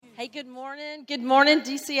Hey, good morning. Good morning,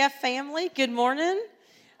 DCF family. Good morning.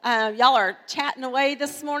 Y'all are chatting away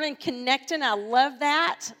this morning, connecting. I love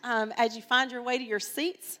that as you find your way to your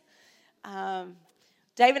seats.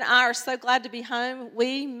 Dave and I are so glad to be home.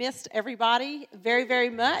 We missed everybody very,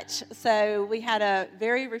 very much. So we had a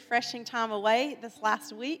very refreshing time away this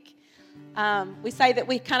last week. We say that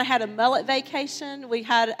we kind of had a mullet vacation. We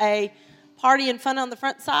had a party and fun on the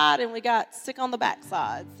front side, and we got sick on the back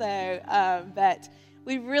side. So, but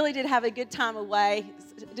we really did have a good time away.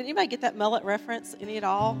 Did anybody get that mullet reference? Any at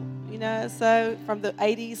all? You know, so from the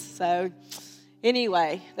 80s. So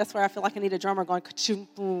anyway, that's where I feel like I need a drummer going ka-choom,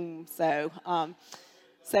 boom. So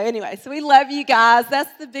anyway, so we love you guys.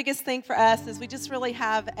 That's the biggest thing for us is we just really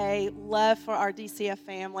have a love for our DCF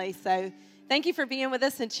family. So thank you for being with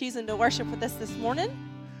us and choosing to worship with us this morning.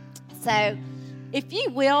 So if you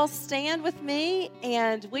will, stand with me,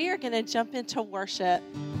 and we are going to jump into worship.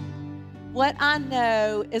 What I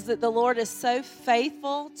know is that the Lord is so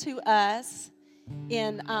faithful to us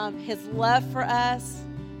in His love for us,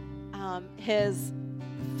 His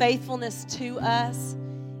faithfulness to us.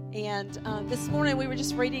 And this morning we were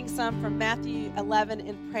just reading some from Matthew 11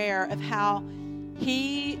 in prayer of how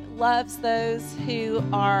He loves those who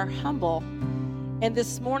are humble. And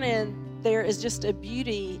this morning there is just a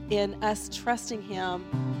beauty in us trusting Him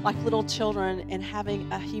like little children and having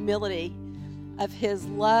a humility of His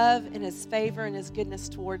love and His favor and His goodness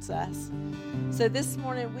towards us. So this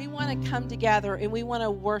morning we want to come together and we want to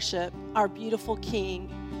worship our beautiful King.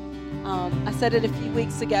 I said it a few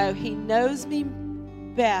weeks ago. He knows me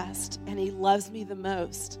best and He loves me the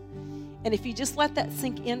most. And if you just let that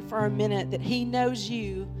sink in for a minute, that He knows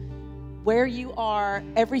you, where you are,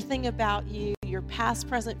 everything about you, your past,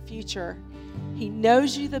 present, future. He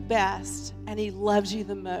knows you the best and He loves you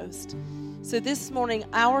the most. So this morning,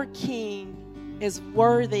 our King is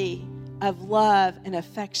worthy of love and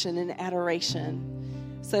affection and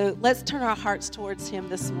adoration. So let's turn our hearts towards Him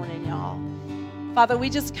this morning, y'all. Father, we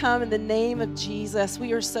just come in the name of Jesus.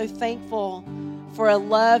 We are so thankful for a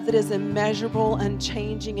love that is immeasurable,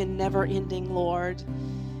 unchanging, and never-ending, Lord.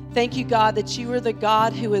 Thank you, God, that you are the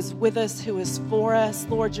God who is with us, who is for us.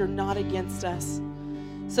 Lord, you're not against us.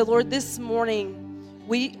 So, Lord, this morning,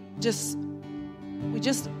 we just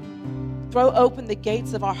throw open the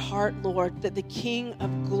gates of our heart, Lord, that the King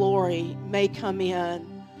of glory may come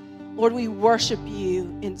in. Lord, we worship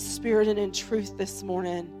you in spirit and in truth this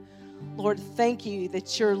morning. Lord, thank you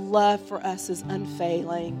that your love for us is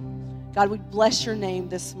unfailing. God, we bless your name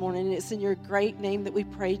this morning, and it's in your great name that we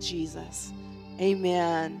pray, Jesus.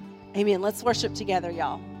 Amen. Amen. Let's worship together,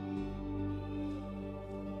 y'all.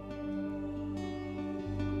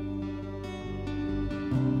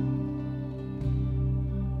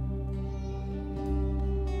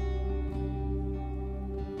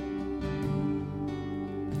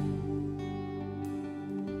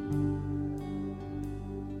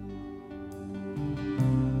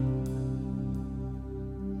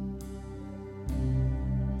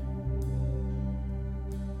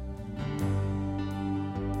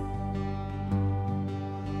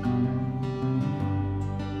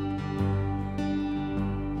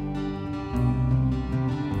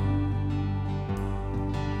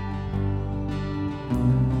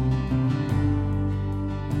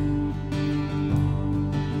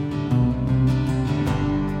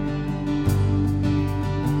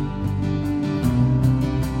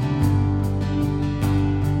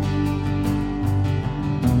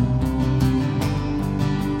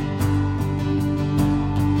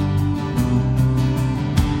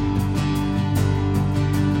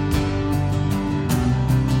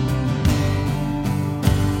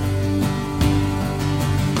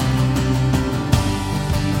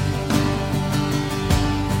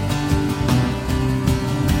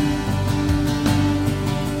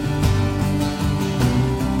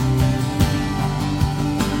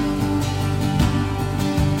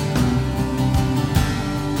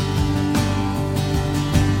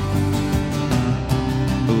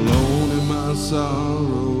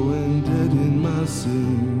 Sorrow and dead in my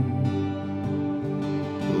sin,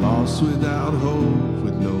 lost without hope,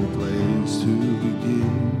 with no place to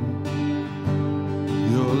begin.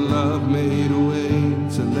 Your love made a way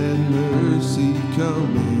to let mercy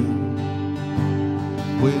come in.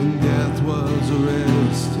 When death was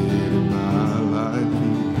arrested and my life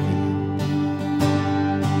began.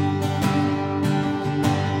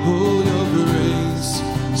 Oh, your grace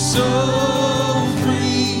so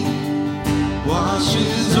free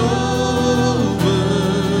washes over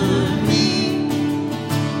me.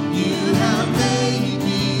 You have made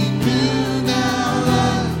me new, now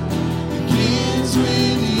life begins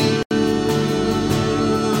with you.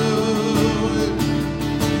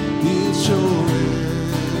 your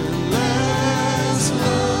endless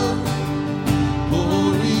love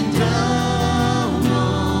pouring down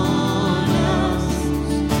on us.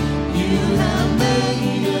 You have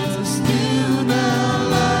made us new now.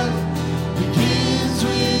 Life begins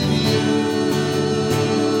with you.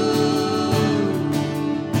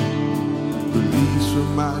 Released from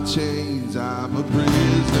my chains, I'm a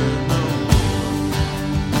prisoner no more.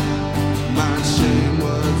 My shame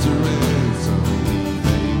was a ransom he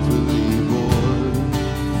faithfully bore.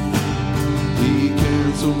 He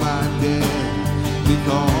canceled my debt, he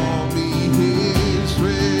called me his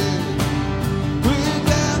friend. When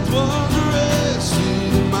death was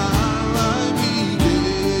arrested, my life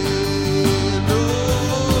began.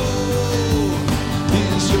 Oh,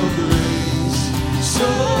 it's your grace so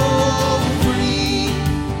free,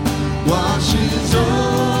 washes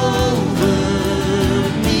over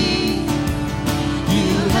me.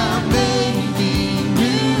 You have made me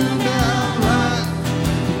new now. Life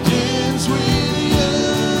begins with you.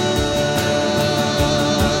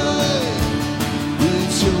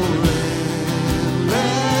 It's your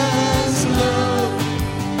endless love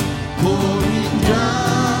pouring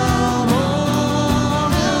down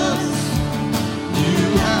on us. You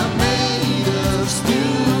have made us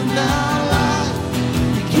new now. Life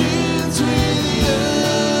begins with you.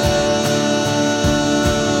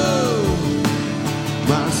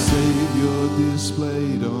 My Savior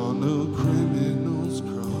displayed on a criminal's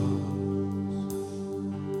cross.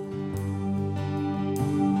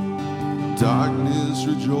 Darkness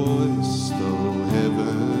rejoiced, though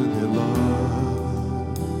heaven had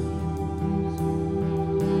lost.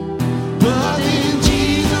 But in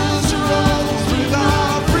Jesus rose with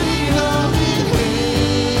our freedom in hand.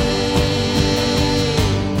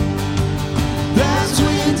 That's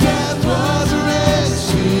when death was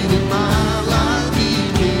arrested and my life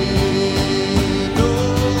began.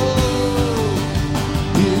 Oh,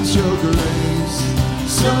 it's your grace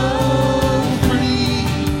so free,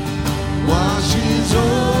 washes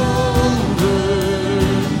over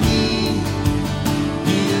me.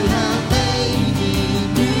 You have made me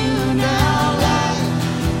new now. Life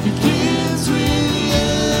begins with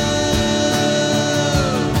you.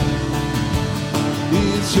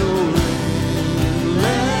 It's your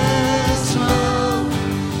endless love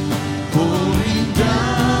pouring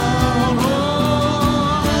down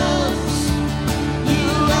on us. You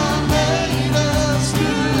have made us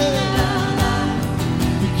new now.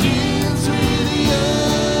 Begins with you.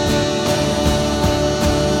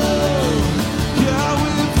 Yeah,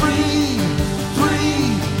 we're free, free,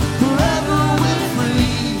 forever we're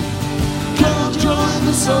free. Come join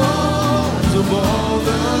the souls of all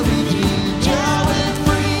the redeemed. Yeah, we're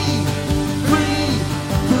free, free,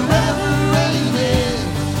 forever, amen.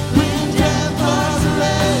 When death was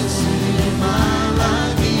arrested and my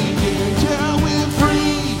life began. Yeah, we're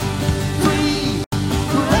free, free,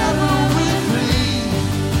 forever we're free.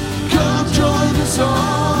 Come join the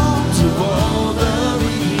songs of all the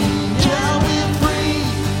redeemed. Yeah, we're free,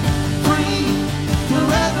 free,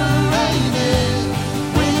 forever, amen.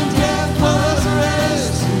 When death was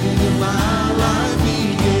arrested and my life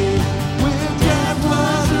began. When death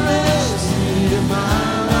was arrested and my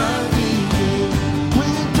life began.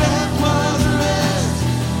 When death was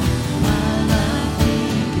arrested, my life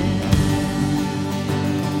began.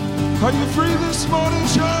 Are you free this morning,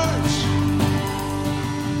 church?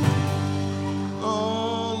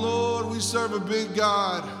 Oh, Lord, we serve a big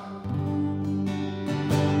God.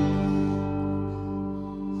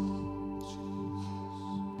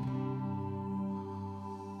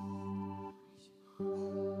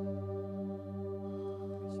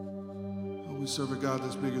 We serve a God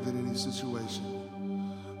that's bigger than any situation.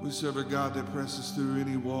 We serve a God that presses through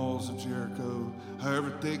any walls of Jericho.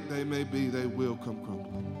 However thick they may be, they will come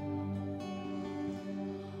crumbling.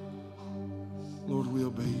 Lord, we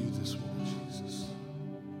obey you this morning, Jesus.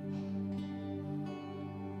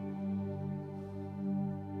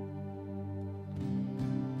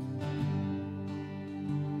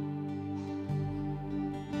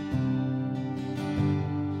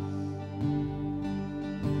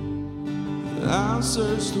 I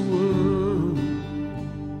searched the world,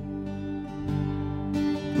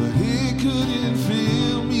 but it couldn't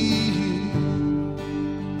fill me.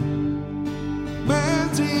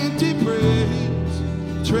 Man's empty praise,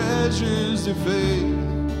 treasures that fade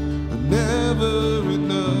are never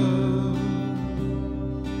enough.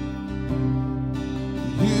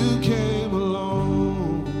 You came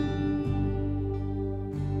along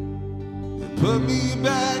and put me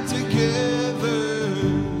back together.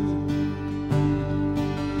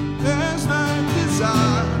 There's no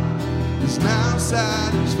desire is now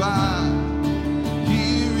satisfied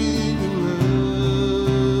here in your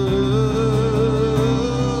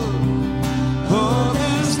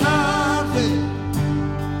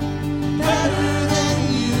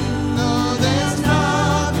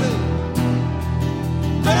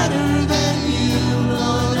better than you.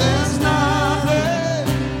 No, there's nothing.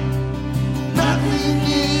 Nothing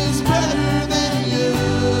is better than you.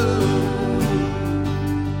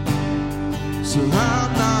 So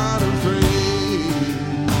I'm not afraid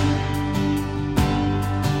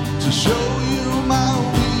to show you my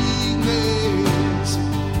weakness,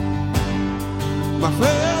 my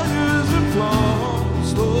failures and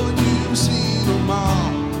flaws. Lord, you've seen them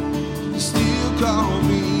all. You still call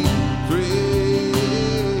me friend.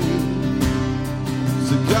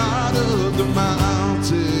 The God of the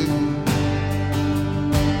mountain,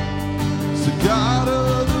 the God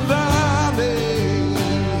of the valley,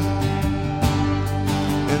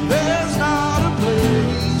 and there's not a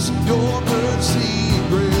place your mercy and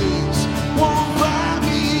grace won't find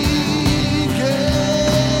me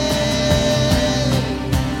again.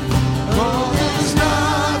 Oh, there's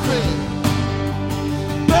nothing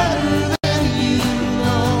better than you.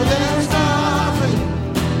 No, there's nothing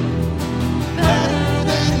better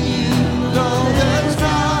than you. No, there's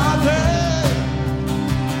nothing.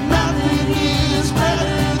 Nothing is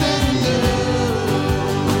better than you.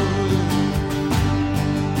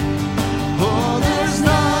 Oh, there's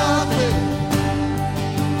nothing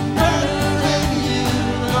better than you.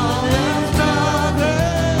 No, there's nothing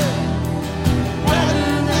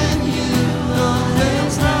better than you. No,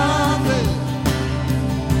 there's nothing.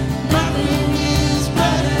 Nothing is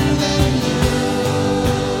better than you.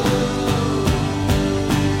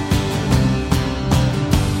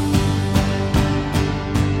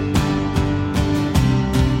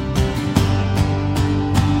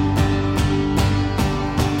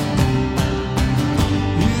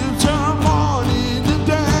 You turn mourning to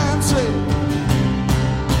dancing.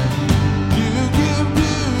 You give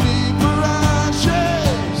beauty for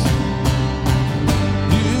ashes.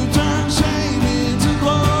 You turn shame into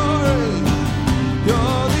glory.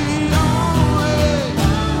 You're the only.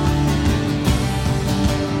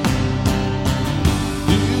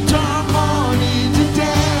 You turn mourning to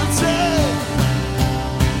dancing.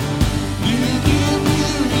 You give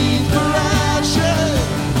beauty for ashes.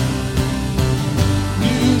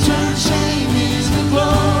 You turn shame into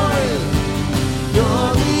glory.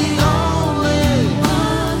 You're the only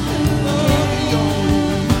one who can.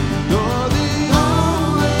 You're the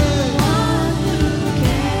only one who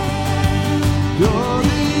can. You're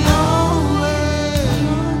the only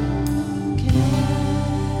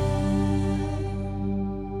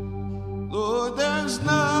one. Lord, there's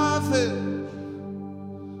nothing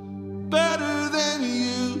better than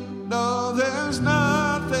you. No, there's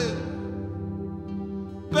nothing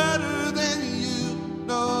better than you.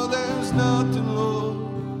 No, there's nothing, Lord.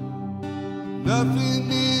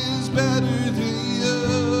 Nothing is better than you.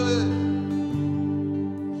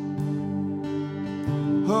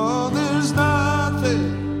 Oh, there's nothing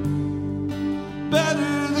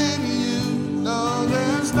better than you. No,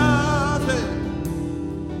 there's nothing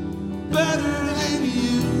better than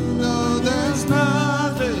you. No, there's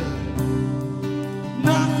nothing.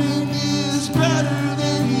 Nothing is better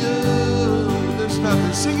than you. There's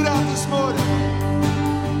nothing. Sing it out this morning.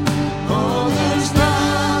 Oh, there's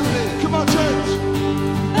nothing. Come on, church.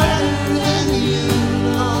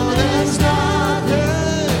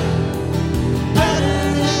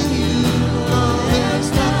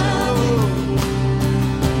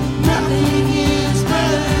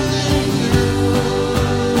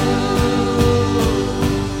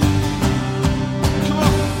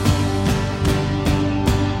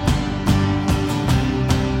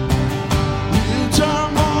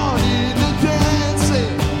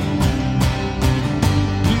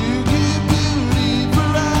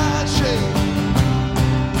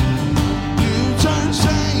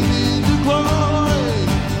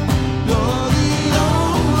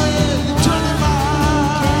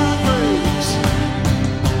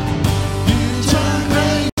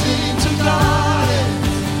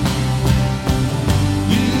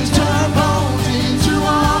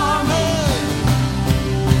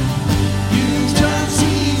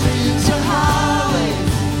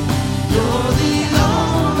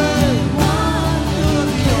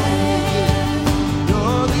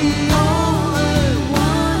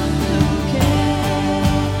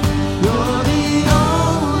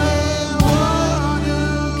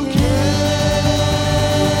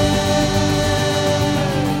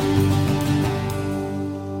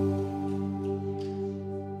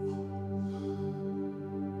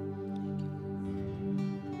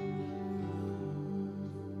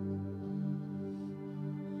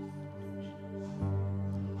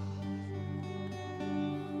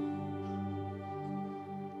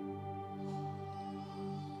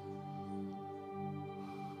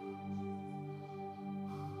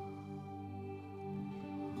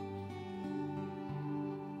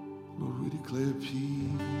 Lord, we declare peace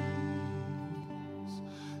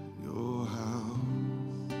in your house.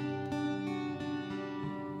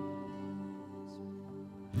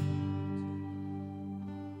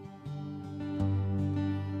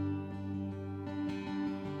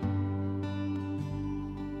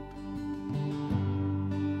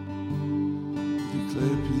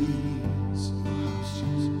 Declare peace in your house,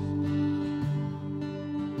 Jesus.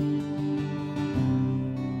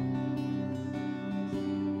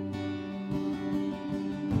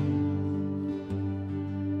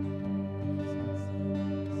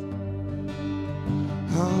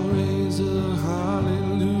 I'll raise a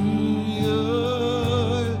hallelujah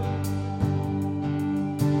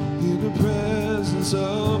in the presence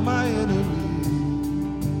of my enemy.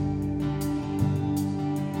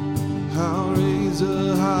 I'll raise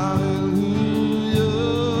a hallelujah,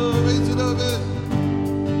 raise it up again,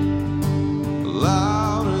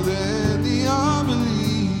 louder than the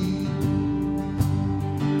unbelief.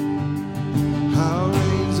 I'll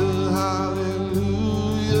raise a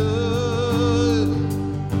hallelujah,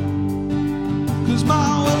 'cause my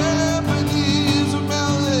weapon is a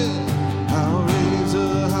melody. I'll raise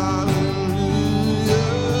a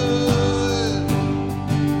hallelujah.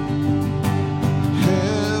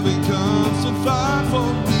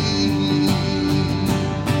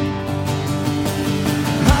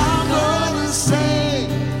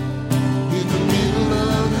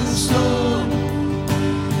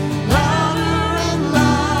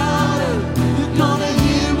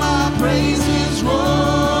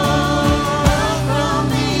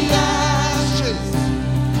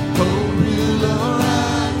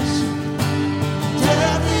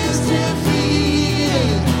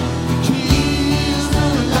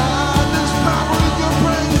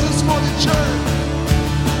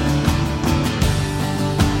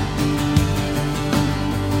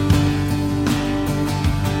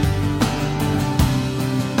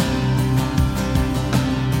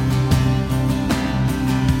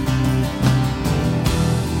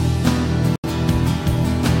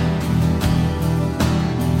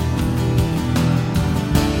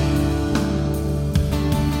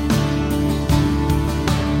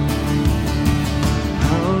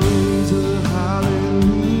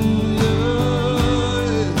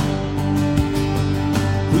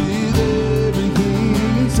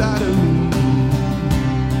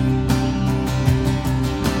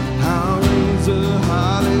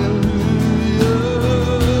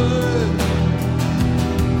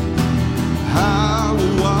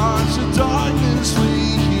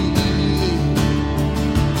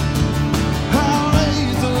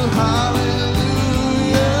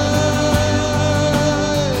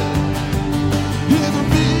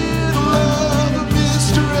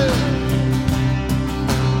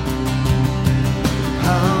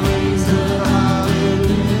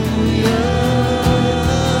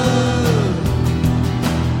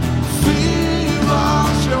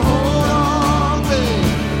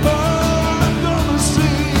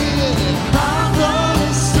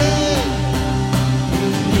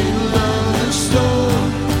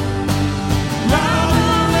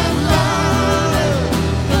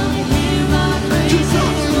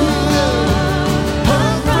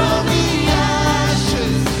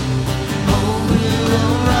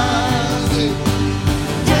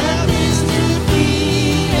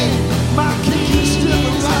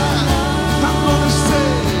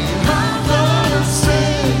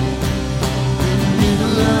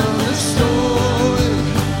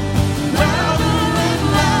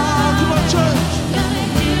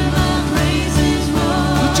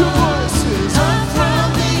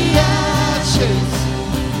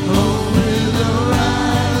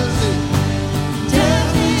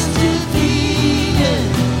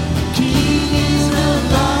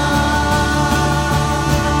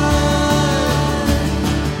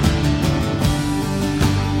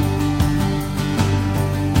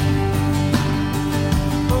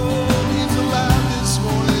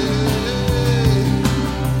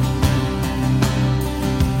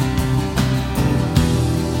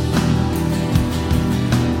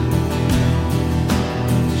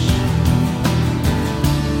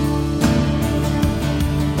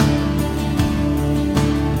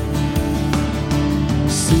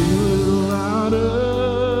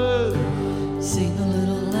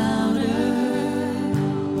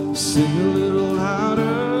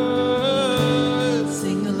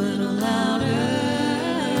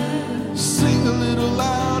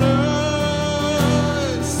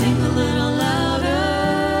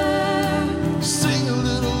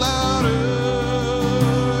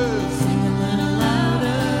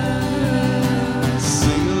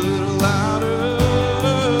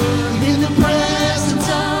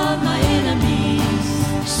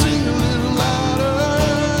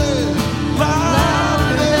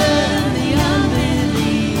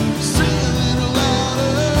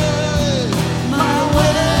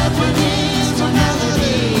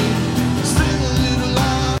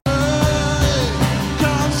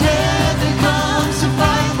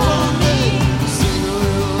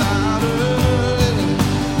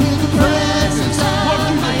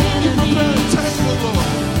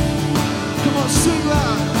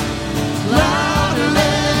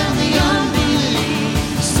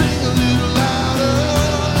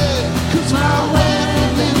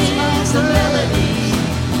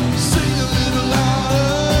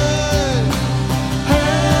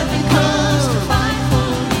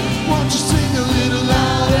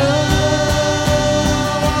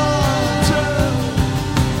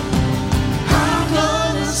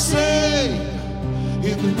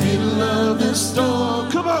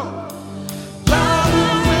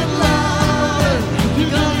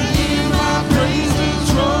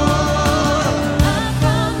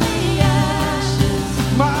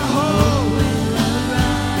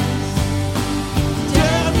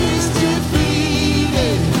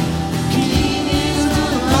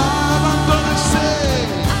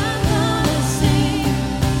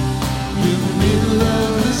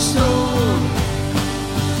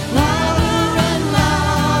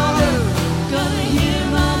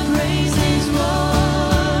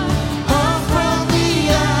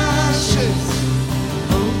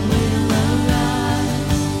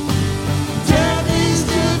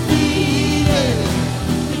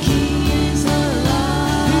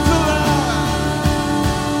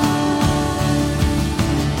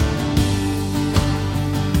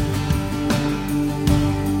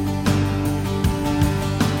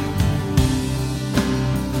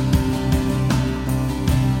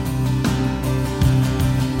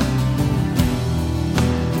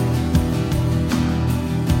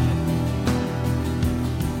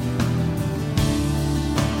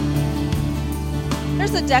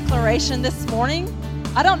 declaration this morning.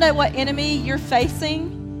 I don't know what enemy you're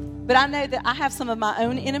facing, but I know that I have some of my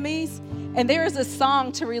own enemies. And there is a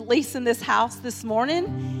song to release in this house this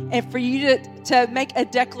morning, and for you to make a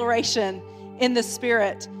declaration in the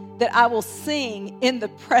Spirit that I will sing in the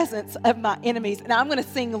presence of my enemies. And I'm going to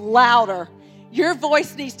sing louder. Your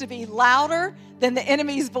voice needs to be louder than the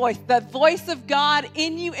enemy's voice. The voice of God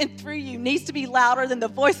in you and through you needs to be louder than the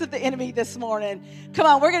voice of the enemy this morning. Come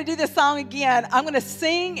on, we're going to do this song again. I'm going to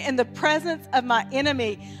sing in the presence of my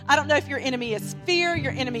enemy. I don't know if your enemy is fear,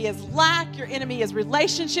 your enemy is lack, your enemy is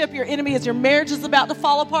relationship, your enemy is your marriage is about to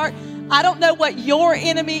fall apart. I don't know what your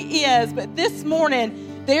enemy is, but this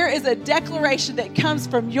morning there is a declaration that comes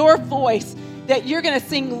from your voice that you're going to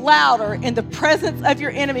sing louder in the presence of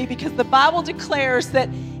your enemy, because the Bible declares that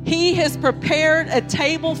He has prepared a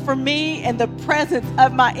table for me in the presence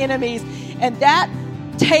of my enemies. And that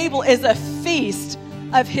table is a feast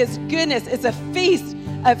of His goodness. It's a feast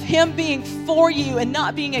of Him being for you and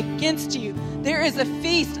not being against you. There is a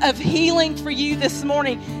feast of healing for you this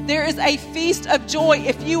morning. There is a feast of joy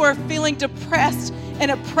if you are feeling depressed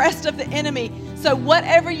and oppressed of the enemy. So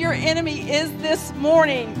whatever your enemy is this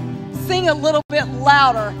morning, sing a little bit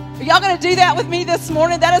louder. Are y'all going to do that with me this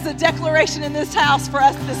morning? That is a declaration in this house for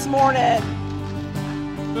us this morning.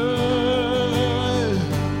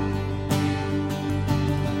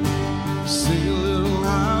 Sing a little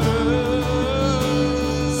louder.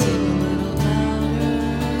 Sing a little louder.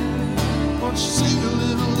 Won't you sing a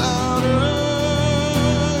little louder?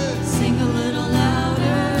 Sing a little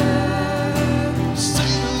louder.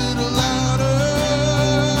 Sing a little louder.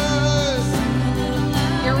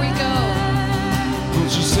 Here we go.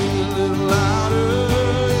 Won't you sing a little louder?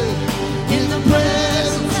 In the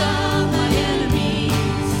presence of my enemies.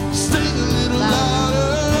 Sing a little louder.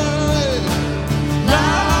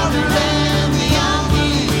 Louder than the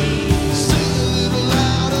unbelief. Sing a little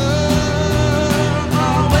louder.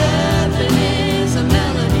 Our weapon is a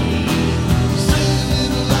melody. Sing a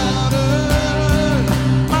little louder.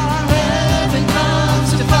 My heaven comes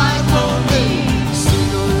to fight for me. Sing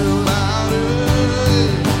a little louder.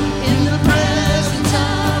 In the presence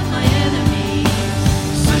of my enemies.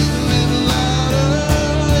 Sing a little louder.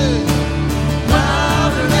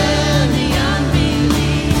 Louder than the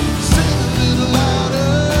unbelief. Sing a little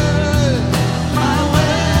louder. My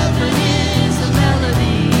weapon is a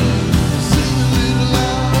melody. Sing a little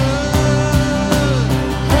louder.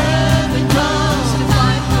 Heaven comes to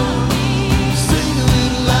fight for me. Sing a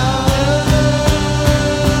little louder.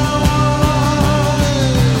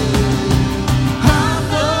 I'm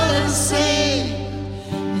gonna sing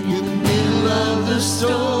In the middle of the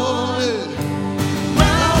storm,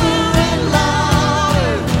 louder and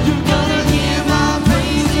louder. You're gonna hear my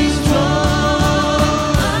praises roar.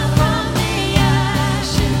 From the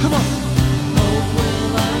ashes, come on. hope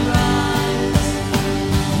will arise.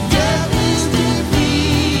 Death is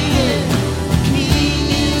defeated, King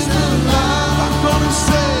is alive. I'm gonna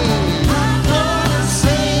sing. I'm gonna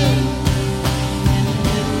sing in the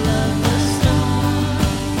middle of the storm.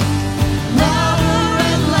 Louder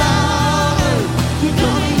and louder, you're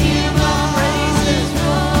gonna hear my praises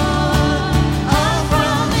roar. Up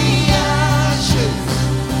from the ashes,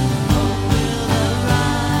 hope will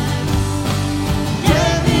arise.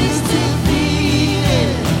 Death is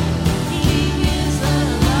defeated, King is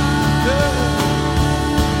alive.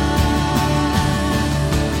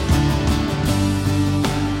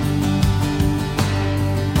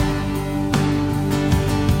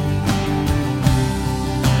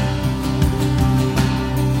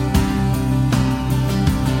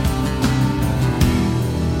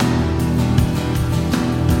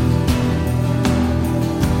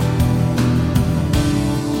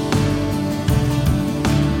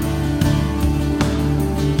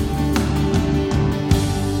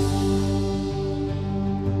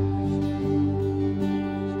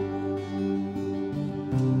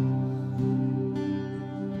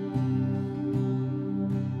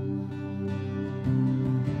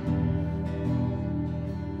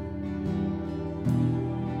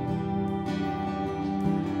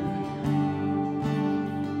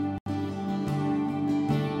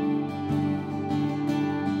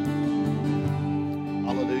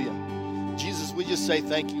 Hallelujah. Jesus, we just say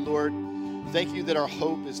thank you, Lord. Thank you that our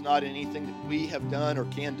hope is not in anything that we have done or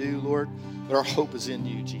can do, Lord, but our hope is in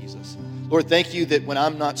you, Jesus. Lord, thank you that when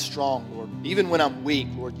I'm not strong, Lord, even when I'm weak,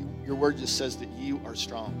 Lord, your word just says that you are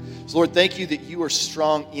strong. So, Lord, thank you that you are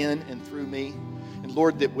strong in and through me. And,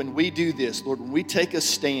 Lord, that when we do this, Lord, when we take a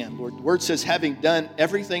stand, Lord, the word says having done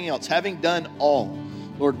everything else, having done all,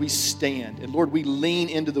 Lord, we stand. And Lord, we lean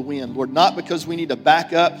into the wind. Lord, not because we need to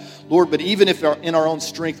back up, Lord, but even if in our own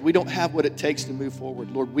strength we don't have what it takes to move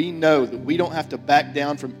forward, Lord, we know that we don't have to back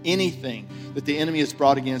down from anything that the enemy has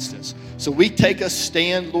brought against us. So we take a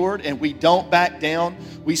stand, Lord, and we don't back down.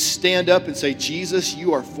 We stand up and say, Jesus,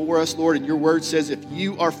 you are for us, Lord, and your word says if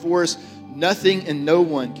you are for us, nothing and no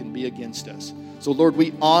one can be against us. So, Lord,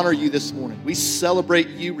 we honor you this morning. We celebrate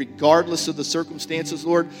you regardless of the circumstances,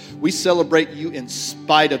 Lord. We celebrate you in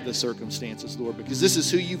spite of the circumstances, Lord, because this is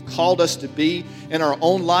who you've called us to be in our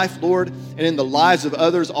own life, Lord, and in the lives of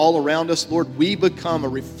others all around us, Lord. We become a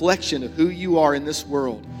reflection of who you are in this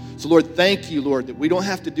world. So, Lord, thank you, Lord, that we don't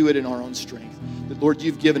have to do it in our own strength. That, Lord,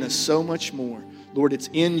 you've given us so much more. Lord, it's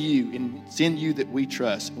in you, and it's in you that we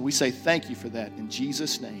trust. And we say thank you for that in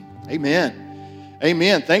Jesus' name. Amen.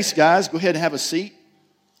 Amen. Thanks, guys. Go ahead and have a seat.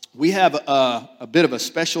 We have a bit of a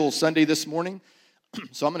special Sunday this morning,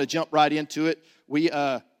 so I'm going to jump right into it. We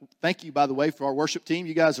thank you, by the way, for our worship team.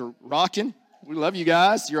 You guys are rocking. We love you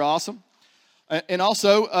guys. You're awesome. And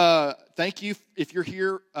also, thank you if you're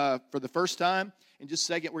here for the first time. In just a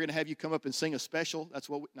second, we're going to have you come up and sing a special. That's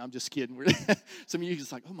what no, I'm just kidding. Some of you are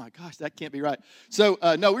just like, oh, my gosh, that can't be right. So,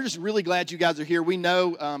 no, we're just really glad you guys are here. We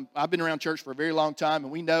know I've been around church for a very long time,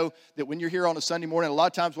 and we know that when you're here on a Sunday morning, a lot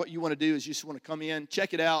of times what you want to do is you just want to come in,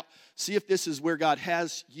 check it out, see if this is where God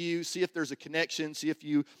has you, see if there's a connection, see if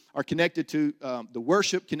you are connected to the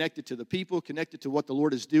worship, connected to the people, connected to what the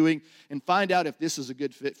Lord is doing, and find out if this is a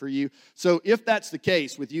good fit for you. So if that's the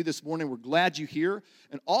case with you this morning, we're glad you're here.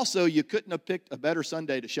 And also, you couldn't have picked a better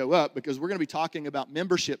Sunday to show up because we're going to be talking about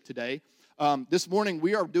membership today. This morning,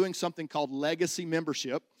 we are doing something called legacy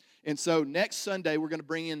membership. And so next Sunday, we're going to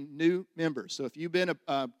bring in new members. So if you've been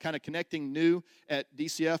kind of connecting new at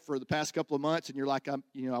DCF for the past couple of months and you're like, I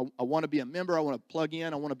want to be a member, I want to plug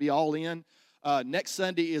in, I want to be all in, next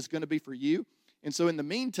Sunday is going to be for you. And so in the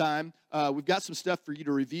meantime, we've got some stuff for you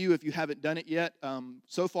to review if you haven't done it yet.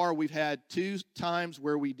 So far, we've had 2 times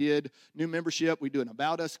where we did new membership. We do an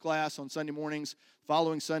About Us class on Sunday mornings.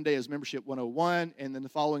 Following Sunday is Membership 101, and then the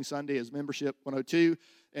following Sunday is Membership 102.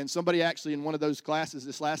 And somebody actually in one of those classes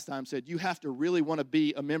this last time said, you have to really want to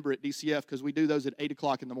be a member at DCF because we do those at 8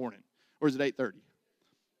 o'clock in the morning. Or is it 8:30?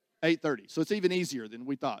 8:30. So it's even easier than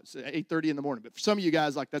we thought. It's 8:30 in the morning. But for some of you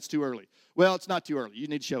guys, like, that's too early. Well, it's not too early. You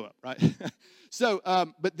need to show up, right? So,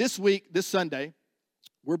 but this week, this Sunday,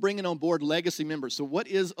 we're bringing on board legacy members. So what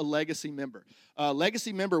is a legacy member?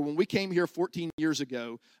 Legacy member, when we came here 14 years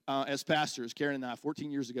ago as pastors, Karen and I, 14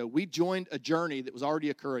 years ago, we joined a journey that was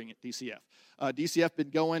already occurring at DCF. DCF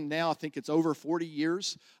been going now, I think it's over 40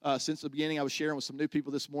 years since the beginning. I was sharing with some new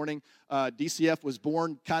people this morning. DCF was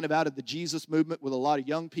born kind of out of the Jesus movement with a lot of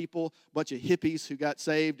young people, a bunch of hippies who got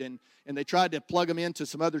saved, and they tried to plug them into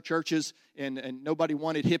some other churches, and nobody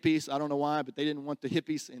wanted hippies. I don't know why, but they didn't want the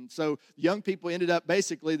hippies. And so young people ended up,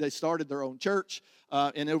 basically, they started their own church,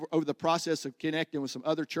 and over the process of connecting with some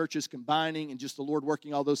other churches, combining, and just the Lord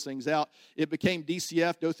working all those things out, it became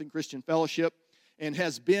DCF, Dothan Christian Fellowship, and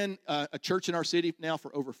has been a church in our city now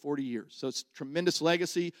for over 40 years. So it's tremendous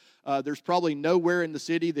legacy. There's probably nowhere in the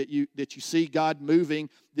city that you see God moving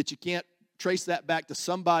that you can't trace that back to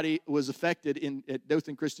somebody who was affected at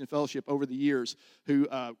Dothan Christian Fellowship over the years who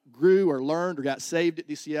grew or learned or got saved at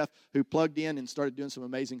DCF, who plugged in and started doing some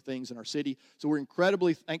amazing things in our city. So we're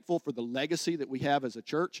incredibly thankful for the legacy that we have as a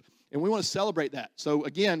church, and we want to celebrate that. So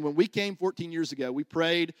again, when we came 14 years ago, we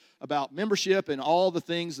prayed about membership and all the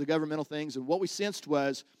things, the governmental things, and what we sensed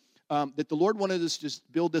was that the Lord wanted us to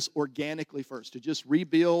just build this organically first, to just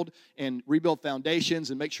rebuild foundations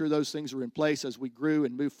and make sure those things were in place as we grew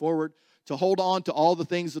and moved forward, to hold on to all the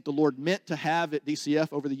things that the Lord meant to have at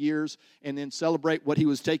DCF over the years, and then celebrate what He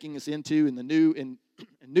was taking us into and the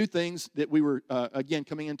new things that we were, again,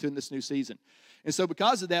 coming into in this new season. And so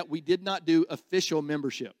because of that, we did not do official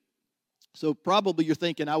membership. So probably you're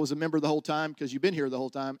thinking, I was a member the whole time because you've been here the whole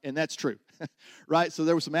time, and that's true, right? So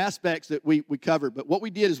there were some aspects that we covered. But what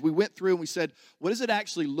we did is we went through and we said, what does it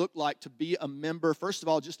actually look like to be a member? First of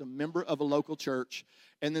all, just a member of a local church.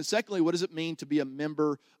 And then secondly, what does it mean to be a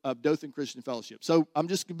member of Dothan Christian Fellowship? So I'm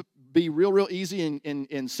just going to be real easy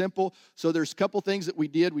and simple. So there's a couple things that we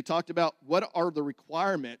did. We talked about what are the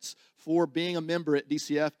requirements for being a member at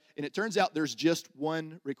DCF. And it turns out there's just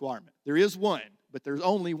one requirement. There is one, but there's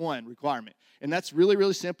only one requirement. And that's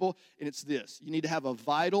really simple, and it's this. You need to have a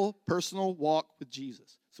vital, personal walk with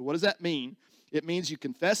Jesus. So what does that mean? It means you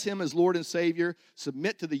confess Him as Lord and Savior,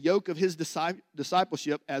 submit to the yoke of His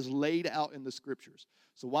discipleship as laid out in the Scriptures.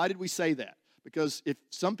 So why did we say that? Because if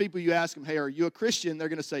some people you ask them, hey, are you a Christian? They're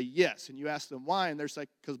going to say yes. And you ask them why, and they're saying,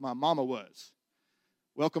 because my mama was.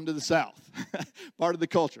 Welcome to the South. Part of the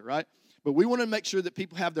culture, right? But we want to make sure that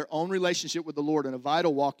people have their own relationship with the Lord and a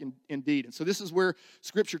vital walk indeed. And so this is where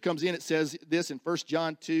Scripture comes in. It says this in 1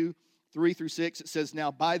 John 2, 3 through 6. It says,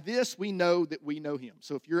 now by this we know that we know him.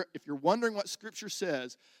 So if you're wondering what Scripture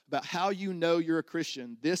says about how you know you're a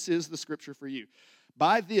Christian, this is the Scripture for you.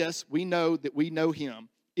 By this we know that we know him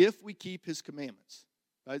if we keep his commandments.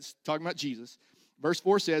 It's talking about Jesus. Verse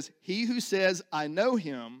 4 says, he who says, I know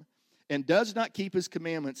him, and does not keep his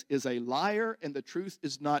commandments is a liar, and the truth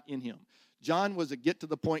is not in him. John was a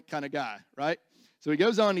get-to-the-point kind of guy, right? So he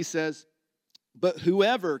goes on, he says, but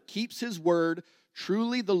whoever keeps his word,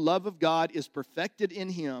 truly the love of God is perfected in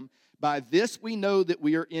him. By this we know that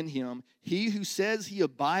we are in him. He who says he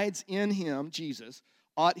abides in him, Jesus,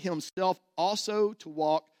 ought himself also to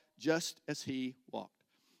walk just as he walked.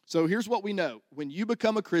 So here's what we know. When you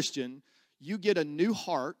become a Christian, you get a new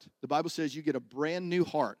heart. The Bible says you get a brand new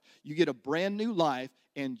heart. You get a brand new life,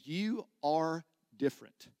 and you are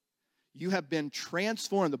different. You have been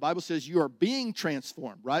transformed. The Bible says you are being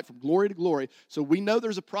transformed, right, from glory to glory. So we know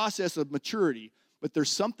there's a process of maturity, but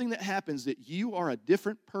there's something that happens that you are a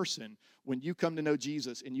different person when you come to know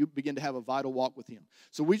Jesus and you begin to have a vital walk with him.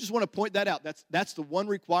 So we just want to point that out. That's the one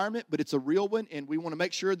requirement, but it's a real one, and we want to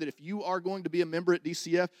make sure that if you are going to be a member at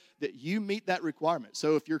DCF, that you meet that requirement.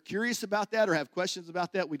 So if you're curious about that or have questions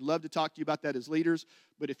about that, we'd love to talk to you about that as leaders.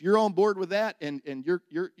 But if you're on board with that and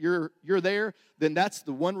you're there, then that's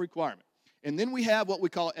the one requirement. And then we have what we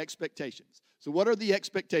call expectations. So what are the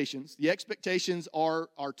expectations? The expectations are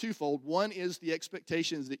twofold. One is the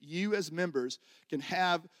expectations that you as members can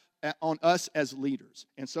have on us as leaders.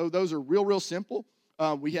 And so those are real simple.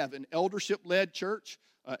 We have an eldership-led church.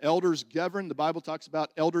 Elders govern. The Bible talks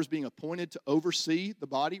about elders being appointed to oversee the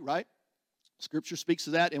body, right? Scripture speaks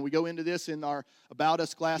to that, and we go into this in our About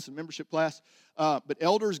Us class and membership class. But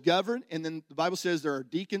elders govern, and then the Bible says there are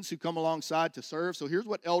deacons who come alongside to serve. So here's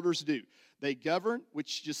what elders do. They govern,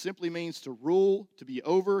 which just simply means to rule, to be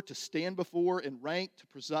over, to stand before, and rank, to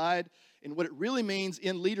preside. And what it really means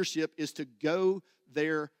in leadership is to go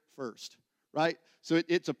there first, right? So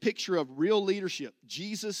it's a picture of real leadership,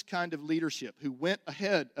 Jesus kind of leadership, who went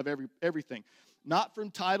ahead of everything. Not from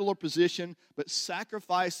title or position, but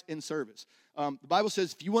sacrifice and service. The Bible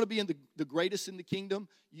says if you want to be in the greatest in the kingdom,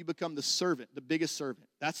 you become the servant, the biggest servant.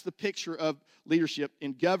 That's the picture of leadership.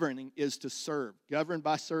 And governing is to serve, govern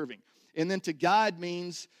by serving. And then to guide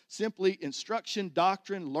means simply instruction,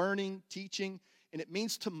 doctrine, learning, teaching, and it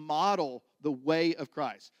means to model the way of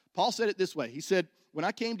Christ. Paul said it this way. He said, when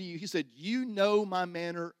I came to you, he said, you know my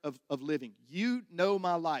manner of living. You know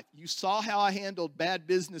my life. You saw how I handled bad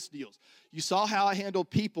business deals. You saw how I handled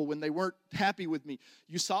people when they weren't happy with me.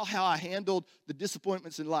 You saw how I handled the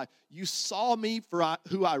disappointments in life. You saw me for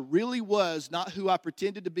who I really was, not who I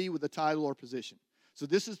pretended to be with a title or position. So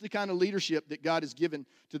this is the kind of leadership that God has given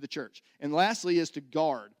to the church. And lastly is to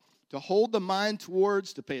guard, to hold the mind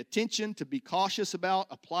towards, to pay attention, to be cautious about,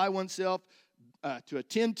 apply oneself, to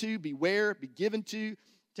attend to, beware, be given to,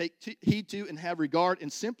 take heed to, and have regard.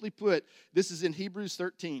 And simply put, this is in Hebrews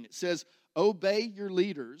 13. It says, obey your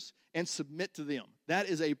leaders and submit to them. That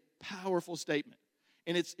is a powerful statement.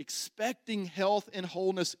 And it's expecting health and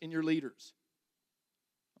wholeness in your leaders.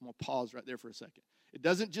 I'm going to pause right there for a second. It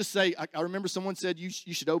doesn't just say, I remember someone said you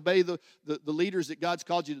should obey the leaders that God's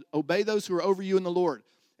called you to. Obey those who are over you in the Lord.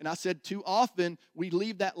 And I said too often we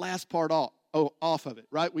leave that last part off of it,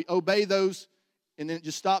 right? We obey those and then it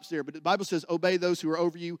just stops there. But the Bible says obey those who are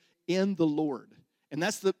over you in the Lord. And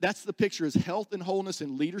that's the picture is health and wholeness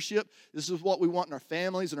and leadership. This is what we want in our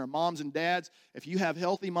families and our moms and dads. If you have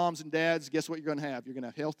healthy moms and dads, guess what you're going to have? You're going to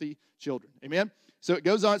have healthy children. Amen? So it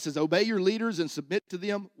goes on. It says, obey your leaders and submit to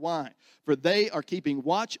them. Why? For they are keeping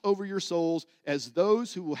watch over your souls as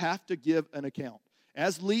those who will have to give an account.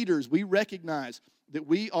 As leaders, we recognize that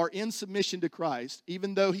we are in submission to Christ.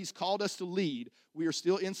 Even though he's called us to lead, we are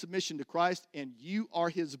still in submission to Christ, and you are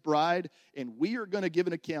his bride, and we are going to give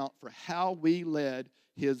an account for how we led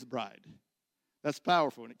his bride. That's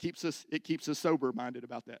powerful, and it keeps us sober-minded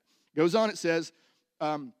about that. Goes on, it says,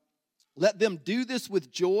 let them do this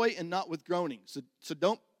with joy and not with groaning. So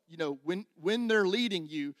don't, when they're leading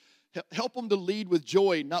you, help them to lead with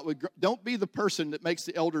joy, not with don't be the person that makes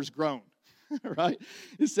the elders groan. Right?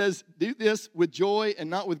 It says, do this with joy and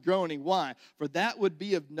not with groaning. Why? For that would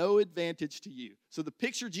be of no advantage to you. So the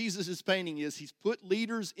picture Jesus is painting is he's put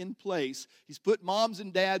leaders in place. He's put moms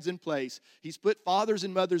and dads in place. He's put fathers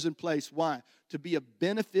and mothers in place. Why? To be a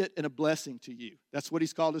benefit and a blessing to you. That's what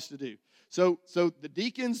he's called us to do. So the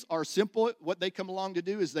deacons are simple. What they come along to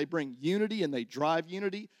do is they bring unity and they drive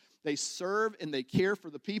unity. They serve and they care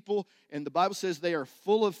for the people. And the Bible says they are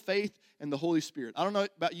full of faith and the Holy Spirit. I don't know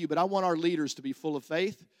about you, but I want our leaders to be full of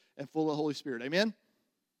faith and full of the Holy Spirit. Amen?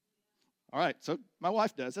 All right, so my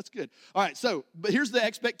wife does. That's good. All right, but here's the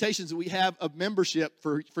expectations that we have of membership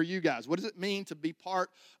for you guys. What does it mean to be part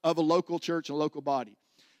of a local church and a local body?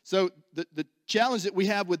 So the challenge that we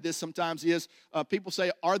have with this sometimes is people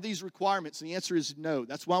say, are these requirements? And the answer is no.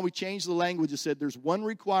 That's why we changed the language and said there's one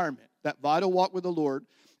requirement, that vital walk with the Lord,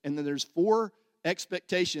 and then there's 4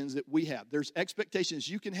 expectations that we have. There's expectations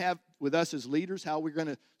you can have with us as leaders, how we're going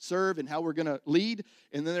to serve and how we're going to lead,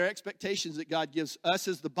 and then there are expectations that God gives us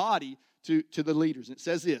as the body to the leaders. And it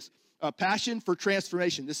says this, passion for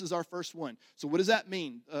transformation. This is our first one. So what does that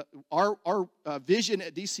mean? Our vision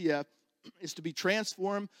at DCF is to be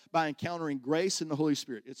transformed by encountering grace and the Holy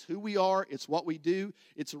Spirit. It's who we are. It's what we do.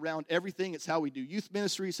 It's around everything. It's how we do youth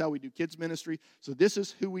ministry. It's how we do kids ministry. So this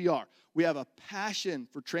is who we are. We have a passion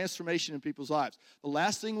for transformation in people's lives. The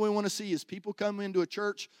last thing we want to see is people come into a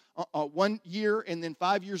church 1 year and then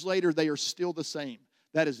 5 years later they are still the same.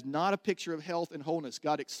 That is not a picture of health and wholeness.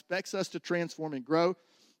 God expects us to transform and grow.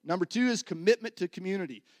 Number 2 is commitment to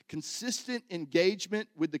community. Consistent engagement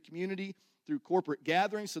with the community through corporate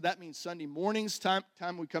gatherings. So that means Sunday mornings, time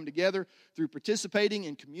we come together, through participating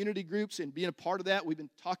in community groups and being a part of that. We've been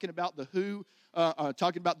talking about the who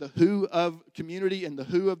of community and the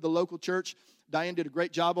who of the local church. Diane did a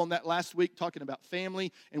great job on that last week, talking about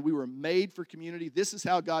family, and we were made for community. This is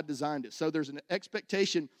how God designed it. So there's an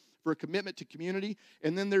expectation for a commitment to community,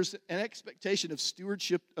 and then there's an expectation of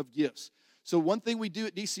stewardship of gifts. So one thing we do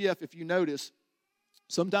at DCF, if you notice,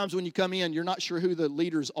 sometimes when you come in, you're not sure who the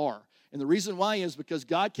leaders are. And the reason why is because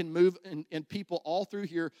God can move in people all through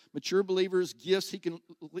here, mature believers, gifts. He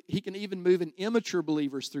can even move in immature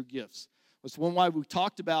believers through gifts. That's one why we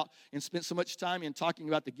talked about and spent so much time in talking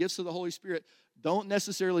about the gifts of the Holy Spirit don't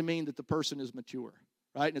necessarily mean that the person is mature,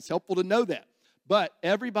 right? And it's helpful to know that. But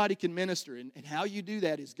everybody can minister, and how you do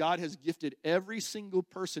that is God has gifted every single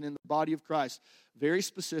person in the body of Christ very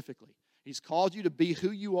specifically. He's called you to be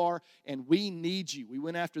who you are, and we need you. We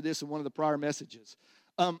went after this in one of the prior messages.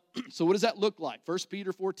 So what does that look like? 1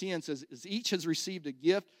 Peter 4:10 says, as each has received a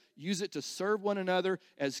gift, use it to serve one another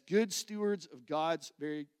as good stewards of God's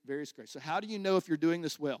various grace. So how do you know if you're doing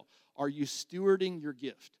this well? Are you stewarding your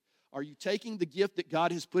gift? Are you taking the gift that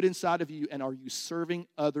God has put inside of you, and are you serving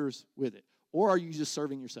others with it? Or are you just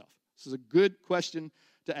serving yourself? This is a good question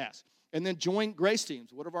to ask. And then join grace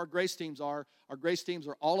teams. What our grace teams are, our grace teams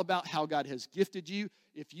are all about how God has gifted you.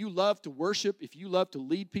 If you love to worship, if you love to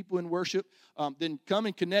lead people in worship, then come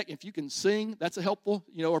and connect. If you can sing, that's a helpful,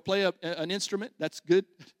 or play an instrument, that's good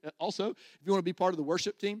also. If you want to be part of the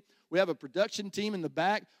worship team, we have a production team in the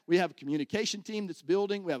back. We have a communication team that's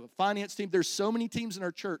building. We have a finance team. There's so many teams in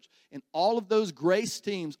our church, and all of those grace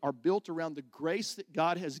teams are built around the grace that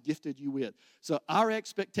God has gifted you with. So our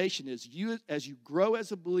expectation is you, as you grow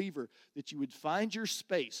as a believer, that you would find your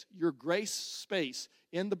space, your grace space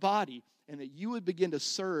in the body, and that you would begin to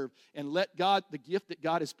serve and let God, the gift that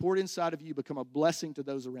God has poured inside of you, become a blessing to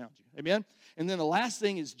those around you. Amen? And then the last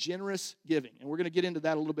thing is generous giving, and we're going to get into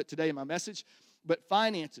that a little bit today in my message. But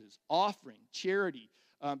finances, offering, charity,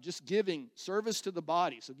 just giving, service to the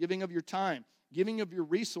body, so giving of your time, giving of your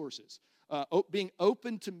resources, being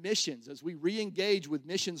open to missions as we re-engage with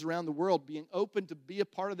missions around the world, being open to be a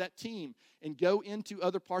part of that team and go into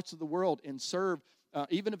other parts of the world and serve,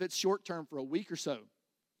 even if it's short-term for a week or so.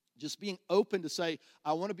 Just being open to say,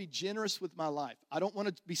 I want to be generous with my life. I don't want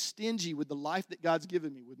to be stingy with the life that God's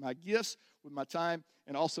given me, with my gifts, with my time,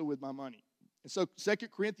 and also with my money. And so 2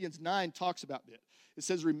 Corinthians 9 talks about this. It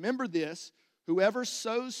says, remember this, whoever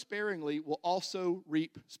sows sparingly will also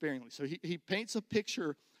reap sparingly. So he paints a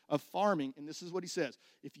picture of farming, and this is what he says.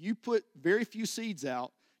 If you put very few seeds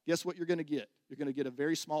out, guess what you're going to get? You're going to get a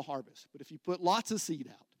very small harvest. But if you put lots of seed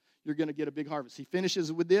out, you're going to get a big harvest. He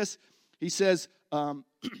finishes with this. He says,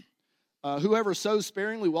 whoever sows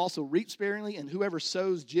sparingly will also reap sparingly, and whoever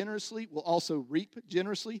sows generously will also reap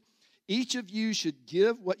generously. Each of you should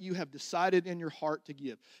give what you have decided in your heart to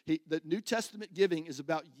give. The New Testament giving is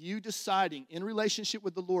about you deciding in relationship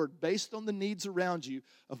with the Lord based on the needs around you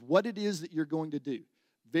of what it is that you're going to do.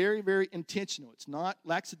 Very, very intentional. It's not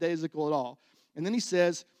lackadaisical at all. And then he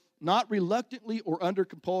says, not reluctantly or under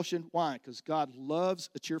compulsion. Why? Because God loves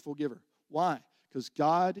a cheerful giver. Why? Because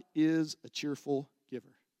God is a cheerful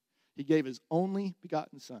giver. He gave his only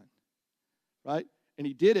begotten Son, right? And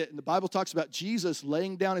he did it, and the Bible talks about Jesus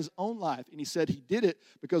laying down his own life, and he said he did it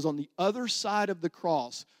because on the other side of the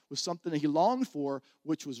cross was something that he longed for,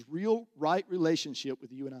 which was real, right relationship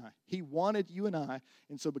with you and I. He wanted you and I,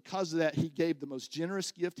 and so because of that, he gave the most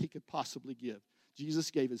generous gift he could possibly give. Jesus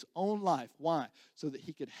gave his own life. Why? So that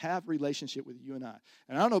he could have relationship with you and I.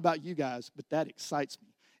 And I don't know about you guys, but that excites me.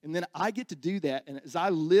 And then I get to do that. And as I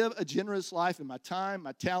live a generous life in my time,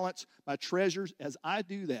 my talents, my treasures, as I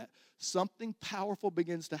do that, something powerful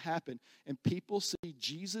begins to happen. And people see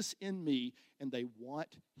Jesus in me and they want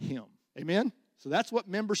him. Amen? So that's what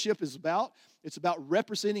membership is about. It's about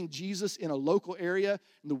representing Jesus in a local area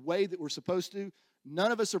in the way that we're supposed to.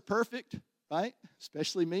 None of us are perfect, right?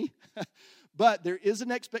 Especially me. But there is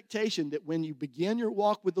an expectation that when you begin your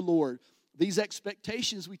walk with the Lord, these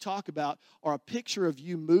expectations we talk about are a picture of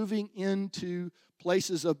you moving into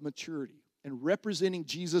places of maturity and representing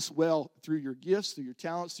Jesus well through your gifts, through your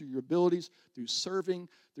talents, through your abilities, through serving,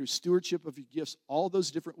 through stewardship of your gifts, all those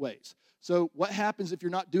different ways. So what happens if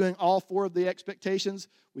you're not doing all four of the expectations?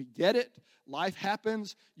 We get it. Life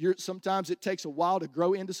happens. Sometimes it takes a while to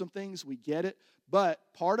grow into some things. We get it. But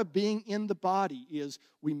part of being in the body is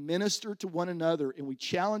we minister to one another and we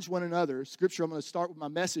challenge one another. Scripture, I'm going to start with my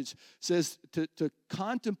message, says to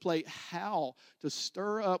contemplate how to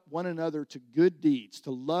stir up one another to good deeds,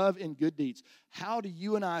 to love and good deeds. How do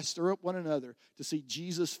you and I stir up one another to see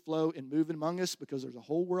Jesus flow and move among us? Because there's a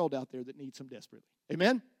whole world out there that needs him desperately.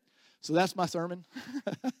 Amen? So that's my sermon.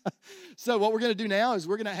 So what we're going to do now is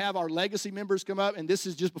we're going to have our legacy members come up, and this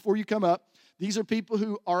is just before you come up. These are people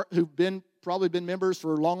who've probably been members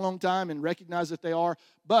for a long, long time and recognize that they are.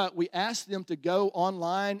 But we asked them to go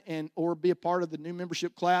online or be a part of the new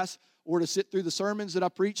membership class, or to sit through the sermons that I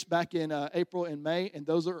preached back in April and May, and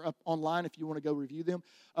those are up online if you want to go review them.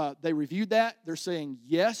 They reviewed that. They're saying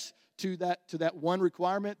yes to that one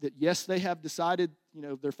requirement, that yes, they have decided,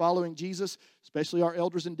 they're following Jesus, especially our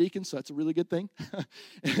elders and deacons, so that's a really good thing.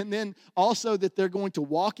 And then also that they're going to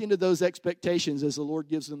walk into those expectations as the Lord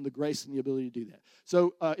gives them the grace and the ability to do that.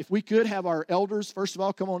 So if we could have our elders, first of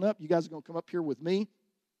all, come on up. You guys are going to come up here with me.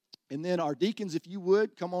 And then our deacons, if you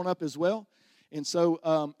would, come on up as well. And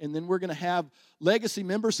so, and then we're going to have legacy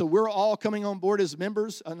members. So we're all coming on board as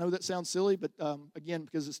members. I know that sounds silly, but again,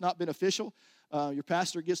 because it's not been official, your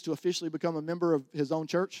pastor gets to officially become a member of his own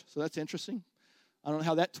church. So that's interesting. I don't know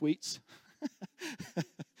how that tweets,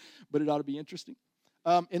 but it ought to be interesting.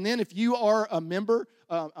 And then if you are a member,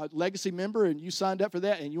 a legacy member, and you signed up for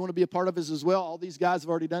that, and you want to be a part of us as well, all these guys have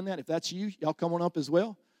already done that. If that's you, y'all come on up as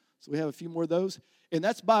well. So we have a few more of those. And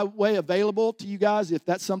that's by way available to you guys. If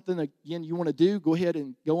that's something, again, you want to do, go ahead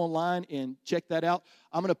and go online and check that out.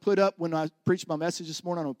 I'm going to put up, when I preach my message this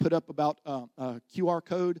morning, I'm going to put up about a QR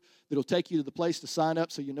code that will take you to the place to sign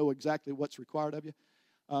up so you know exactly what's required of you.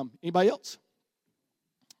 Anybody else?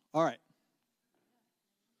 All right.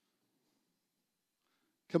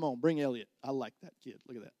 Come on, bring Elliot. I like that kid.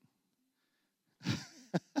 Look at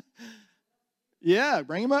that. Yeah,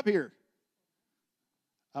 bring him up here.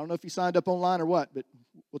 I don't know if he signed up online or what, but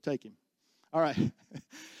we'll take him. All right.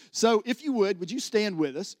 So if you would you stand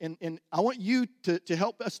with us? And I want you to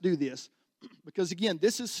help us do this. Because, again,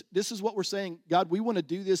 this is what we're saying. God, we want to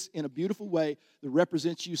do this in a beautiful way that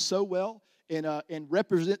represents you so well and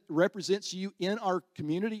represents you in our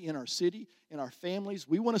community, in our city, in our families.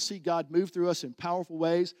 We want to see God move through us in powerful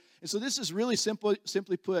ways. And so this is really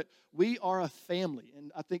simply put, we are a family.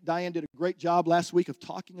 And I think Diane did a great job last week of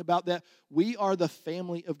talking about that. We are the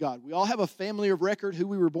family of God. We all have a family of record, who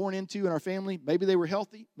we were born into in our family. Maybe they were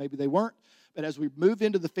healthy, maybe they weren't. But as we move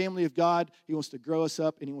into the family of God, he wants to grow us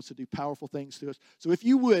up and he wants to do powerful things to us. So if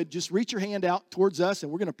you would, just reach your hand out towards us,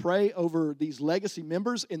 and we're going to pray over these legacy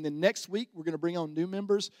members. And then next week, we're going to bring on new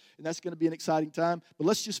members, and that's going to be an exciting time. But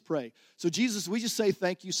let's just pray. So Jesus, we just say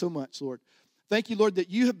thank you so much, Lord. Thank you, Lord, that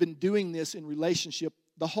you have been doing this in relationship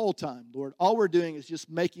the whole time, Lord. All we're doing is just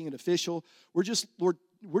making it official. We're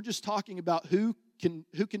just talking about who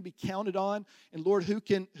can be counted on, and Lord, who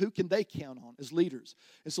can they count on as leaders.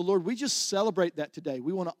 And so, Lord, we just celebrate that today.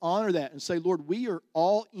 We want to honor that and say, Lord, we are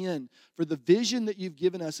all in for the vision that you've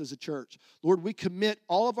given us as a church. Lord, we commit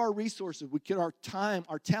all of our resources, we commit our time,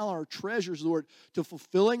 our talent, our treasures, Lord, to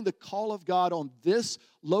fulfilling the call of God on this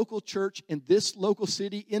local church in this local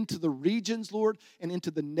city, into the regions, Lord, and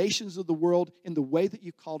into the nations of the world in the way that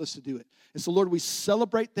you called us to do it. And so, Lord, we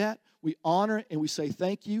celebrate that. We honor it, and we say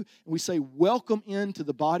thank you, and we say welcome into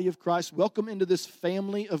the body of Christ. Welcome into this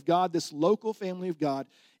family of God, this local family of God,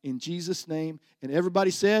 in Jesus' name. And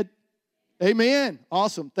everybody said, amen.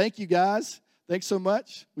 Awesome. Thank you, guys. Thanks so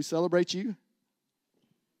much. We celebrate you.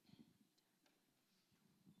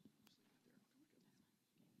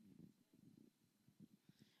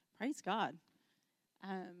 Praise God.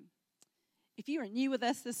 If you are new with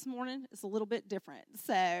us this morning, it's a little bit different.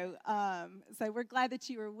 So we're glad that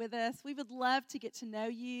you are with us. We would love to get to know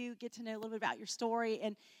you, get to know a little bit about your story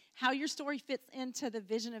and how your story fits into the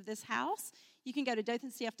vision of this house. You can go to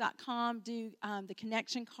dothancf.com, do the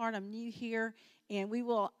connection card. I'm new here, And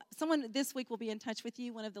someone this week will be in touch with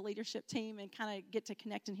you, one of the leadership team, and kind of get to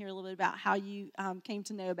connect and hear a little bit about how you came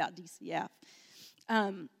to know about DCF.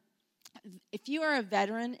 If you are a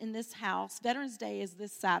veteran in this house, Veterans Day is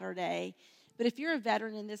this Saturday, but if you're a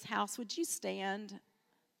veteran in this house, would you stand?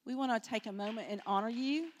 We want to take a moment and honor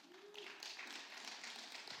you.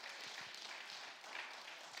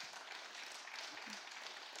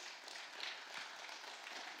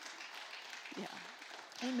 Yeah.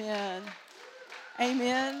 Amen.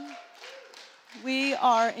 Amen. We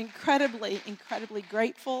are incredibly, incredibly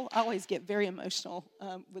grateful. I always get very emotional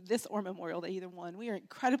with this or Memorial Day, either one. We are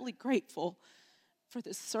incredibly grateful for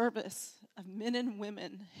the service of men and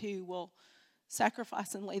women who will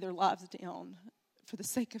sacrifice and lay their lives down for the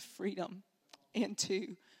sake of freedom and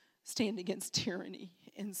to stand against tyranny.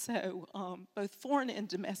 And so both foreign and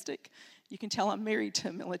domestic, you can tell I'm married to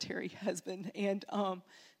a military husband. And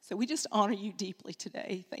so we just honor you deeply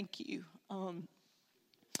today. Thank you.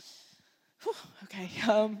 Okay.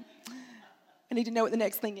 I need to know what the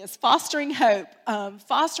next thing is. Fostering Hope.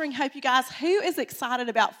 Fostering Hope, you guys. Who is excited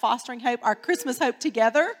about Fostering Hope, our Christmas Hope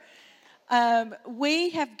together? We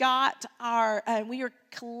have got we are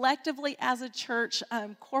collectively as a church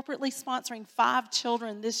corporately sponsoring 5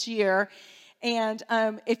 children this year. And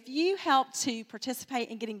if you help to participate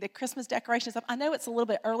in getting the Christmas decorations up, I know it's a little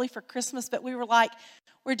bit early for Christmas, but we were like,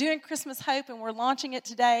 we're doing Christmas Hope and we're launching it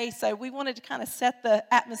today. So we wanted to kind of set the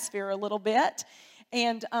atmosphere a little bit.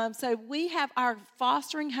 And so we have our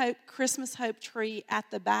Fostering Hope Christmas Hope tree at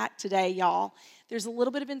the back today, y'all. There's a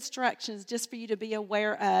little bit of instructions just for you to be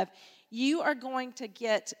aware of. You are going to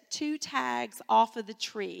get 2 tags off of the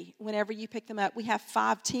tree whenever you pick them up. We have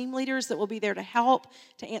 5 team leaders that will be there to help,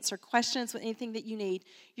 to answer questions with anything that you need.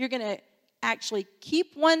 You're going to actually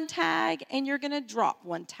keep 1 tag and you're going to drop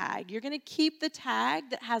 1 tag. You're going to keep the tag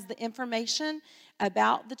that has the information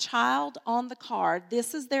about the child on the card.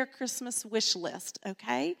 This is their Christmas wish list,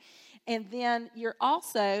 okay? And then you're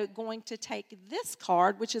also going to take this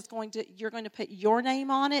card, which is you're going to put your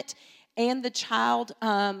name on it and the child,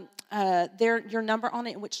 your number on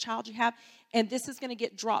it and which child you have. And this is going to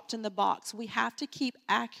get dropped in the box. We have to keep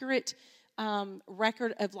accurate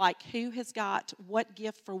record of like who has got what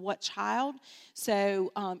gift for what child.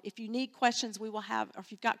 So if you need questions, we will have, or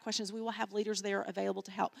if you've got questions, we will have leaders there available to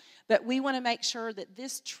help. But we want to make sure that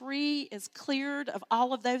this tree is cleared of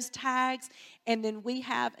all of those tags, and then we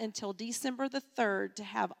have until December the 3rd to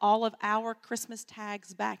have all of our Christmas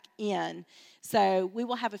tags back in. So we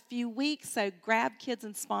will have a few weeks, so grab kids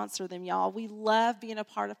and sponsor them, y'all. We love being a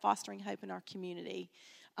part of Fostering Hope in our community.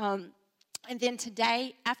 And then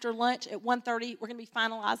today, after lunch at 1:30, we're going to be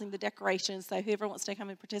finalizing the decorations. So whoever wants to come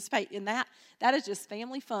and participate in that is just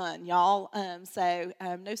family fun, y'all. So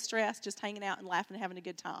no stress, just hanging out and laughing and having a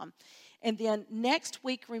good time. And then next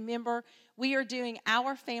week, remember, we are doing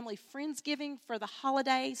our family Friendsgiving for the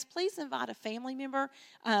holidays. Please invite a family member,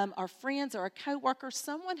 or friends, or a coworker,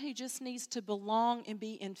 someone who just needs to belong and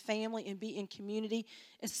be in family and be in community,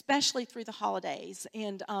 especially through the holidays.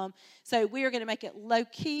 And so we are going to make it low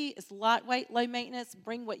key, it's lightweight, low maintenance.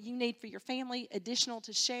 Bring what you need for your family, additional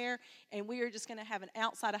to share. And we are just going to have an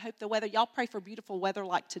outside. I hope the weather. Y'all pray for beautiful weather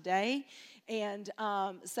like today. And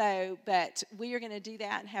but we are going to do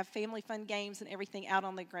that and have family fun games and everything out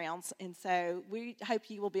on the grounds. And so we hope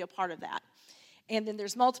you will be a part of that. And then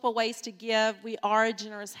there's multiple ways to give. We are a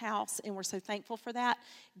generous house, and we're so thankful for that.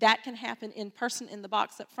 That can happen in person in the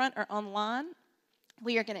box up front or online.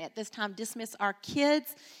 We are going to, at this time, dismiss our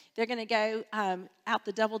kids. They're going to go out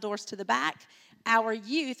the double doors to the back. Our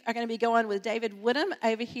youth are going to be going with David Woodham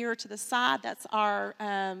over here to the side. That's our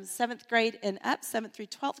 7th grade and up, 7th through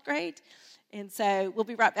 12th grade. And so we'll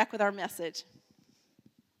be right back with our message.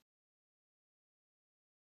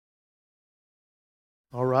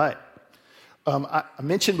 All right. I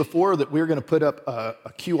mentioned before that we're going to put up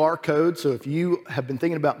a QR code. So if you have been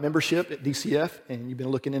thinking about membership at DCF and you've been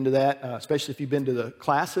looking into that, especially if you've been to the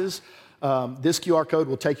classes, this QR code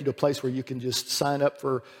will take you to a place where you can just sign up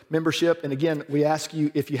for membership. And again, we ask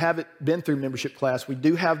you, if you haven't been through membership class, we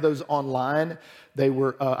do have those online.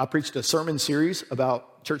 I preached a sermon series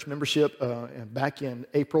about church membership back in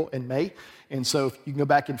April and May. And so you can go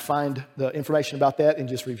back and find the information about that and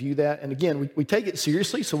just review that. And again, we take it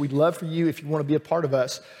seriously, so we'd love for you, if you want to be a part of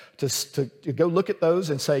us, to go look at those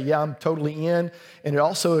and say, yeah, I'm totally in. And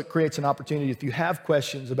it creates an opportunity, if you have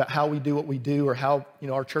questions about how we do what we do or how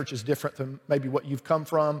our church is different than maybe what you've come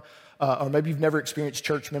from, or maybe you've never experienced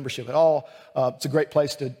church membership at all, it's a great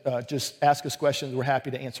place to just ask us questions. We're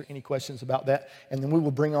happy to answer any questions about that. And then we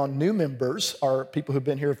will bring on new members, or people who've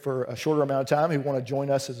been here for a shorter amount of time who want to join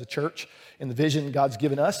us as a church in the vision God's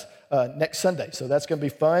given us next Sunday. So that's going to be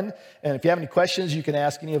fun. And if you have any questions, you can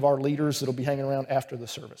ask any of our leaders that'll be hanging around after the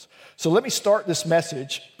service. So let me start this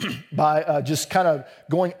message by just kind of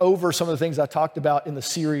going over some of the things I talked about in the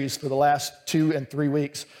series for the last 2 and 3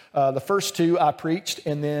 weeks. The first 2 I preached,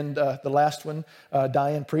 and then the last one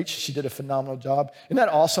Diane preached. She did a phenomenal job. Isn't that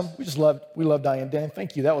awesome? We love Diane. Dan,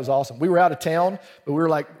 thank you. That was awesome. We were out of town, but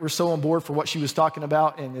we're so on board for what she was talking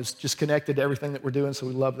about, and it's just connected to everything that we're doing, so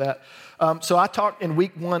we love that. So I talked in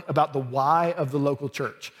week 1 about the why of the local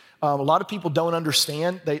church. A lot of people don't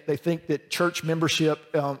understand. They think that church membership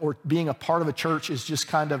or being a part of a church is just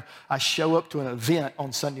kind of, I show up to an event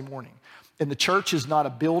on Sunday morning. And the church is not a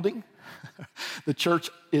building. The church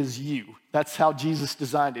is you. That's how Jesus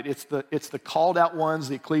designed it. It's the called out ones,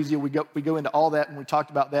 the ecclesia. We go into all that, and we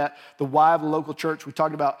talked about that. The why of the local church. We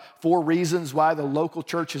talked about 4 reasons why the local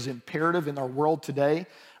church is imperative in our world today.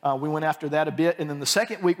 We went after that a bit. And then the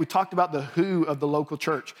second week, we talked about the who of the local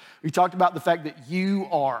church. We talked about the fact that you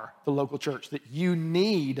are the local church, that you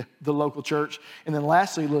need the local church. And then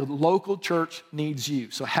lastly, the local church needs you.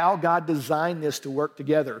 So how God designed this to work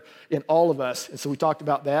together in all of us. And so we talked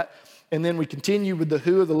about that. And then we continued with the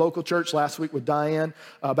who of the local church last week with Diane,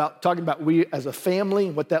 about talking about we as a family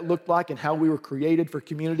and what that looked like and how we were created for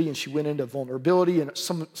community. And she went into vulnerability and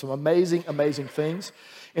some amazing, amazing things.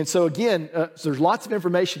 And so again, so there's lots of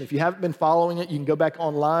information. If you haven't been following it, you can go back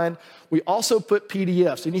online. We also put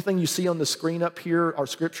PDFs. Anything you see on the screen up here, our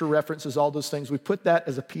scripture references, all those things, we put that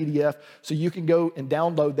as a PDF so you can go and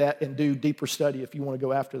download that and do deeper study if you want to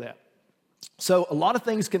go after that. So a lot of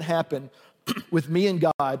things can happen with me and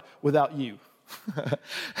God without you.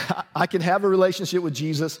 I can have a relationship with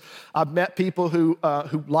Jesus. I've met people who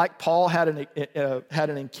like Paul, had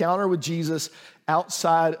an encounter with Jesus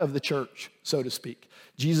outside of the church, so to speak.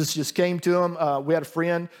 Jesus just came to him. We had a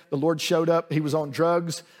friend. The Lord showed up. He was on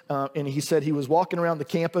drugs, and he said he was walking around the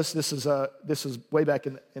campus. This is way back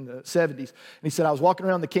in the 70s. And he said, I was walking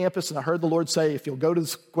around the campus, and I heard the Lord say, if you'll go to the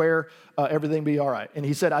square, everything will be all right. And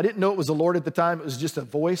he said, I didn't know it was the Lord at the time. It was just a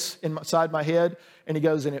voice inside my head. And he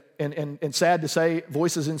goes, and sad to say,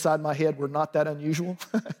 voices inside my head were not that unusual.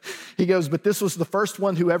 He goes, but this was the first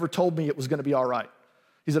one who ever told me it was going to be all right.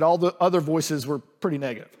 He said all the other voices were pretty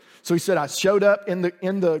negative. So he said, I showed up in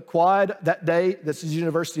the quad that day. This is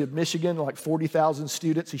University of Michigan, like 40,000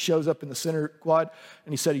 students. He shows up in the center quad,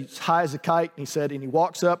 and he said he's high as a kite. And he said, and he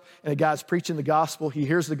walks up, and a guy's preaching the gospel. He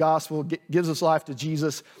hears the gospel, gives his life to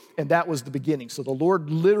Jesus, and that was the beginning. So the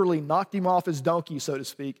Lord literally knocked him off his donkey, so to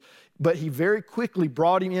speak, but he very quickly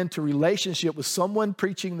brought him into relationship with someone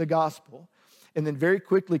preaching the gospel, and then very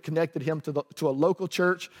quickly connected him to a local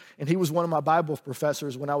church. And he was one of my Bible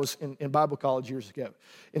professors when I was in Bible college years ago.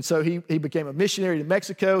 And so he became a missionary to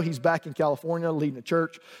Mexico. He's back in California leading a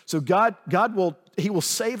church. So God will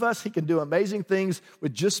save us. He can do amazing things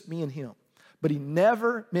with just me and him. But he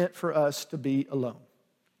never meant for us to be alone.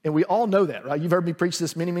 And we all know that, right? You've heard me preach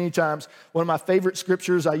this many, many times. One of my favorite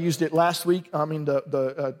scriptures, I used it last week,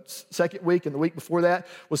 the second week and the week before that,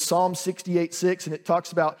 was Psalm 68:6, and it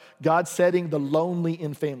talks about God setting the lonely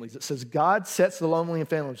in families. It says, God sets the lonely in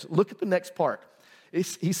families. Look at the next part.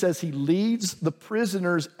 He says he leads the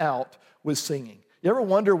prisoners out with singing. You ever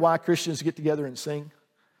wonder why Christians get together and sing?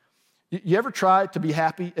 You ever try to be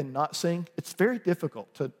happy and not sing? It's very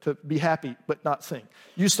difficult to be happy but not sing.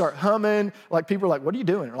 You start humming, like people are like, what are you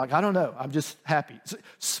doing? Or like, I don't know, I'm just happy.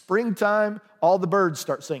 Springtime, all the birds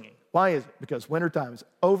start singing. Why is it? Because wintertime is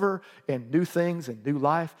over and new things and new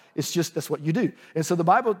life. It's just, that's what you do. And so the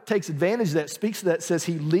Bible takes advantage of that, speaks to that, says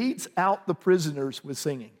he leads out the prisoners with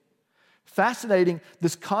singing. Fascinating,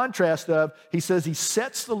 this contrast of, he says he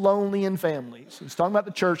sets the lonely in families. He's talking about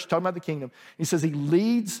the church, talking about the kingdom. He says he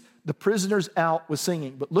leads the prisoners out with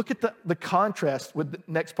singing. But look at the contrast with the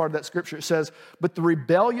next part of that scripture. It says, but the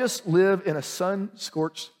rebellious live in a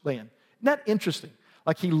sun-scorched land. Isn't that interesting?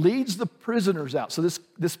 Like he leads the prisoners out. So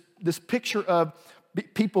this picture of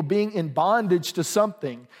people being in bondage to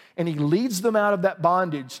something, and he leads them out of that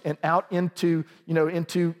bondage and out into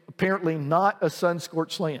apparently not a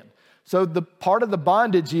sun-scorched land. So the part of the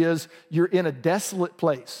bondage is you're in a desolate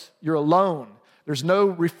place. You're alone. There's no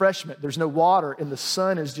refreshment. There's no water, and the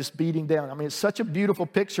sun is just beating down. I mean, it's such a beautiful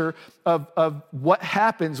picture of what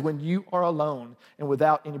happens when you are alone and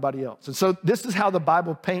without anybody else. And so this is how the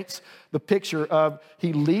Bible paints the picture of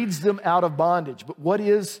he leads them out of bondage. But what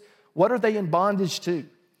are they in bondage to?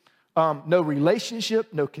 No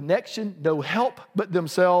relationship, no connection, no help but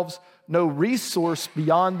themselves, no resource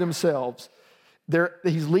beyond themselves.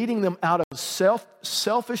 He's leading them out of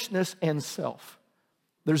selfishness and self.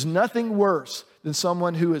 There's nothing worse than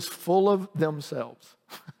someone who is full of themselves,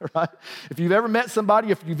 right? If you've ever met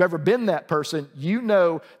somebody, if you've ever been that person, you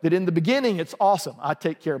know that in the beginning it's awesome. I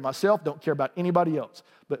take care of myself, don't care about anybody else.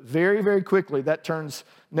 But very, very quickly that turns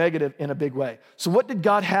negative in a big way. So what did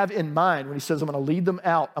God have in mind when he says, I'm going to lead them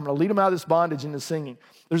out? I'm going to lead them out of this bondage into singing.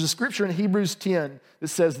 There's a scripture in Hebrews 10 that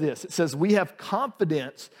says this. It says, we have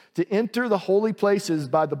confidence to enter the holy places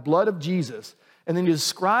by the blood of Jesus. And then he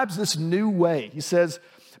describes this new way. He says,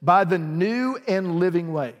 by the new and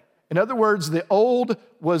living way. In other words, the old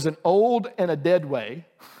was an old and a dead way.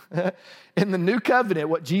 In the new covenant,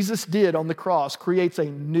 what Jesus did on the cross creates a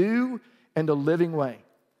new and a living way.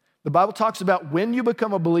 The Bible talks about when you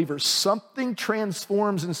become a believer, something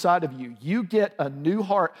transforms inside of you. You get a new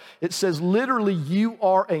heart. It says literally you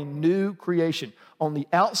are a new creation. On the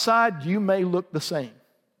outside, you may look the same.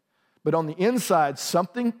 But on the inside,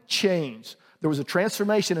 something changed. There was a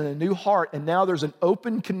transformation and a new heart, and now there's an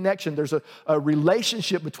open connection. There's a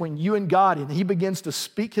relationship between you and God, and he begins to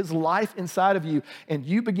speak his life inside of you, and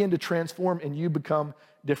you begin to transform, and you become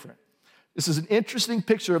different. This is an interesting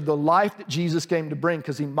picture of the life that Jesus came to bring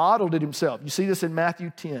because he modeled it himself. You see this in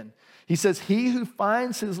Matthew 10. He says, he who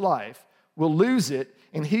finds his life will lose it,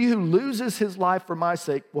 and he who loses his life for my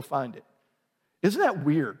sake will find it. Isn't that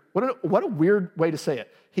weird? What a weird way to say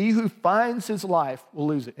it. He who finds his life will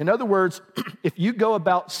lose it. In other words, if you go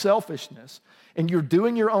about selfishness and you're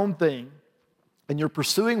doing your own thing and you're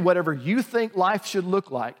pursuing whatever you think life should look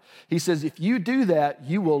like, he says, if you do that,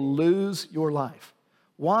 you will lose your life.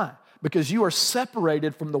 Why? Because you are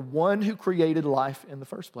separated from the one who created life in the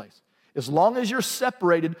first place. As long as you're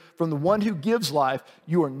separated from the one who gives life,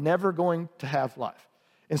 you are never going to have life.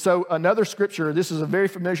 And so another scripture, this is a very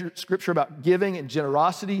familiar scripture about giving and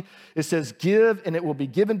generosity. It says, give and it will be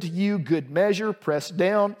given to you, good measure, pressed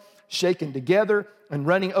down, shaken together, and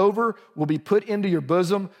running over will be put into your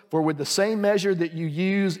bosom. For with the same measure that you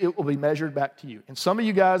use, it will be measured back to you. And some of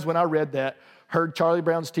you guys, when I read that, heard Charlie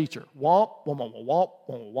Brown's teacher, womp, womp, womp, womp,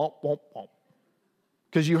 womp, womp, womp, womp.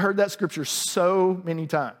 Because you heard that scripture so many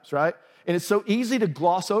times, right? And it's so easy to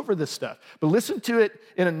gloss over this stuff. But listen to it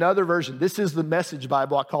in another version. This is the Message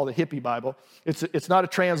Bible. I call it the hippie Bible. It's not a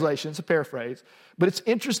translation. It's a paraphrase. But it's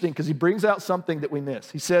interesting because he brings out something that we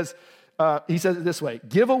miss. He says it this way.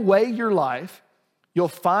 Give away your life, you'll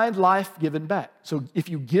find life given back. So if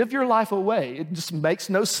you give your life away, it just makes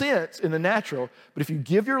no sense in the natural. But if you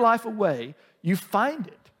give your life away, you find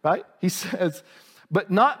it, right? He says,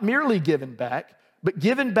 but not merely given back, but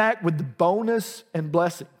given back with the bonus and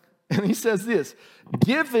blessing. And he says this,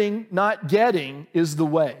 giving, not getting, is the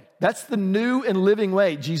way. That's the new and living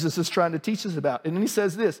way Jesus is trying to teach us about. And then he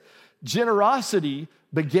says this, generosity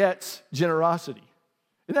begets generosity.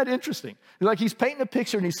 Isn't that interesting? Like he's painting a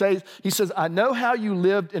picture and he says, I know how you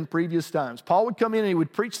lived in previous times. Paul would come in and he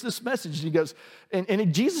would preach this message. And he goes,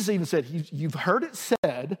 and Jesus even said, you've heard it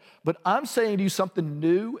said, but I'm saying to you something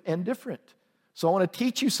new and different. So I want to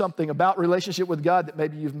teach you something about relationship with God that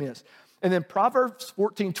maybe you've missed. And then Proverbs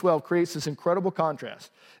 14:12 creates this incredible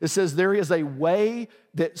contrast. It says, there is a way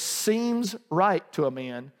that seems right to a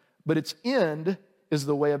man, but its end is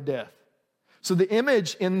the way of death. So the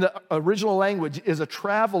image in the original language is a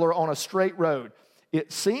traveler on a straight road.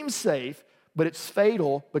 It seems safe, but it's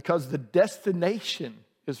fatal because the destination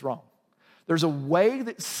is wrong. There's a way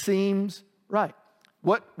that seems right.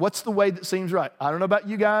 What's the way that seems right? I don't know about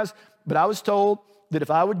you guys, but I was told that if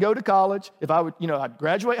I would go to college, if I would, I'd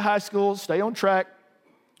graduate high school, stay on track,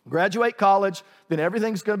 graduate college, then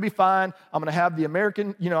everything's going to be fine. I'm going to have the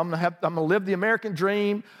American, I'm going to live the American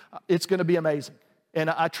dream. It's going to be amazing. And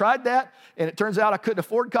I tried that, and it turns out I couldn't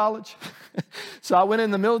afford college. So I went in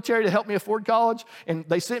the military to help me afford college, and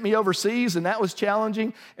they sent me overseas, and that was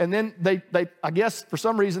challenging. And then they I guess for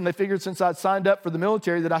some reason they figured since I'd signed up for the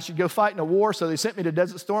military that I should go fight in a war, so they sent me to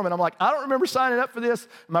Desert Storm, and I'm like, I don't remember signing up for this.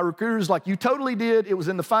 And my recruiter's like, you totally did. It was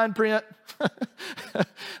in the fine print.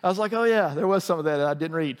 I was like, oh yeah, there was some of that I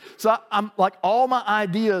didn't read. So I'm like, all my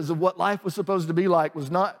ideas of what life was supposed to be like was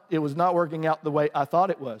not working out the way I thought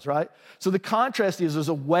it was, right? So the contrast is there's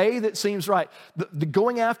a way that seems right. The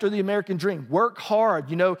going after the American dream, work hard,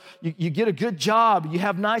 you get a good job, you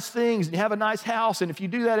have nice things, and you have a nice house, and if you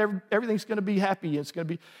do that, everything's going to be happy,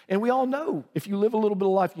 and we all know, if you live a little bit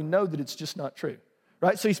of life, you know that it's just not true,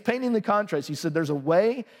 right? So he's painting the contrast. He said there's a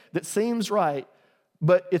way that seems right,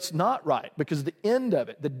 but it's not right, because the end of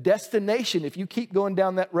it, the destination, if you keep going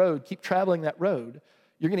down that road, keep traveling that road,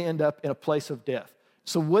 you're going to end up in a place of death.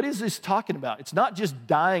 So what is this talking about? It's not just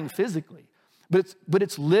dying physically, But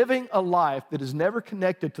it's living a life that is never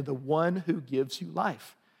connected to the one who gives you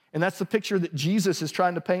life. And that's the picture that Jesus is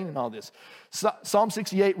trying to paint in all this. Psalm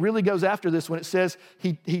 68 really goes after this when it says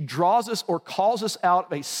he draws us or calls us out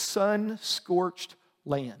of a sun-scorched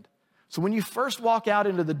land. So when you first walk out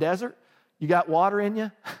into the desert, you got water in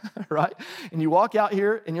you, right? And you walk out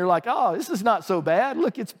here and you're like, oh, this is not so bad.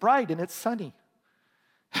 Look, it's bright and it's sunny.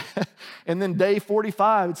 And then day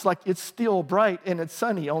 45, it's like it's still bright and it's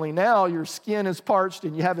sunny. Only now your skin is parched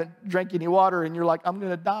and you haven't drank any water and you're like, I'm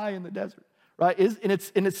going to die in the desert. Right? And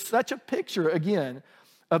it's such a picture, again,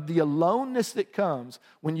 of the aloneness that comes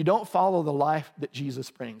when you don't follow the life that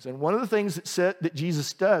Jesus brings. And one of the things that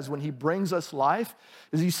Jesus does when he brings us life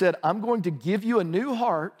is he said, I'm going to give you a new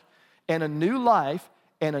heart and a new life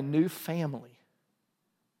and a new family.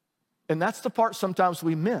 And that's the part sometimes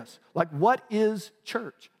we miss. Like, what is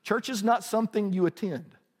church? Church is not something you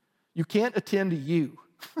attend. You can't attend to you.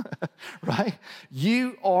 Right?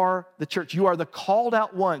 You are the church. You are the called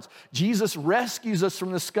out ones. Jesus rescues us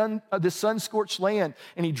from this sun-scorched land,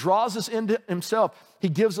 and he draws us into himself. He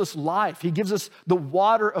gives us life. He gives us the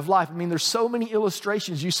water of life. I mean, there's so many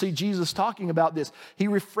illustrations you see Jesus talking about this. He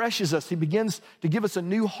refreshes us. He begins to give us a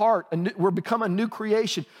new heart. We're become a new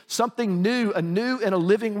creation, something new, a new and a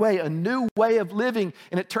living way, a new way of living.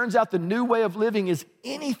 And it turns out the new way of living is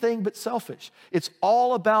anything but selfish. It's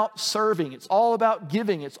all about serving. It's all about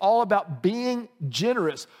giving. It's all about being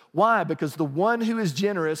generous. Why? Because the one who is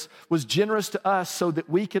generous was generous to us so that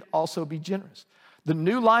we could also be generous. The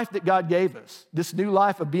new life that God gave us, this new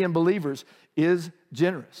life of being believers, is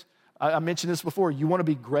generous. I mentioned this before. You want to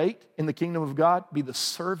be great in the kingdom of God? Be the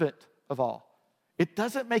servant of all. It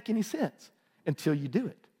doesn't make any sense until you do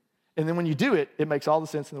it. And then when you do it, it makes all the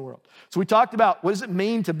sense in the world. So we talked about what does it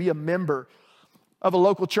mean to be a member of a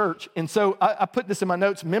local church. And so I put this in my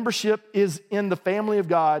notes. Membership in the family of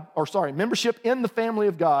God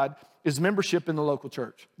is membership in the local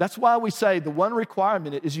church. That's why we say the one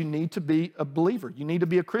requirement is you need to be a believer. You need to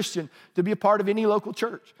be a Christian to be a part of any local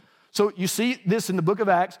church. So you see this in the book of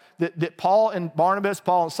Acts, that Paul and Barnabas,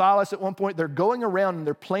 Paul and Silas at one point, they're going around and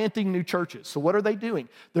they're planting new churches. So what are they doing?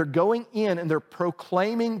 They're going in and they're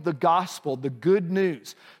proclaiming the gospel, the good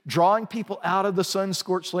news, drawing people out of the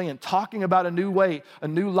sun-scorched land, talking about a new way, a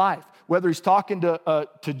new life. Whether he's talking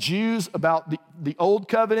to Jews about the old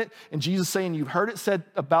covenant, and Jesus saying, you've heard it said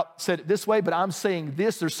it this way, but I'm saying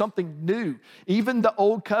this, there's something new. Even the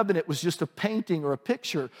old covenant was just a painting or a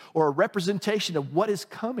picture or a representation of what is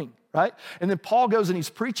coming, right? And then Paul goes and he's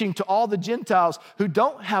preaching to all the Gentiles who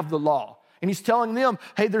don't have the law. And he's telling them,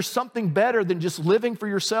 hey, there's something better than just living for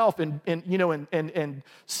yourself and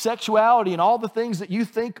sexuality and all the things that you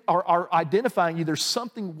think are identifying you. There's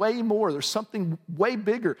something way more. There's something way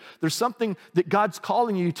bigger. There's something that God's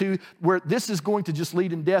calling you to where this is going to just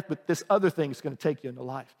lead in death, but this other thing is going to take you into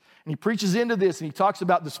life. And he preaches into this and he talks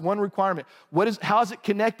about this one requirement. How is it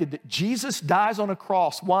connected? That Jesus dies on a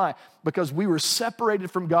cross. Why? Because we were separated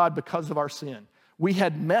from God because of our sin. We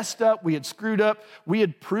had messed up, we had screwed up, we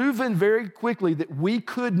had proven very quickly that we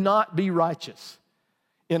could not be righteous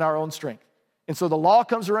in our own strength. And so the law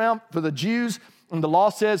comes around for the Jews, and the law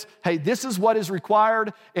says, hey, this is what is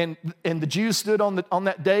required. And the Jews stood on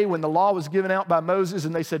that day when the law was given out by Moses,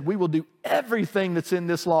 and they said, we will do everything that's in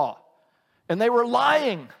this law. And they were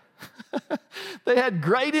lying. They had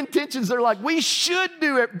great intentions. They're like, we should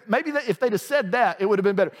do it. Maybe if they'd have said that, it would have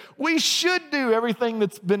been better. We should do everything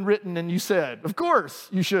that's been written and you said. Of course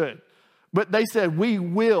you should. But they said, we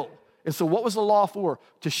will. And so what was the law for?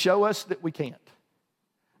 To show us that we can't.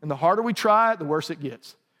 And the harder we try, the worse it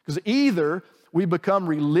gets. Because either we become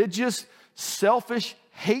religious, selfish,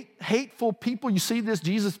 hateful people. You see this,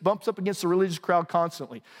 Jesus bumps up against the religious crowd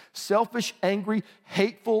constantly. Selfish, angry,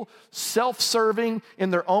 hateful, self-serving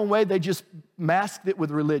in their own way. They just masked it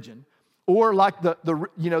with religion. Or like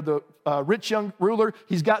the rich young ruler,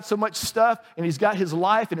 he's got so much stuff and he's got his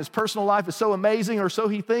life and his personal life is so amazing, or so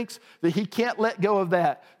he thinks, that he can't let go of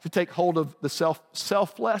that to take hold of the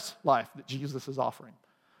selfless life that Jesus is offering.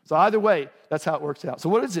 So either way, that's how it works out. So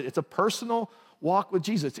what is it? It's a personal walk with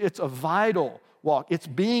Jesus. It's a vital walk. It's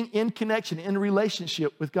being in connection, in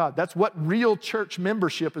relationship with God. That's what real church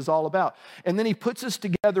membership is all about. And then he puts us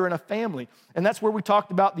together in a family. And that's where we talked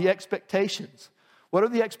about the expectations. What are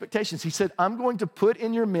the expectations? He said, I'm going to put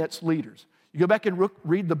in your midst leaders. You go back and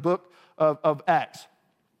read the book of Acts.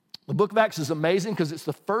 The book of Acts is amazing because it's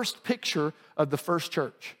the first picture of the first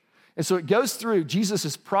church. And so it goes through, Jesus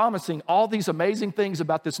is promising all these amazing things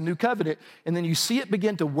about this new covenant, and then you see it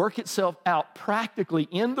begin to work itself out practically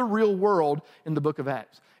in the real world in the book of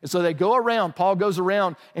Acts. And so they go around, Paul goes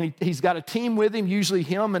around, and he's got a team with him, usually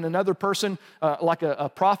him and another person, like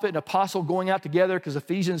a prophet and apostle going out together, because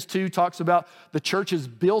Ephesians 2 talks about the church is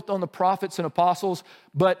built on the prophets and apostles,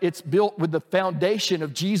 but it's built with the foundation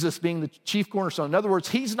of Jesus being the chief cornerstone. In other words,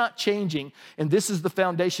 he's not changing, and this is the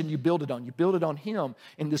foundation you build it on. You build it on him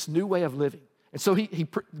in this new way of living. And so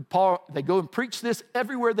Paul, they go and preach this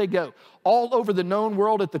everywhere they go. All over the known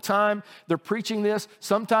world at the time, they're preaching this.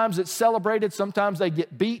 Sometimes it's celebrated, sometimes they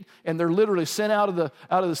get beat, and they're literally sent out of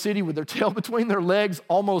the city with their tail between their legs,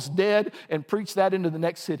 almost dead, and preach that into the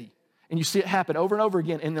next city. And you see it happen over and over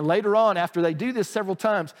again. And then later on, after they do this several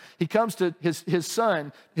times, he comes to his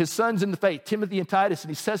sons in the faith, Timothy and Titus, and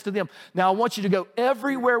he says to them, now I want you to go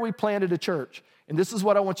everywhere we planted a church. And this is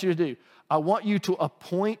what I want you to do. I want you to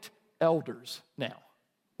appoint elders now.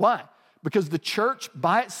 Why? Because the church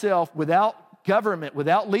by itself, without government,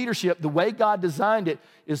 without leadership, the way God designed it,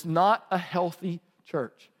 is not a healthy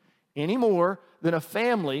church any more than a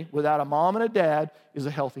family without a mom and a dad is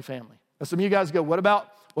a healthy family. Now some of you guys go, what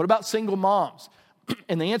about single moms?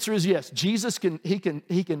 And the answer is yes. Jesus can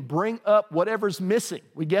bring up whatever's missing.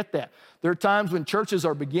 We get that. There are times when churches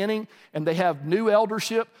are beginning and they have new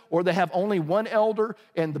eldership, or they have only one elder,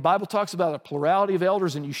 and the Bible talks about a plurality of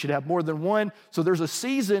elders, and you should have more than one. So there's a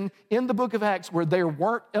season in the book of Acts where there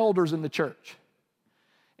weren't elders in the church,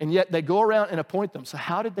 and yet they go around and appoint them. So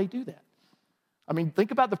how did they do that? I mean,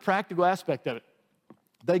 think about the practical aspect of it.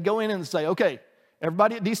 They go in and say, okay,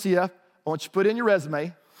 everybody at DCF, I want you to put in your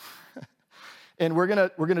resume, and we're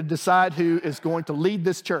gonna decide who is going to lead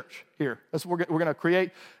this church here. That's what we're gonna create.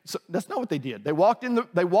 So that's not what they did. They walked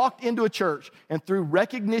into a church, and through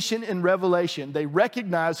recognition and revelation, they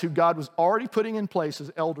recognized who God was already putting in place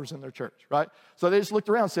as elders in their church, right? So they just looked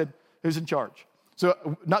around and said, who's in charge?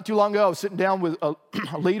 So not too long ago, I was sitting down with a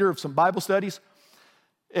leader of some Bible studies,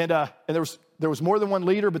 and there was more than one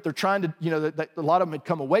leader, but they're trying to, a lot of them had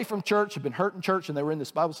come away from church, had been hurt in church, and they were in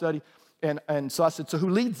this Bible study. And so I said, so who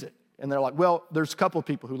leads it? And they're like, well, there's a couple of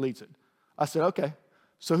people who leads it. I said, okay,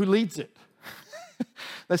 so who leads it?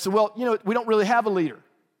 They said, well, we don't really have a leader.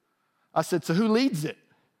 I said, so who leads it?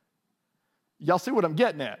 Y'all see what I'm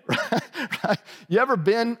getting at, right? You ever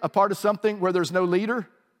been a part of something where there's no leader?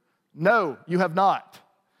 No, you have not.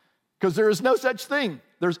 Because there is no such thing.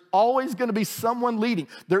 There's always going to be someone leading.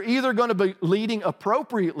 They're either going to be leading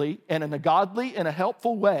appropriately and in a godly and a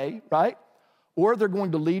helpful way, right? Or they're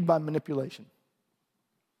going to lead by manipulation.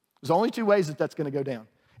 There's only two ways that that's going to go down.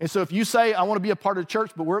 And so if you say, I want to be a part of the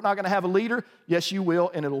church, but we're not going to have a leader, yes, you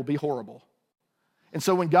will, and it'll be horrible. And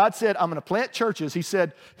so when God said, I'm going to plant churches, he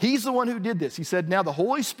said, he's the one who did this. He said, now the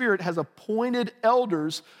Holy Spirit has appointed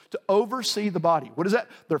elders to oversee the body. What is that?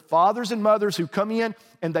 They're fathers and mothers who come in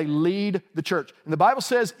and they lead the church. And the Bible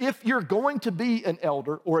says, if you're going to be an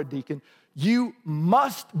elder or a deacon, you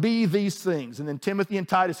must be these things. And then Timothy and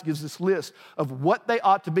Titus gives this list of what they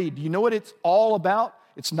ought to be. Do you know what it's all about?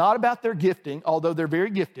 It's not about their gifting, although they're very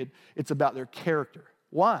gifted. It's about their character.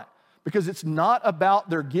 Why? Because it's not about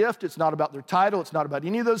their gift. It's not about their title. It's not about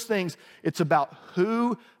any of those things. It's about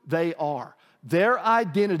who they are. Their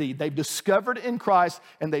identity, they've discovered in Christ,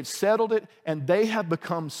 and they've settled it, and they have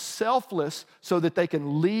become selfless so that they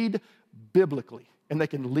can lead biblically, and they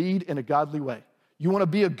can lead in a godly way. You want to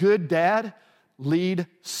be a good dad? Lead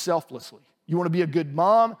selflessly. You want to be a good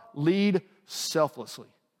mom? Lead selflessly.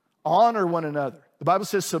 Honor one another. The Bible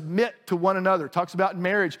says submit to one another. It talks about in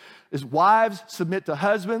marriage is wives submit to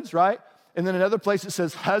husbands, right? And then another place it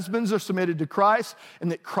says husbands are submitted to Christ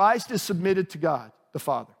and that Christ is submitted to God, the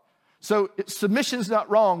Father. So submission's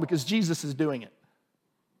not wrong because Jesus is doing it.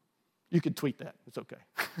 You could tweet that. It's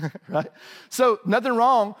okay, right? So nothing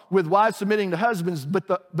wrong with wives submitting to husbands, but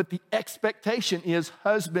the expectation is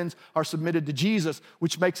husbands are submitted to Jesus,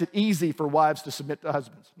 which makes it easy for wives to submit to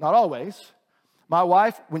husbands. Not always. My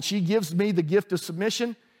wife, when she gives me the gift of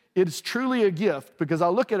submission, it is truly a gift because I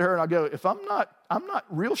look at her and I go, if I'm not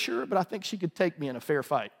real sure, but I think she could take me in a fair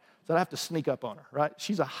fight. So I have to sneak up on her, right?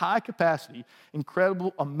 She's a high capacity,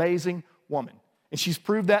 incredible, amazing woman. And she's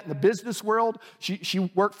proved that in the business world.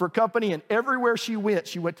 She worked for a company, and everywhere she went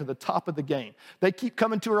to the top of the game. They keep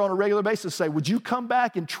coming to her on a regular basis and say, would you come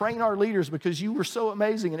back and train our leaders because you were so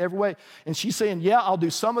amazing in every way? And she's saying, yeah, I'll do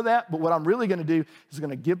some of that, but what I'm really going to do is going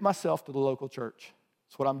to give myself to the local church.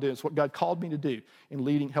 That's what I'm doing. It's what God called me to do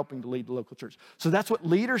in helping to lead the local church. So that's what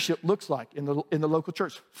leadership looks like in the local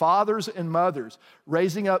church. Fathers and mothers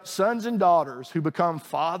raising up sons and daughters who become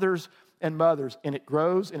fathers and mothers, and it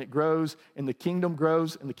grows, and it grows, and the kingdom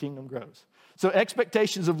grows, and the kingdom grows. So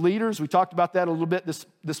expectations of leaders, we talked about that a little bit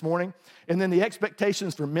this morning. And then the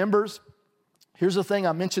expectations for members. Here's the thing,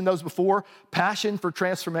 I mentioned those before, passion for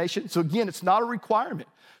transformation. So again, it's not a requirement.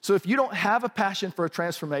 So if you don't have a passion for a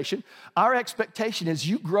transformation, our expectation is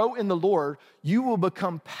you grow in the Lord, you will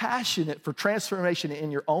become passionate for transformation in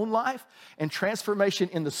your own life and transformation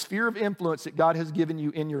in the sphere of influence that God has given you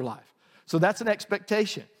in your life. So that's an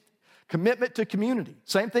expectation. Commitment to community.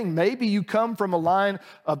 Same thing, maybe you come from a line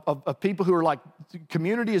of people who are like,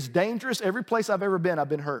 community is dangerous. Every place I've ever been, I've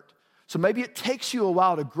been hurt. So maybe it takes you a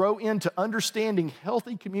while to grow into understanding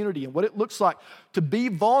healthy community and what it looks like to be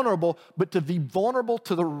vulnerable, but to be vulnerable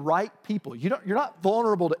to the right people. You're not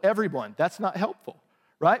vulnerable to everyone. That's not helpful,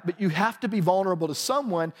 right? But you have to be vulnerable to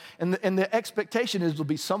someone, and the expectation is to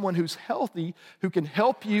be someone who's healthy, who can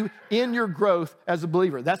help you in your growth as a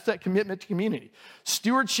believer. That's that commitment to community.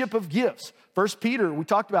 Stewardship of gifts. 1 Peter, we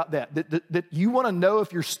talked about that you want to know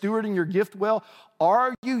if you're stewarding your gift well.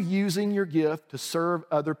 Are you using your gift to serve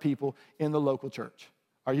other people in the local church?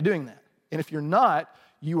 Are you doing that? And if you're not,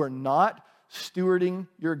 you are not stewarding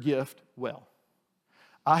your gift well.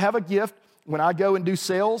 I have a gift. When I go and do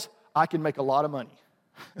sales, I can make a lot of money.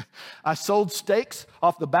 I sold steaks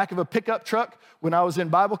off the back of a pickup truck when I was in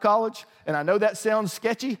Bible college, and I know that sounds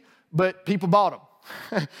sketchy, but people bought them.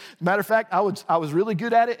 Matter of fact, I was really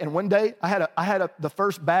good at it, and one day I had the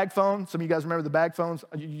first bag phone. Some of you guys remember the bag phones?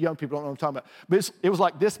 You young people don't know what I'm talking about. But it was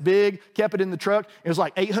like this big, kept it in the truck. It was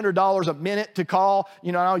like $800 a minute to call.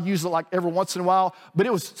 You know, and I'll use it like every once in a while. But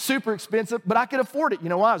it was super expensive, but I could afford it. You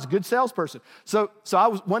know why? I was a good salesperson. So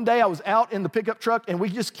one day I was out in the pickup truck, and we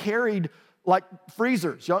just carried like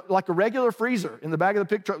freezers, like a regular freezer in the back of the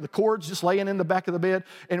pickup truck, the cords just laying in the back of the bed.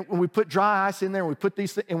 And when we put dry ice in there, and we put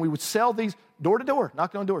these things, and we would sell these door to door,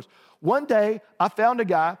 knocking on doors. One day, I found a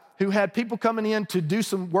guy who had people coming in to do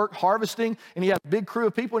some work harvesting, and he had a big crew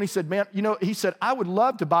of people, and he said, man, he said, I would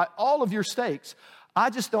love to buy all of your steaks. I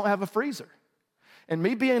just don't have a freezer. And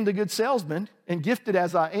me being the good salesman and gifted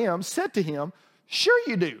as I am, said to him, sure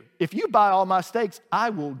you do. If you buy all my steaks, I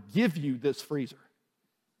will give you this freezer.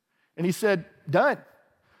 And he said, done.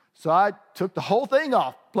 So I took the whole thing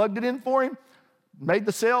off, plugged it in for him, made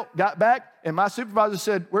the sale, got back, and my supervisor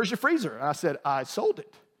said, where's your freezer? And I said, I sold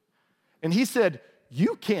it. And he said,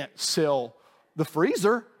 you can't sell the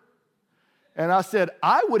freezer. And I said,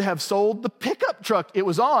 I would have sold the pickup truck it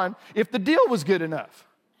was on if the deal was good enough.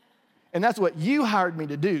 And that's what you hired me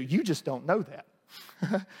to do. You just don't know that.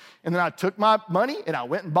 And then I took my money and I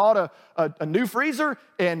went and bought a new freezer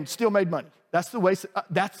and still made money. That's the way,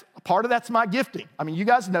 that's my gifting. I mean, you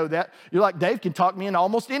guys know that. You're like, Dave can talk me into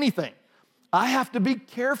almost anything. I have to be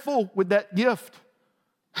careful with that gift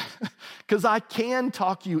because I can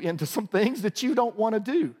talk you into some things that you don't want to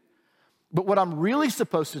do. But what I'm really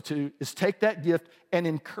supposed to do is take that gift and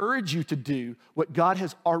encourage you to do what God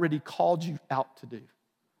has already called you out to do.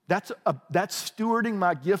 That's stewarding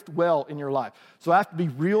my gift well in your life. So I have to be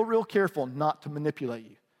real careful not to manipulate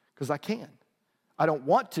you because I can. I don't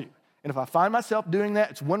want to. And if I find myself doing that,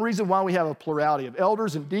 it's one reason why we have a plurality of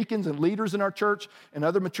elders and deacons and leaders in our church and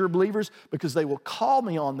other mature believers, because they will call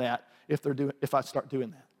me on that if I start doing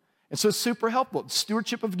that. And so it's super helpful.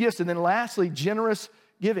 Stewardship of gifts. And then lastly, generous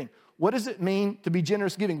giving. What does it mean to be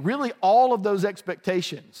generous giving? Really, all of those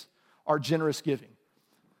expectations are generous giving.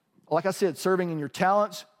 Like I said, serving in your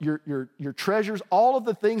talents, your treasures, all of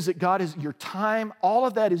the things that God is, your time, all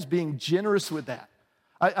of that is being generous with that.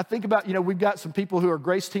 I think about, we've got some people who are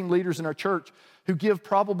grace team leaders in our church who give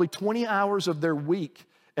probably 20 hours of their week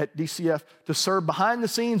at DCF to serve behind the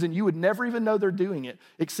scenes, and you would never even know they're doing it,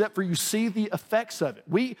 except for you see the effects of it.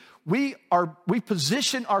 We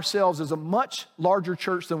position ourselves as a much larger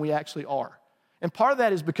church than we actually are. And part of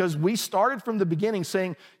that is because we started from the beginning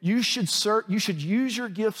saying you should use your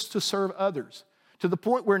gifts to serve others. To the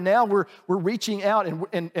point where now we're reaching out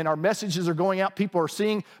and our messages are going out. People are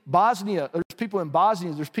seeing Bosnia. There's people in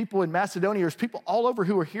Bosnia. There's people in Macedonia. There's people all over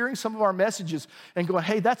who are hearing some of our messages and going,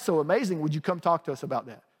 hey, that's so amazing. Would you come talk to us about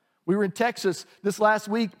that? We were in Texas this last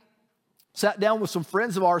week, sat down with some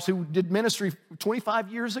friends of ours who did ministry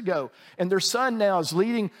 25 years ago, and their son now is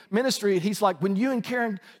leading ministry, and he's like, when you and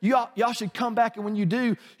Karen, y'all should come back, and when you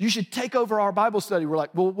do, you should take over our Bible study. We're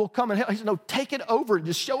like, well, we'll come and help. He said, no, take it over and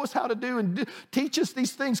just show us how to do and teach us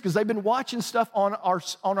these things, because they've been watching stuff on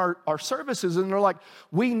our services, and they're like,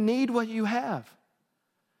 we need what you have.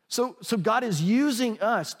 So God is using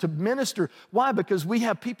us to minister. Why? Because we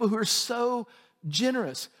have people who are so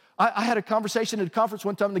generous. I had a conversation at a conference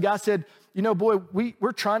one time, and the guy said, boy,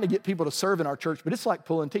 we're trying to get people to serve in our church, but it's like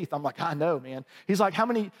pulling teeth. I'm like, I know, man. He's like, how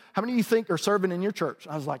many do you think are serving in your church?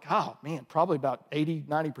 I was like, oh, man, probably about 80,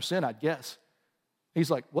 90%, I'd guess.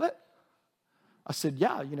 He's like, what? I said,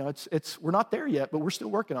 yeah, we're not there yet, but we're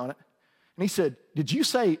still working on it. And he said, did you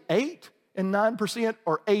say 8? and 9%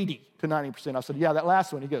 or 80 to 90%? I said, yeah, that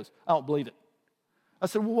last one. He goes, I don't believe it. I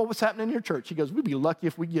said, well, what's happening in your church? He goes, we'd be lucky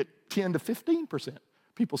if we get 10 to 15%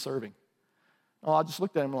 people serving. Oh, I just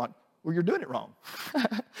looked at him like, well, you're doing it wrong.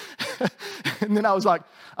 And then I was like,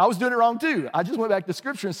 I was doing it wrong too. I just went back to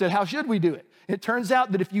Scripture and said, how should we do it? It turns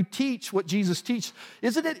out that if you teach what Jesus teaches,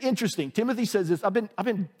 isn't it interesting? Timothy says this. I've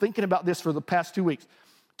been thinking about this for the past 2 weeks.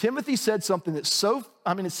 Timothy said something that's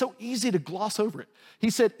it's so easy to gloss over it. He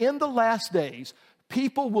said, in the last days,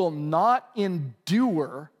 people will not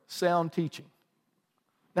endure sound teaching.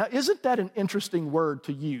 Now, isn't that an interesting word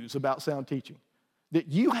to use about sound teaching? That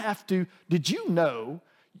you have to, did you know,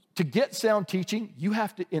 to get sound teaching, you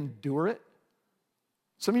have to endure it?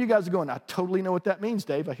 Some of you guys are going, I totally know what that means,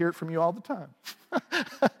 Dave. I hear it from you all the time.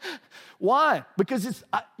 Why? Because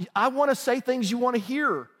I want to say things you want to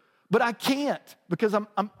hear, but I can't because I'm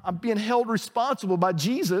being held responsible by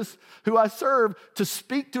Jesus, who I serve, to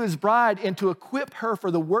speak to his bride and to equip her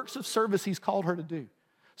for the works of service he's called her to do.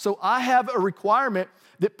 So I have a requirement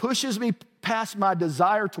that pushes me past my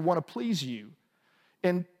desire to want to please you.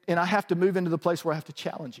 And I have to move into the place where I have to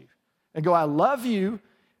challenge you and go, I love you,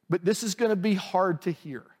 but this is going to be hard to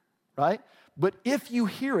hear, right? But if you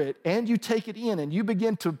hear it and you take it in and you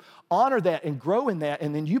begin to honor that and grow in that,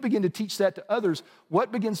 and then you begin to teach that to others,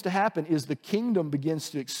 what begins to happen is the kingdom begins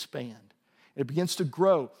to expand. It begins to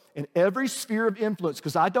grow in every sphere of influence,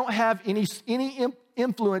 because I don't have any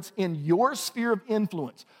influence in your sphere of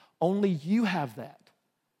influence. Only you have that.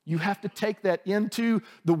 You have to take that into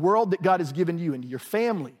the world that God has given you, into your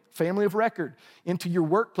family of record, into your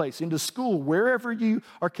workplace, into school, wherever you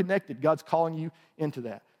are connected. God's calling you into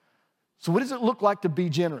that. So what does it look like to be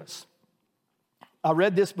generous? I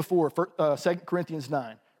read this before, 2 Corinthians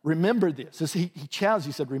 9. Remember this. He challenged,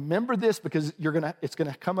 he said, remember this because it's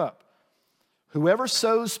going to come up. Whoever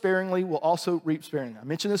sows sparingly will also reap sparingly. I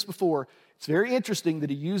mentioned this before. It's very interesting that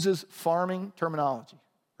he uses farming terminology,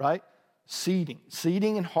 right? Seeding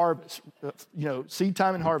and harvest, seed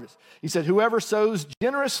time and harvest. He said, whoever sows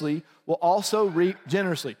generously will also reap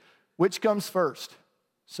generously. Which comes first,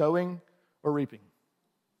 sowing or reaping?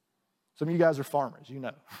 Some of you guys are farmers, you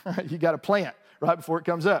know. You got to plant right before it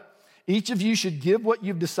comes up. Each of you should give what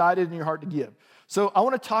you've decided in your heart to give. So I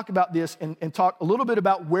want to talk about this and talk a little bit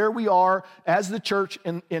about where we are as the church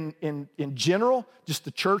in general, just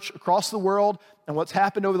the church across the world, and what's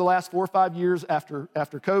happened over the last 4 or 5 years after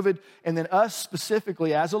COVID, and then us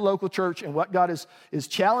specifically as a local church and what God is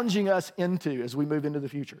challenging us into as we move into the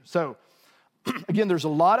future. So again, there's a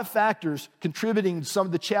lot of factors contributing to some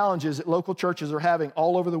of the challenges that local churches are having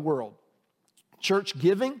all over the world. Church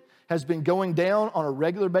giving has been going down on a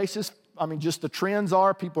regular basis. I mean, just the trends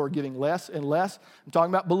are people are giving less and less. I'm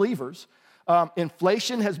talking about believers.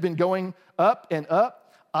 Inflation has been going up and up.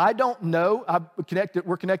 I don't know.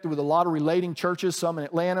 We're connected with a lot of relating churches, some in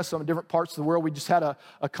Atlanta, some in different parts of the world. We just had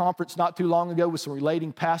a conference not too long ago with some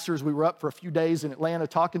relating pastors. We were up for a few days in Atlanta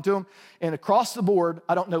talking to them. And across the board,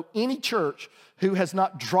 I don't know any church who has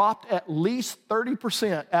not dropped at least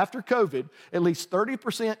 30% after COVID, at least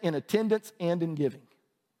 30% in attendance and in giving.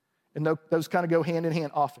 And those kind of go hand in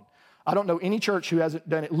hand often. I don't know any church who hasn't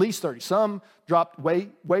done at least 30. Some dropped way,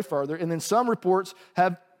 way further. And then some reports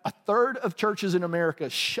have a third of churches in America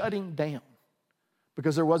shutting down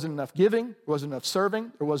because there wasn't enough giving, there wasn't enough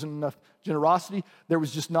serving, there wasn't enough generosity. There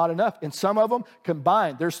was just not enough. And some of them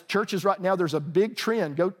combined. There's churches right now, there's a big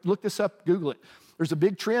trend. Go look this up, Google it. There's a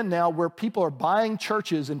big trend now where people are buying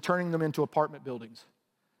churches and turning them into apartment buildings.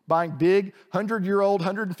 Buying big 100-year-old,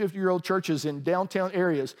 150-year-old churches in downtown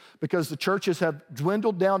areas because the churches have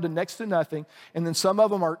dwindled down to next to nothing. And then some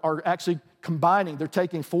of them are actually combining. They're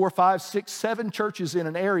taking 4, 5, 6, 7 churches in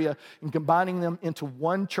an area and combining them into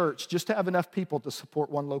one church just to have enough people to support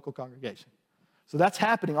one local congregation. So that's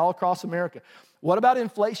happening all across America. What about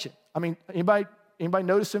inflation? I mean, anybody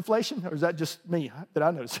notice inflation? Or is that just me that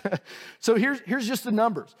I notice? So here's just the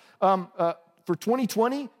numbers. For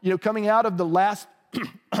 2020, coming out of the last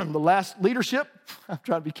leadership, I'm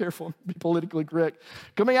trying to be careful and be politically correct.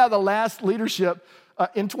 Coming out of the last leadership,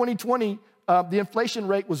 in 2020, the inflation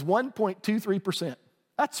rate was 1.23%.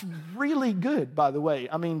 That's really good, by the way.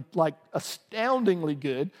 I mean, like astoundingly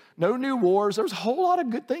good. No new wars. There was a whole lot of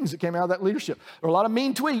good things that came out of that leadership. There were a lot of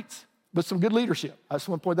mean tweets, but some good leadership. I just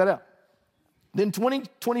want to point that out. Then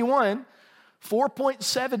 2021,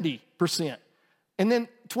 4.70%. And then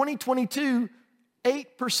 2022,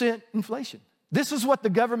 8% inflation. This is what the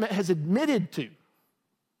government has admitted to.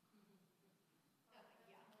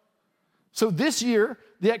 So this year,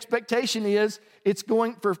 the expectation is it's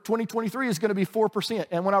going for 2023 is going to be 4%.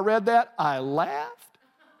 And when I read that, I laughed.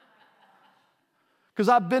 Because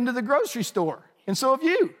I've been to the grocery store, and so have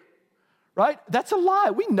you, right? That's a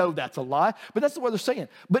lie. We know that's a lie, but that's what they're saying.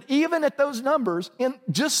 But even at those numbers,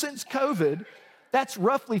 just since COVID, that's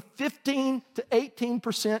roughly 15 to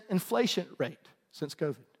 18% inflation rate since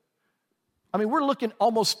COVID. I mean, we're looking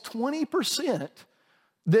almost 20%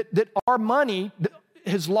 that our money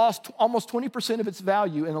has lost almost 20% of its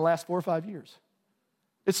value in the last 4 or 5 years.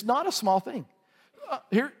 It's not a small thing.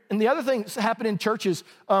 And the other thing that's happened in churches,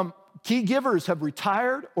 key givers have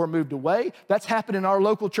retired or moved away. That's happened in our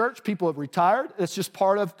local church. People have retired. That's just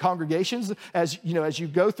part of congregations. As you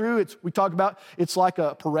go through, we talk about it's like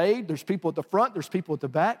a parade. There's people at the front, there's people at the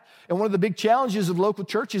back. And one of the big challenges of local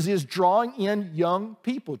churches is drawing in young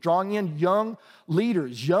people, drawing in young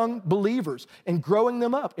leaders, young believers, and growing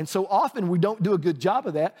them up. And so often we don't do a good job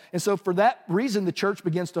of that. And so for that reason, the church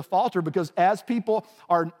begins to falter, because as people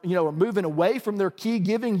are moving away from their key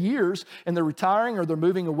giving years and they're retiring or they're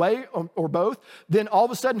moving away or both, then all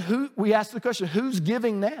of a sudden we ask the question, who's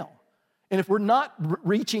giving now? And if we're not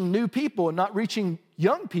reaching new people and not reaching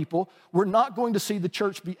young people, we're not going to see the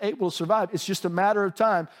church be able to survive. It's just a matter of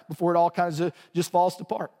time before it all kinds of just falls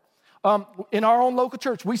apart. In our own local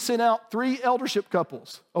church, we sent out 3 eldership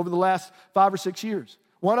couples over the last 5 or 6 years.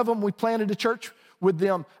 One of them, we planted a church with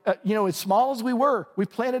them. As small as we were, we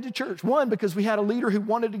planted a church. One, because we had a leader who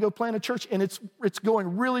wanted to go plant a church, and it's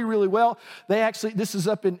going really, really well. This is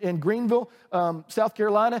up in Greenville, South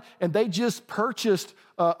Carolina, and they just purchased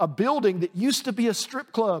a building that used to be a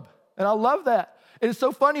strip club, and I love that. And it's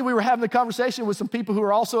so funny, we were having a conversation with some people who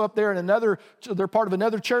are also up there they're part of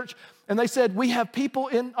another church, and they said, we have people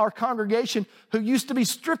in our congregation who used to be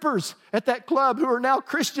strippers at that club who are now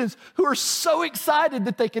Christians, who are so excited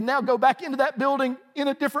that they can now go back into that building in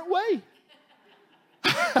a different way.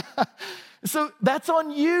 So that's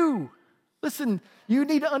on you. Listen, you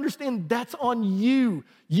need to understand that's on you.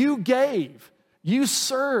 You gave, you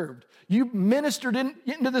served, you ministered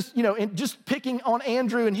into this, and just picking on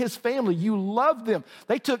Andrew and his family, you loved them.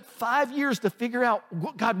 They took 5 years to figure out,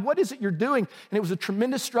 God, what is it you're doing? And it was a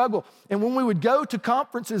tremendous struggle. And when we would go to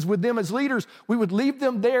conferences with them as leaders, we would leave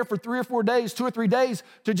them there for 3 or 4 days, 2 or 3 days,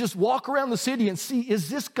 to just walk around the city and see, is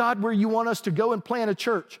this, God, where you want us to go and plant a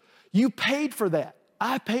church? You paid for that.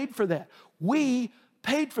 I paid for that. We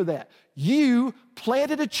paid for that. You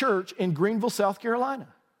planted a church in Greenville, South Carolina.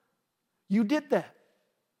 You did that.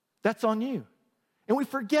 That's on you. And we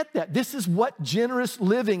forget that. This is what generous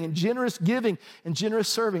living and generous giving and generous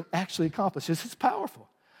serving actually accomplishes. It's powerful.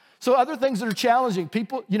 So other things that are challenging,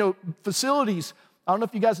 people, facilities, I don't know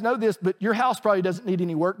if you guys know this, but your house probably doesn't need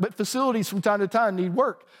any work, but facilities from time to time need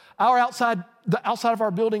work. The outside of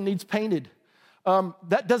our building needs painted.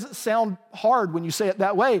 That doesn't sound hard when you say it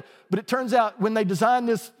that way, but it turns out when they design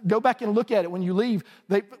this, go back and look at it when you leave,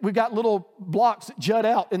 we've got little blocks that jut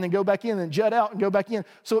out and then go back in and jut out and go back in.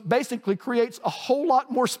 So it basically creates a whole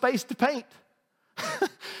lot more space to paint.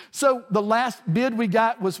 So the last bid we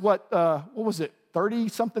got was what was it,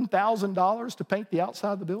 $30-something thousand to paint the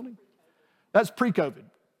outside of the building? That's pre-COVID.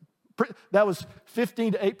 That was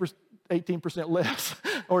 15 to 18% less,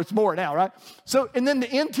 or it's more now, right? So, and then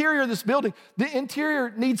the interior of this building, the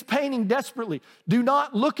interior needs painting desperately. Do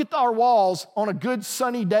not look at our walls on a good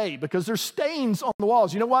sunny day, because there's stains on the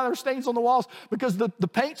walls. You know why there's stains on the walls? Because the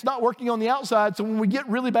paint's not working on the outside, so when we get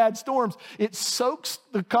really bad storms, it soaks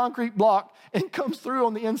the concrete block and comes through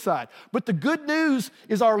on the inside. But the good news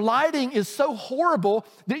is our lighting is so horrible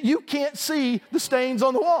that you can't see the stains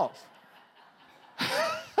on the walls.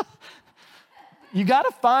 You got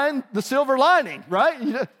to find the silver lining,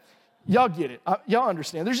 right? Y'all get it. Y'all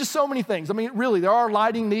understand. There's just so many things. I mean, really, there are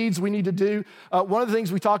lighting needs we need to do. One of the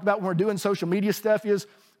things we talk about when we're doing social media stuff is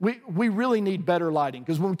we really need better lighting,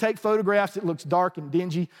 because when we take photographs, it looks dark and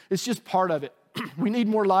dingy. It's just part of it. We need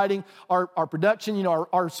more lighting. Our production,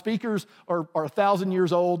 our speakers are 1,000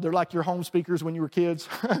 years old. They're like your home speakers when you were kids,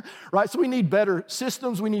 right? So we need better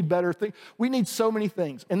systems. We need better things. We need so many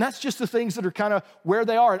things. And that's just the things that are kind of where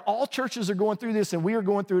they are. And all churches are going through this, and we are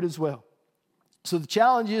going through it as well. So the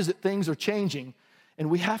challenge is that things are changing, and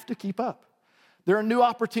we have to keep up. There are new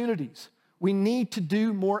opportunities. We need to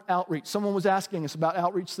do more outreach. Someone was asking us about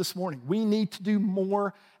outreach this morning. We need to do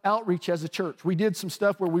more outreach as a church. We did some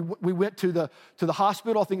stuff where we went to the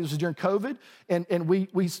hospital. I think this was during COVID, and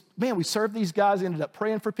we served these guys, ended up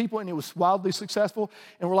praying for people, and it was wildly successful.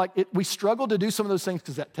 And we're like, we struggle to do some of those things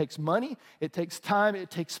because that takes money, it takes time, it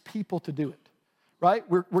takes people to do it, right?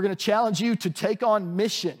 We're going to challenge you to take on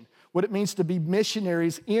mission, what it means to be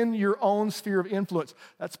missionaries in your own sphere of influence.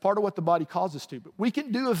 That's part of what the body calls us to. But we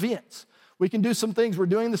can do events. We can do some things. We're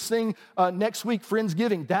doing this thing next week,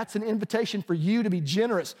 Friendsgiving. That's an invitation for you to be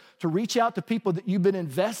generous, to reach out to people that you've been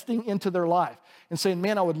investing into their life and saying,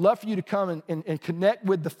 man, I would love for you to come and connect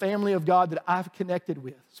with the family of God that I've connected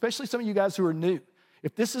with, especially some of you guys who are new.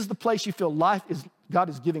 If this is the place you feel God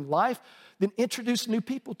is giving life, then introduce new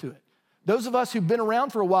people to it. Those of us who've been around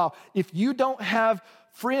for a while, if you don't have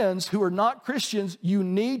friends who are not Christians, you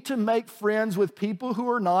need to make friends with people who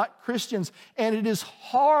are not Christians. And it is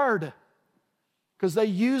hard because they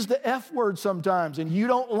use the F word sometimes, and you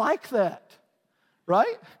don't like that,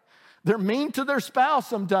 right? They're mean to their spouse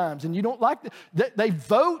sometimes, and you don't like that. They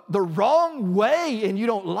vote the wrong way, and you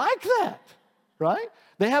don't like that, right?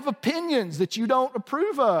 They have opinions that you don't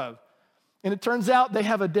approve of. And it turns out they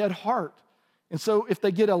have a dead heart. And so if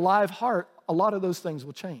they get a live heart, a lot of those things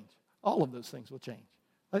will change. All of those things will change.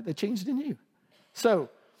 Right? They changed in you. So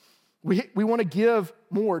we want to give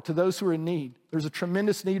more to those who are in need. There's a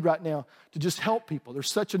tremendous need right now to just help people. There's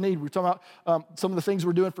such a need. We're talking about some of the things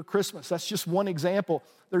we're doing for Christmas. That's just one example.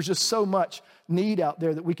 There's just so much need out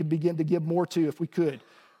there that we could begin to give more to if we could.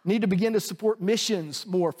 Need to begin to support missions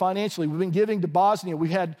more financially. We've been giving to Bosnia. We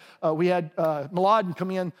had Mladen come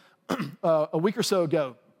in a week or so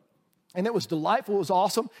ago, and it was delightful. It was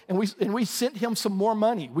awesome, and we sent him some more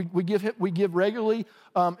money. We give regularly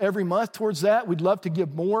every month towards that. We'd love to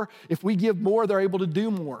give more. If we give more, they're able to do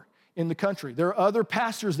more in the country. There are other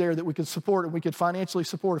pastors there that we could support and we could financially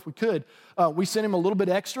support if we could. We sent him a little bit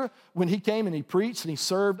extra when he came and he preached and he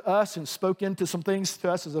served us and spoke into some things to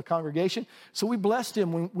us as a congregation. So we blessed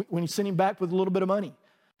him when he sent him back with a little bit of money.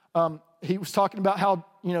 He was talking about how,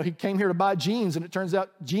 he came here to buy jeans, and it turns out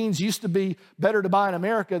jeans used to be better to buy in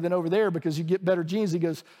America than over there because you get better jeans. He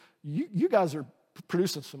goes, you guys are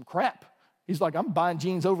producing some crap. He's like, I'm buying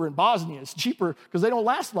jeans over in Bosnia. It's cheaper because they don't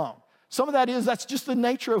last long. Some of that's just the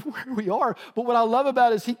nature of where we are. But what I love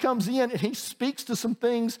about it is he comes in and he speaks to some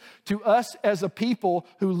things to us as a people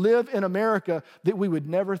who live in America that we would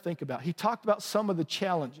never think about. He talked about some of the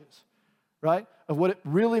challenges, right, of what it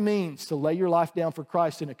really means to lay your life down for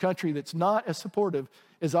Christ in a country that's not as supportive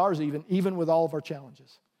as ours even with all of our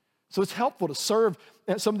challenges. So it's helpful to serve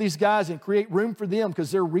some of these guys and create room for them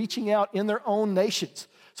because they're reaching out in their own nations.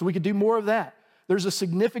 So we could do more of that. There's a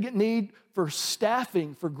significant need for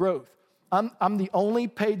staffing for growth. I'm the only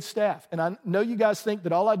paid staff, and I know you guys think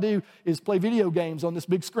that all I do is play video games on this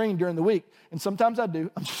big screen during the week, and sometimes I do.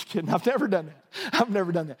 I'm just kidding. I've never done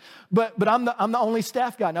that. But I'm the only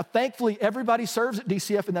staff guy. Now, thankfully, everybody serves at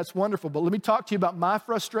DCF, and that's wonderful. But let me talk to you about my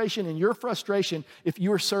frustration and your frustration if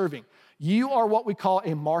you are serving. You are what we call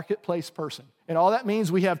a marketplace person. And all that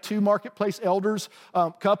means we have 2 marketplace elders,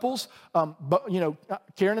 couples. But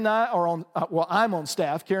Karen and I are on, I'm on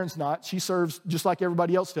staff. Karen's not. She serves just like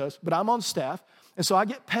everybody else does. But I'm on staff. And so I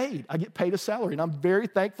get paid. I get paid a salary. And I'm very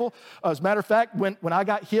thankful. As a matter of fact, when I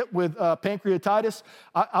got hit with pancreatitis,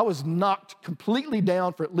 I was knocked completely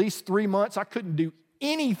down for at least 3 months. I couldn't do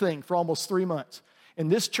anything for almost 3 months.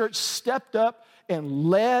 And this church stepped up and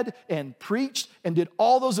led and preached and did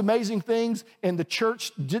all those amazing things, and the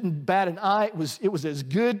church didn't bat an eye. It was as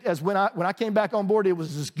good as when I came back on board. It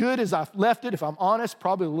was as good as I left it, if I'm honest,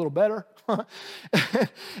 probably a little better.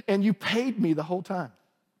 And you paid me the whole time.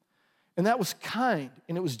 And that was kind,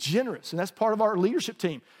 and it was generous, and that's part of our leadership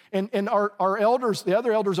team. And our elders, the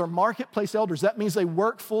other elders, are marketplace elders. That means they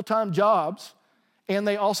work full-time jobs, and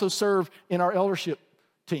they also serve in our eldership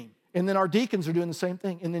team. And then our deacons are doing the same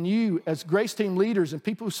thing. And then you, as grace team leaders and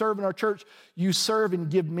people who serve in our church, you serve and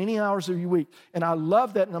give many hours of your week. And I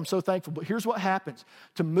love that, and I'm so thankful. But here's what happens.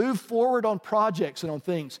 To move forward on projects and on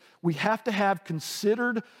things, we have to have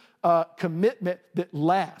considered commitment that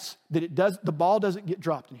lasts, that the ball doesn't get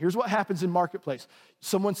dropped. And here's what happens in marketplace.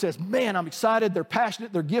 Someone says, man, I'm excited, they're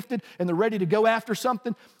passionate, they're gifted, and they're ready to go after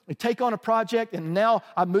something. They take on a project, and now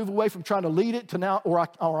I move away from trying to lead it to now, or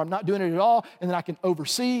I'm not doing it at all, and then I can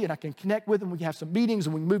oversee, and I can connect with them. We can have some meetings,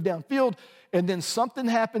 and we can move downfield, and then something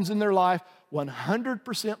happens in their life,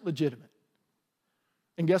 100% legitimate.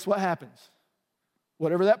 And guess what happens?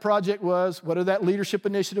 Whatever that project was, whatever that leadership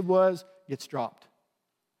initiative was, gets dropped.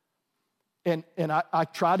 And I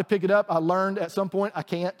try to pick it up. I learned at some point I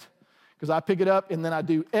can't, because I pick it up and then I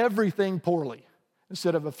do everything poorly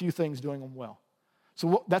instead of a few things doing them well.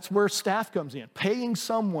 So that's where staff comes in, paying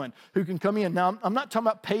someone who can come in. Now, I'm not talking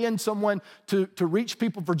about paying someone to reach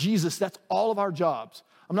people for Jesus. That's all of our jobs.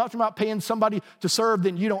 I'm not talking about paying somebody to serve,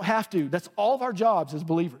 then you don't have to. That's all of our jobs as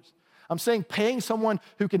believers. I'm saying paying someone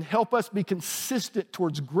who can help us be consistent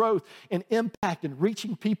towards growth and impact and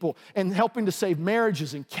reaching people and helping to save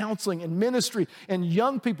marriages and counseling and ministry and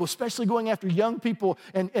young people, especially going after young people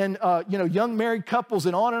and young married couples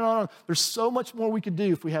and on and on. There's so much more we could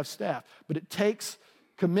do if we have staff, but it takes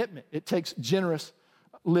commitment. It takes generous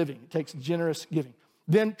living. It takes generous giving.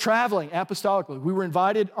 Then traveling apostolically. We were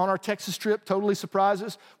invited on our Texas trip, totally surprised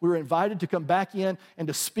us. We were invited to come back in and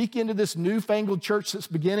to speak into this newfangled church that's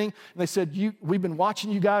beginning. And they said, we've been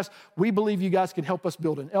watching you guys. We believe you guys can help us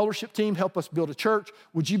build an eldership team, help us build a church.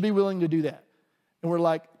 Would you be willing to do that? And we're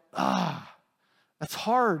like, that's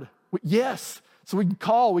hard. Yes. So we can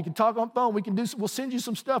call, we can talk on the phone, we'll send you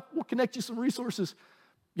some stuff, we'll connect you some resources.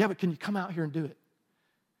 Yeah, but can you come out here and do it?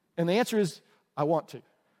 And the answer is, I want to.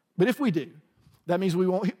 But if we do, that means we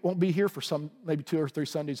won't be here for maybe 2 or 3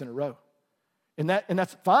 Sundays in a row. And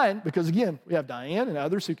that's fine because, again, we have Diane and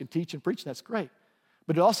others who can teach and preach, and that's great.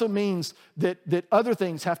 But it also means that other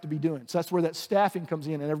things have to be doing. So that's where that staffing comes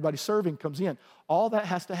in and everybody serving comes in. All that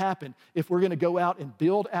has to happen if we're going to go out and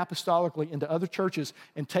build apostolically into other churches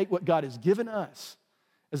and take what God has given us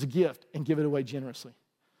as a gift and give it away generously.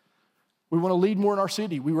 We want to lead more in our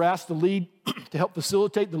city. We were asked to lead, to help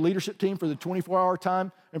facilitate the leadership team for the 24-hour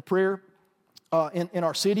time and prayer in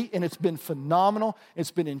our city, and it's been phenomenal. It's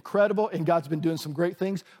been incredible, and God's been doing some great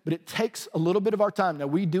things, but it takes a little bit of our time. Now,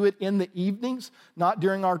 we do it in the evenings, not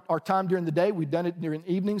during our time during the day. We've done it during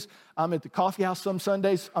evenings. I'm at the coffee house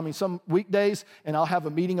some weekdays, and I'll have a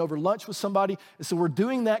meeting over lunch with somebody. And so we're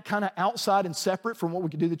doing that kind of outside and separate from what we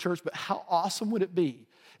could do at the church, but how awesome would it be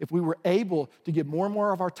if we were able to give more and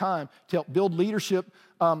more of our time to help build leadership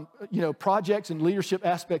projects and leadership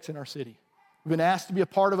aspects in our city? We've been asked to be a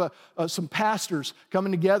part of some pastors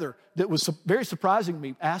coming together. That was very surprising to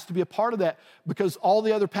me, asked to be a part of that because all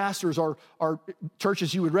the other pastors are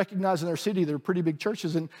churches you would recognize in their city. They're pretty big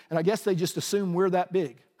churches, and I guess they just assume we're that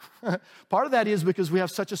big. Part of that is because we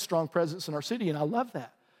have such a strong presence in our city, and I love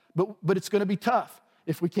that. But it's going to be tough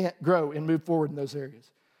if we can't grow and move forward in those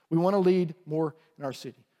areas. We want to lead more in our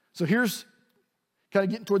city. So here's kind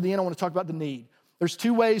of getting toward the end. I want to talk about the need. There's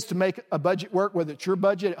 2 ways to make a budget work, whether it's your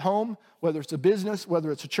budget at home, whether it's a business,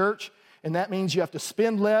 whether it's a church, and that means you have to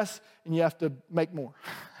spend less and you have to make more,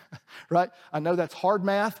 right? I know that's hard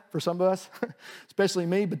math for some of us, especially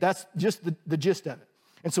me, but that's just the gist of it.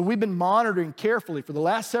 And so we've been monitoring carefully for the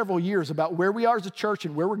last several years about where we are as a church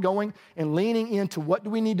and where we're going and leaning into what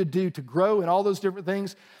do we need to do to grow and all those different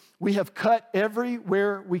things. We have cut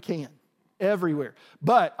everywhere we can. Everywhere.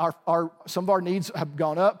 But some of our needs have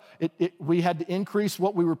gone up. We had to increase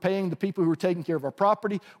what we were paying the people who were taking care of our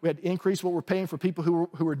property. We had to increase what we're paying for people who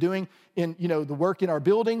were doing the work in our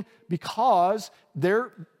building because their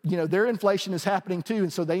inflation is happening too,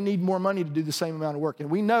 and so they need more money to do the same amount of work. And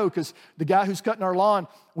we know because the guy who's cutting our lawn,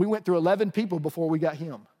 we went through 11 people before we got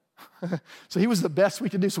him. So he was the best we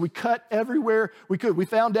could do. So we cut everywhere we could. We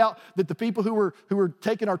found out that the people who were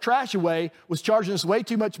taking our trash away was charging us way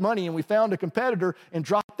too much money, and we found a competitor and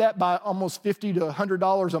dropped that by almost $50 to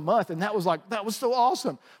 $100 a month. And that was so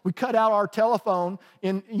awesome. We cut out our telephone,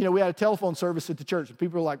 and we had a telephone service at the church, and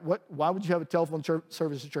people were like, "What? Why would you have a telephone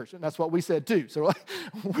service at church?" And that's what we said too. So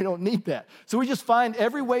we don't need that. So we just find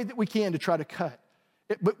every way that we can to try to cut.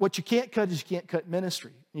 But what you can't cut is you can't cut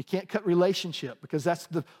ministry. You can't cut relationship because that's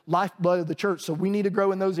the lifeblood of the church. So we need to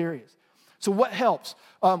grow in those areas. So what helps?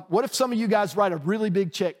 What if some of you guys write a really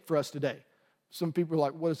big check for us today? Some people are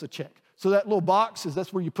like, what is a check? So that little box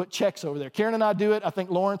that's where you put checks over there. Karen and I do it. I think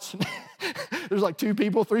Lawrence, there's like 2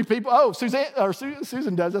 people, 3 people. Oh,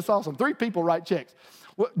 Susan does. That's awesome. 3 people write checks.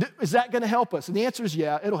 Is that going to help us? And the answer is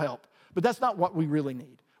yeah, it'll help. But that's not what we really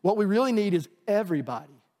need. What we really need is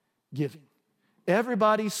everybody giving.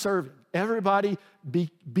 Everybody serving, everybody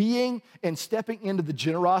being and stepping into the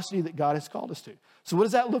generosity that God has called us to. So what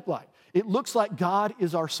does that look like? It looks like God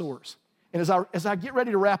is our source. And as I get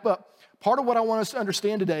ready to wrap up, part of what I want us to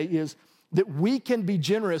understand today is that we can be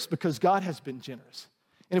generous because God has been generous.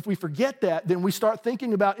 And if we forget that, then we start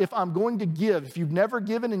thinking about if I'm going to give. If you've never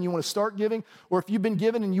given and you want to start giving, or if you've been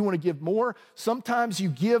given and you want to give more, sometimes you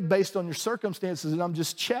give based on your circumstances, and I'm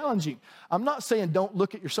just challenging. I'm not saying don't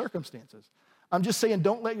look at your circumstances. I'm just saying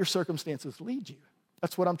don't let your circumstances lead you.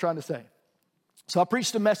 That's what I'm trying to say. So I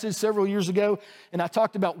preached a message several years ago, and I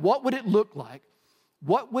talked about what would it look like?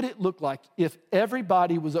 What would it look like if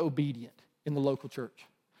everybody was obedient in the local church?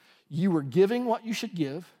 You were giving what you should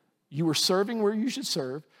give. You were serving where you should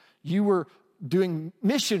serve. You were doing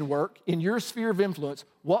mission work in your sphere of influence.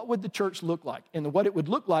 What would the church look like? And what it would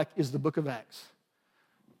look like is the book of Acts.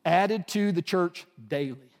 Added to the church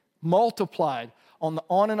daily. multiplied on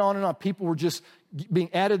and on and on. People were just being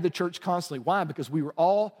added to the church constantly. Why? Because we were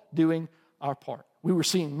all doing our part. We were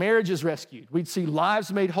seeing marriages rescued. We'd see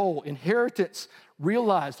lives made whole, inheritance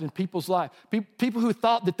realized in people's life. People who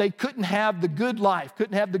thought that they couldn't have the good life,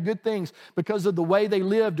 couldn't have the good things because of the way they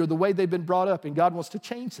lived or the way they've been brought up, and God wants to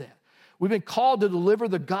change that. We've been called to deliver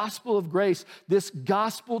the gospel of grace. This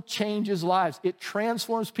gospel changes lives. It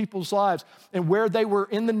transforms people's lives. And where they were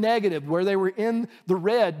in the negative, where they were in the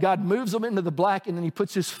red, God moves them into the black, and then he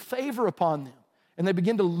puts his favor upon them. And they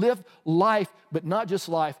begin to live life, but not just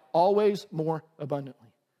life, always more abundantly.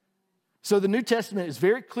 So the New Testament is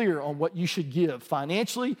very clear on what you should give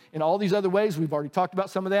financially and all these other ways. We've already talked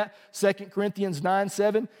about some of that. 2 Corinthians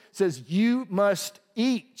 9:7 says, you must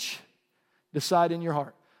each decide in your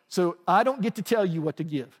heart. So I don't get to tell you what to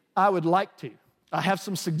give. I would like to. I have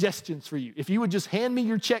some suggestions for you. If you would just hand me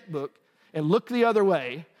your checkbook and look the other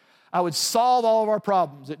way, I would solve all of our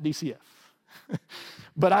problems at DCF.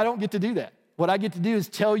 But I don't get to do that. What I get to do is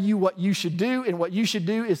tell you what you should do, and what you should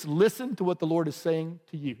do is listen to what the Lord is saying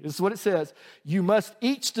to you. This is what it says. You must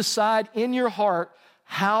each decide in your heart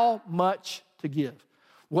how much to give.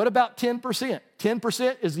 What about 10%?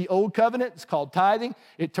 10% is the old covenant. It's called tithing.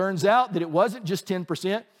 It turns out that it wasn't just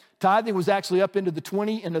 10%. Tithing was actually up into the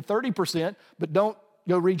 20 and the 30%, but don't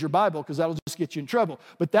go read your Bible because that'll just get you in trouble.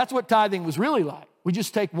 But that's what tithing was really like. We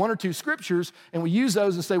just take one or two scriptures and we use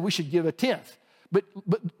those and say we should give a tenth. But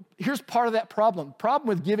here's part of that problem. The problem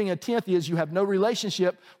with giving a tenth is you have no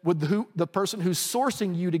relationship with the person who's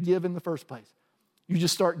sourcing you to give in the first place. You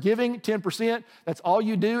just start giving 10%. That's all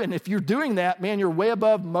you do. And if you're doing that, man, you're way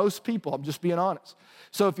above most people. I'm just being honest.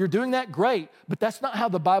 So if you're doing that, great. But that's not how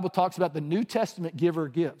the Bible talks about the New Testament giver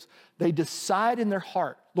gives. They decide in their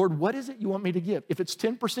heart, Lord, what is it you want me to give? If it's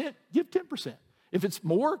 10%, give 10%. If it's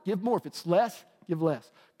more, give more. If it's less, give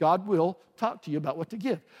less. God will talk to you about what to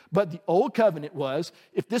give. But the old covenant was,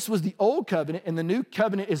 if this was the old covenant and the new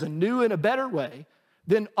covenant is a new and a better way,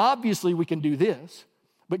 then obviously we can do this.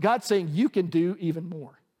 But God's saying you can do even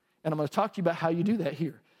more. And I'm going to talk to you about how you do that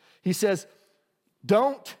here. He says,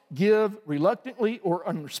 don't give reluctantly or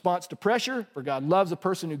in response to pressure, for God loves a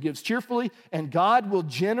person who gives cheerfully, and God will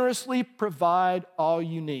generously provide all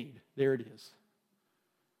you need. There it is.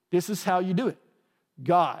 This is how you do it.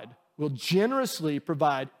 God will generously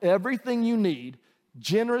provide everything you need,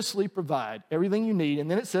 generously provide everything you need. And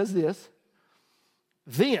then it says this,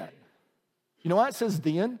 then. You know why it says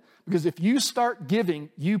then? Because if you start giving,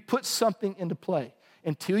 you put something into play.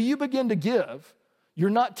 Until you begin to give,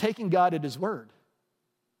 you're not taking God at his word.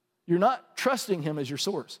 You're not trusting him as your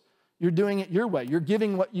source. You're doing it your way. You're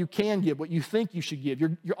giving what you can give, what you think you should give.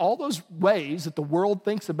 You're all those ways that the world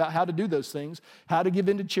thinks about how to do those things, how to give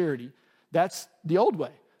into charity. That's the old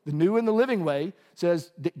way. The new and the living way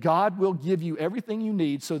says that God will give you everything you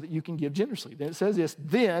need so that you can give generously. Then it says this,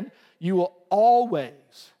 then you will always,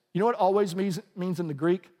 you know what always means in the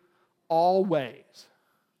Greek? Always.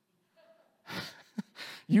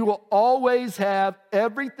 You will always have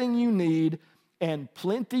everything you need and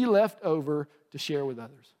plenty left over to share with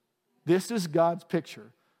others. This is God's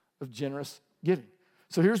picture of generous giving.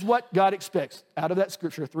 So here's what God expects out of that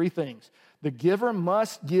scripture, 3 things. The giver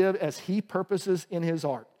must give as he purposes in his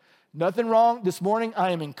heart. Nothing wrong. This morning,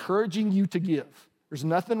 I am encouraging you to give. There's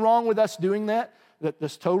nothing wrong with us doing that.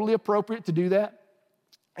 That's totally appropriate to do that.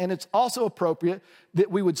 And it's also appropriate that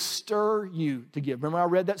we would stir you to give. Remember I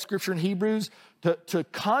read that scripture in Hebrews? To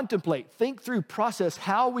contemplate, think through, process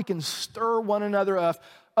how we can stir one another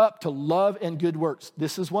up to love and good works.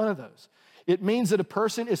 This is one of those. It means that a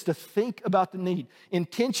person is to think about the need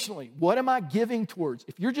intentionally. What am I giving towards?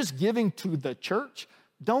 If you're just giving to the church,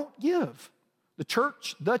 don't give. The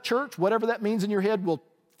church, whatever that means in your head, will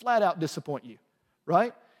flat out disappoint you,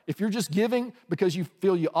 right? If you're just giving because you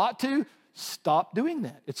feel you ought to, stop doing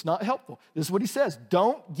that. It's not helpful. This is what he says.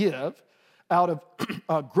 Don't give out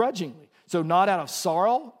of grudgingly. So not out of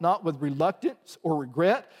sorrow, not with reluctance or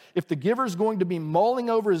regret. If the giver is going to be mulling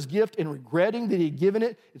over his gift and regretting that he'd given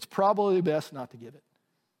it, it's probably best not to give it.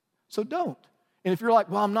 So don't. And if you're like,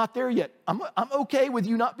 well, I'm not there yet, I'm okay with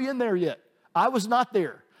you not being there yet. I was not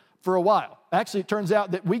there for a while. Actually, it turns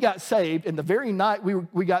out that we got saved, and the very night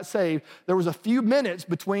we got saved, there was a few minutes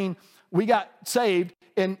between we got saved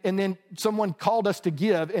and then someone called us to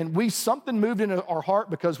give, and something moved into our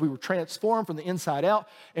heart because we were transformed from the inside out,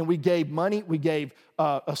 and we gave money. We gave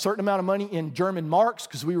a certain amount of money in German marks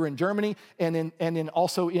because we were in Germany, and then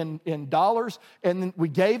also in dollars, and then we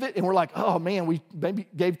gave it, and we're like, oh man, we maybe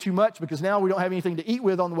gave too much because now we don't have anything to eat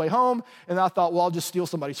with on the way home, and I thought, well, I'll just steal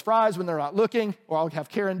somebody's fries when they're not looking, or I'll have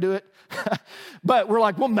Karen do it. But we're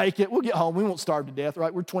like, we'll make it. We'll get home. We won't starve to death,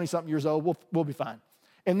 right? We're 20-something years old. We'll be fine.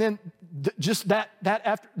 And then just that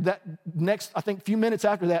after that next, I think, few minutes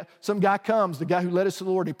after that, some guy comes, the guy who led us to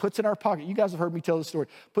the Lord, he puts in our pocket. You guys have heard me tell this story.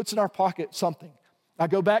 Puts in our pocket something. I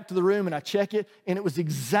go back to the room and I check it, and it was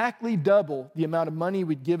exactly double the amount of money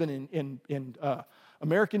we'd given in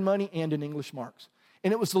American money and in English marks.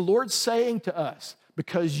 And it was the Lord saying to us,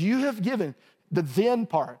 because you have given the then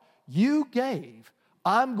part, you gave,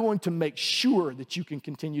 I'm going to make sure that you can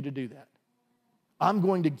continue to do that. I'm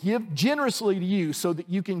going to give generously to you so that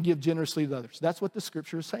you can give generously to others. That's what the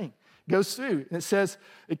scripture is saying. It goes through, and it says,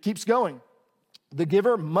 it keeps going. The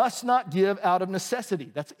giver must not give out of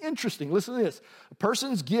necessity. That's interesting. Listen to this. A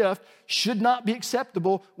person's gift should not be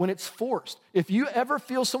acceptable when it's forced. If you ever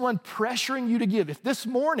feel someone pressuring you to give, if this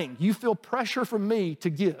morning you feel pressure from me to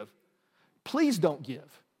give, please don't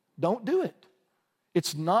give. Don't do it.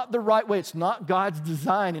 It's not the right way. It's not God's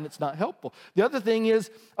design, and it's not helpful. The other thing is,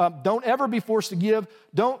 don't ever be forced to give.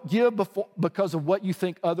 Don't give because of what you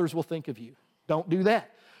think others will think of you. Don't do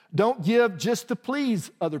that. Don't give just to please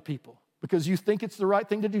other people because you think it's the right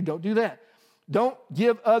thing to do. Don't do that. Don't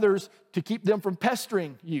give others to keep them from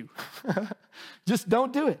pestering you. Just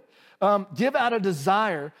don't do it. Give out of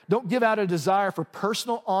desire. Don't give out of desire for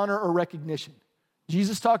personal honor or recognition.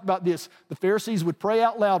 Jesus talked about this. The Pharisees would pray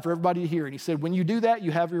out loud for everybody to hear. And he said, when you do that,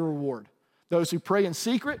 you have your reward. Those who pray in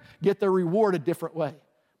secret get their reward a different way.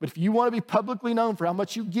 But if you want to be publicly known for how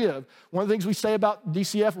much you give, one of the things we say about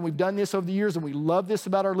DCF, and we've done this over the years, and we love this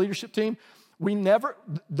about our leadership team,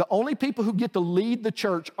 the only people who get to lead the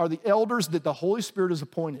church are the elders that the Holy Spirit has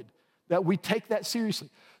appointed. That we take that seriously.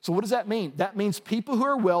 So what does that mean? That means people who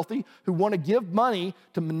are wealthy, who want to give money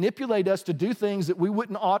to manipulate us to do things that we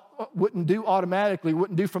wouldn't do automatically,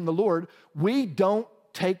 wouldn't do from the Lord, we don't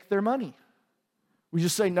take their money. We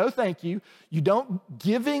just say, no, thank you.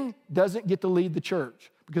 Giving doesn't get to lead the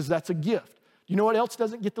church because that's a gift. You know what else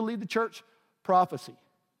doesn't get to lead the church? Prophecy.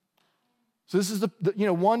 So this is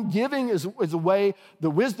one, giving is a way the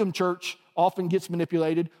wisdom church often gets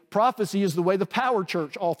manipulated. Prophecy is the way the power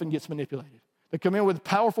church often gets manipulated. They come in with a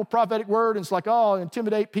powerful prophetic word, and it's like, oh,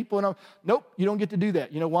 intimidate people. And nope, you don't get to do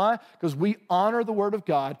that. You know why? Because we honor the word of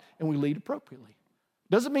God and we lead appropriately.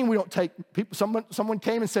 Doesn't mean we don't take people. Someone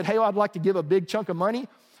came and said, hey, I'd like to give a big chunk of money.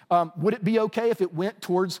 Would it be okay if it went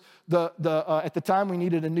towards at the time we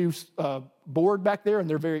needed a new board back there and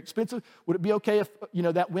they're very expensive? Would it be okay if,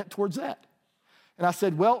 that went towards that? And I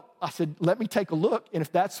said, let me take a look. And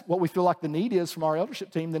if that's what we feel like the need is from our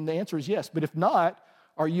eldership team, then the answer is yes. But if not,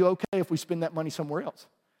 are you okay if we spend that money somewhere else?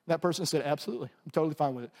 And that person said, absolutely. I'm totally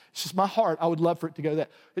fine with it. It's just my heart. I would love for it to go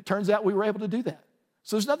that. It turns out we were able to do that.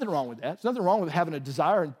 So there's nothing wrong with that. There's nothing wrong with having a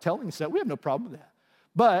desire and telling us that. We have no problem with that.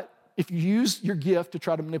 But if you use your gift to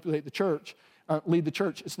try to manipulate the church, lead the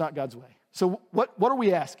church, it's not God's way. So what are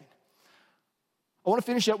we asking? I want to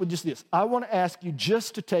finish up with just this. I want to ask you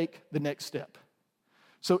just to take the next step.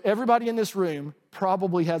 So everybody in this room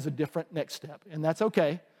probably has a different next step, and that's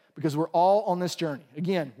okay because we're all on this journey.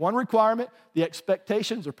 Again, one requirement, the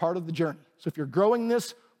expectations are part of the journey. So if you're growing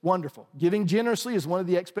this, wonderful. Giving generously is one of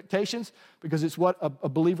the expectations because it's what a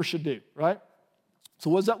believer should do, right?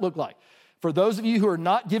 So what does that look like? For those of you who are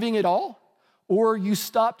not giving at all, or you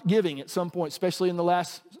stopped giving at some point, especially in the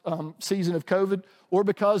last season of COVID, or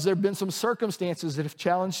because there have been some circumstances that have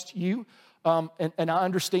challenged you, and I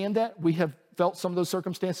understand that. We have felt some of those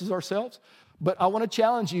circumstances ourselves. But I want to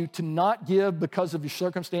challenge you to not give because of your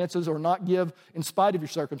circumstances or not give in spite of your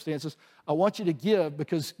circumstances. I want you to give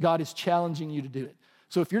because God is challenging you to do it.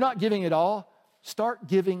 So if you're not giving at all, start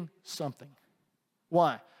giving something.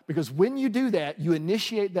 Why? Because when you do that, you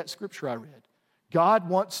initiate that scripture I read. God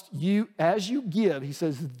wants you, as you give, he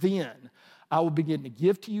says, then I will begin to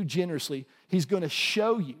give to you generously. He's going to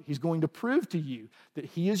show you, he's going to prove to you that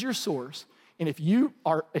he is your source. And if you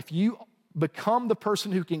become the person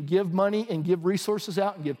who can give money and give resources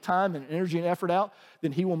out and give time and energy and effort out,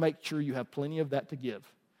 then he will make sure you have plenty of that to give.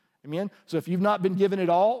 Amen? So if you've not been given at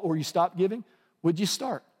all or you stopped giving, would you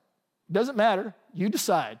start? It doesn't matter. You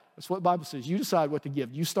decide. That's what the Bible says. You decide what to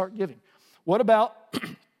give. You start giving. What about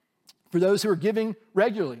for those who are giving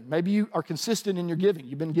regularly? Maybe you are consistent in your giving.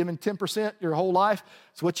 You've been giving 10% your whole life.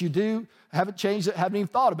 It's what you do. Haven't changed it. Haven't even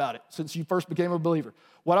thought about it since you first became a believer.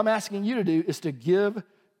 What I'm asking you to do is to give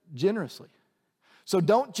generously. So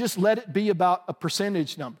don't just let it be about a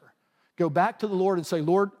percentage number. Go back to the Lord and say,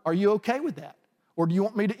 Lord, are you okay with that? Or do you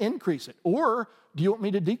want me to increase it? Or do you want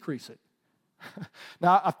me to decrease it?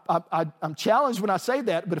 Now, I'm challenged when I say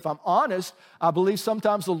that, but if I'm honest, I believe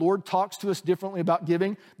sometimes the Lord talks to us differently about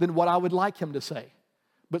giving than what I would like him to say.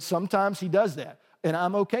 But sometimes he does that, and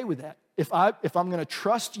I'm okay with that. If I'm going to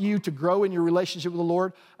trust you to grow in your relationship with the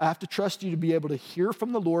Lord, I have to trust you to be able to hear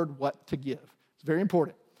from the Lord what to give. It's very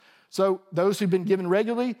important. So those who've been giving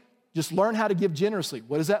regularly, just learn how to give generously.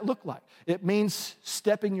 What does that look like? It means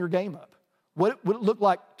stepping your game up. What would it look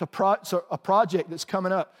like so a project that's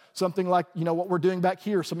coming up? Something like, what we're doing back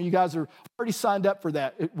here. Some of you guys are already signed up for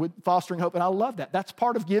that with Fostering Hope, and I love that. That's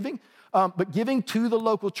part of giving, but giving to the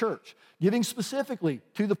local church, giving specifically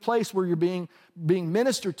to the place where you're being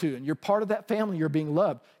ministered to, and you're part of that family, you're being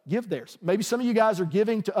loved. Give there. Maybe some of you guys are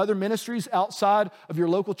giving to other ministries outside of your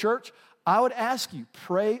local church. I would ask you,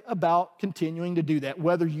 pray about continuing to do that,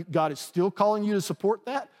 whether God is still calling you to support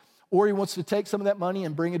that, or he wants to take some of that money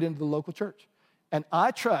and bring it into the local church. And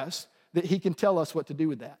I trust that he can tell us what to do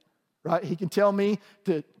with that, right? He can tell me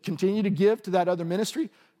to continue to give to that other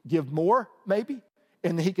ministry, give more maybe,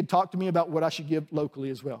 and he can talk to me about what I should give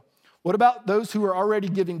locally as well. What about those who are already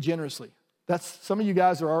giving generously? Some of you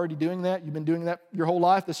guys are already doing that. You've been doing that your whole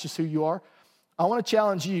life. That's just who you are. I want to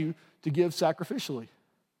challenge you to give sacrificially.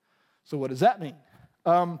 So what does that mean?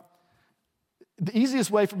 The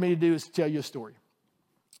easiest way for me to do is to tell you a story.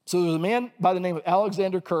 So there was a man by the name of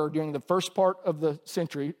Alexander Kerr during the first part of the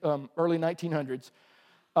century, early 1900s.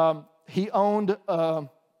 He owned a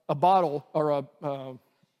bottle, or I'm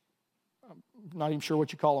not even sure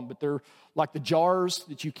what you call them, but they're like the jars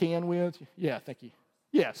that you can with. Yeah, thank you.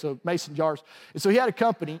 Yeah, so mason jars. And so he had a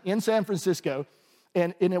company in San Francisco,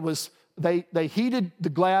 and it was, they heated the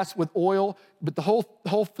glass with oil, but the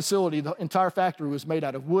whole facility, the entire factory was made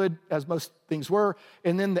out of wood, as most things were.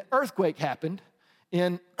 And then the earthquake happened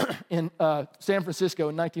in San Francisco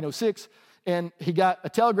in 1906, and he got a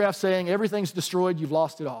telegraph saying, everything's destroyed, you've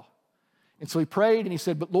lost it all. And so he prayed, and he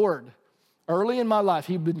said, but Lord, early in my life,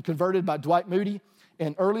 he'd been converted by Dwight Moody,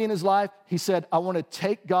 and early in his life, he said, I want to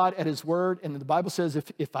take God at his word, and the Bible says,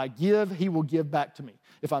 if I give, he will give back to me.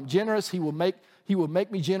 If I'm generous, he will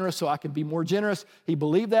make me generous so I can be more generous. He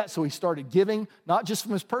believed that, so he started giving, not just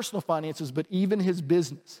from his personal finances, but even his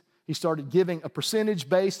business. He started giving a percentage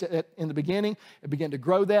based in the beginning and began to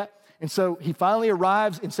grow that. And so he finally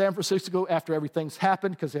arrives in San Francisco after everything's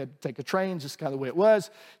happened, because they had to take a train, just kind of the way it was.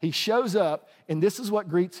 He shows up, and this is what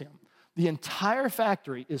greets him. The entire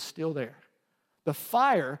factory is still there. The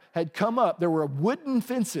fire had come up. There were wooden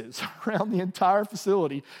fences around the entire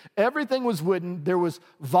facility. Everything was wooden. There was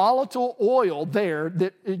volatile oil there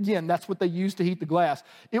that, again, that's what they used to heat the glass.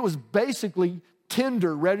 It was basically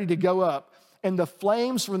tinder, ready to go up. And the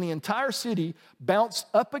flames from the entire city bounced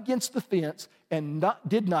up against the fence and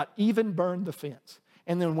did not even burn the fence.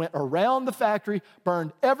 And then went around the factory,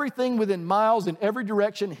 burned everything within miles in every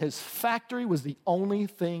direction. His factory was the only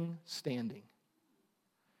thing standing.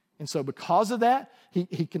 And so because of that,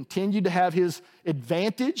 he continued to have his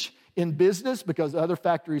advantage in business because other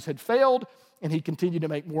factories had failed, and he continued to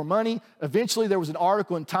make more money. Eventually, there was an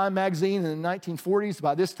article in Time magazine in the 1940s.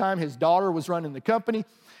 By this time, his daughter was running the company,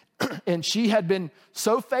 and she had been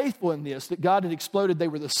so faithful in this that God had exploded. They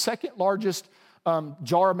were the second largest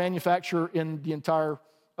jar manufacturer in the entire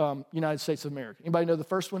United States of America. Anybody know the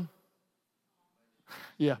first one?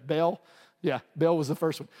 Yeah, Bell. Yeah, Bell was the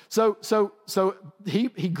first one. So he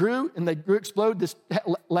grew, and they grew, exploded. This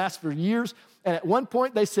lasts for years. And at one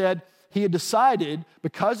point, they said he had decided,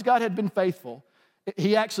 because God had been faithful,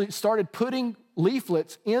 he actually started putting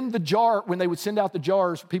leaflets in the jar. When they would send out the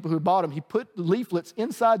jars, people who bought them, he put the leaflets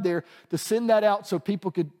inside there to send that out so people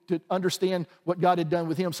could understand what God had done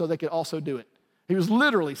with him, so they could also do it. He was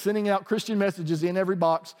literally sending out Christian messages in every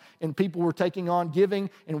box, and people were taking on giving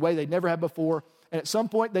in a way they'd never had before. And at some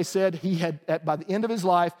point, they said by the end of his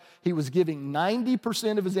life, he was giving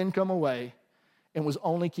 90% of his income away and was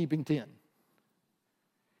only keeping 10%.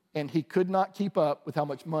 And he could not keep up with how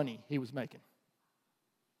much money he was making.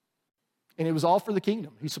 And it was all for the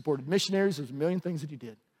kingdom. He supported missionaries. There's a million things that he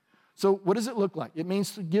did. So what does it look like? It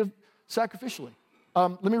means to give sacrificially.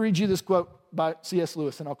 Let me read you this quote by C.S.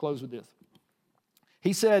 Lewis, and I'll close with this.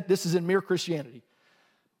 He said, this is in Mere Christianity.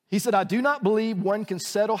 He said, I do not believe one can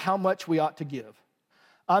settle how much we ought to give.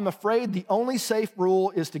 I'm afraid the only safe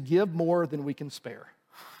rule is to give more than we can spare.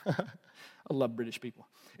 I love British people.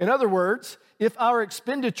 In other words, if our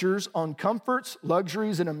expenditures on comforts,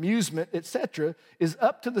 luxuries, and amusement, etc., is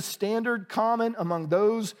up to the standard common among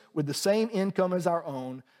those with the same income as our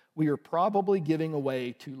own, we are probably giving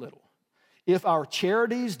away too little. If our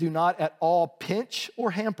charities do not at all pinch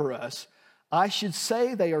or hamper us, I should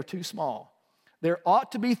say they are too small. There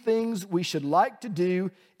ought to be things we should like to do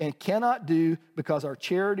and cannot do because our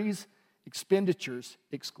charities' expenditures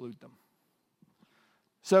exclude them.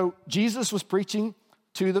 So Jesus was preaching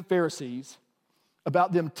to the Pharisees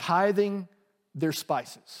about them tithing their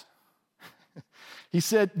spices. He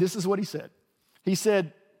said, this is what he said. He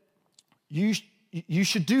said, you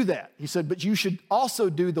should do that. He said, but you should also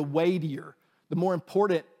do the weightier, the more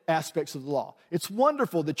important aspects of the law. It's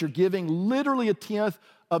wonderful that you're giving literally a tenth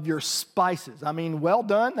of your spices. I mean, well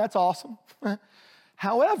done, that's awesome.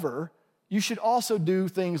 However, you should also do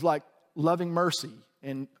things like loving mercy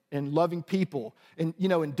and loving people and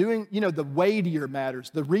doing, the weightier matters.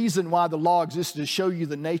 The reason why the law exists is to show you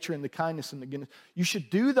the nature and the kindness and the goodness. You should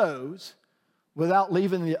do those without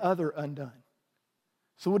leaving the other undone.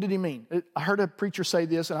 So what did he mean? I heard a preacher say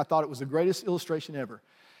this, and I thought it was the greatest illustration ever.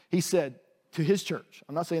 He said to his church,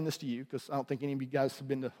 I'm not saying this to you because I don't think any of you guys have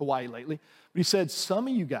been to Hawaii lately, but he said, some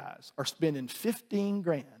of you guys are spending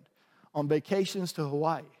 $15,000 on vacations to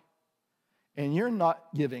Hawaii, and you're not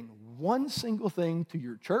giving one single thing to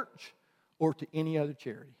your church or to any other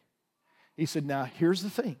charity. He said, now here's the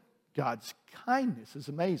thing. God's kindness is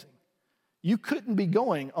amazing. You couldn't be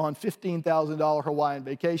going on $15,000 Hawaiian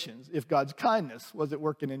vacations if God's kindness wasn't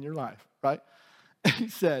working in your life, right? He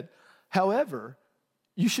said, however,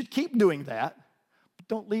 you should keep doing that, but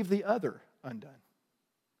don't leave the other undone.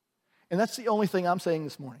 And that's the only thing I'm saying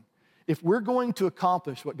this morning. If we're going to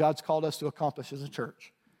accomplish what God's called us to accomplish as a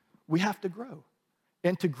church, we have to grow.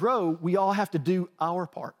 And to grow, we all have to do our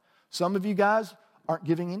part. Some of you guys aren't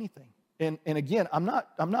giving anything. And again, I'm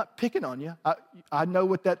not picking on you. I know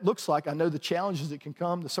what that looks like. I know the challenges that can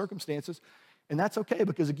come, the circumstances. And that's okay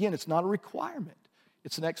because, again, it's not a requirement.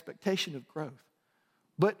 It's an expectation of growth.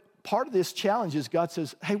 But part of this challenge is God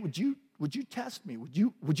says, hey, would you test me?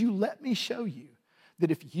 Would you let me show you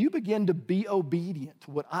that if you begin to be obedient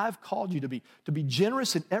to what I've called you to be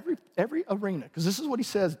generous in every arena, because this is what he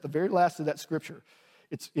says at the very last of that scripture.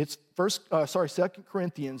 It's 2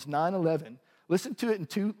 Corinthians 9:11. Listen to it in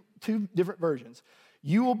two different versions.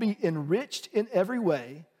 You will be enriched in every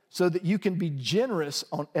way so that you can be generous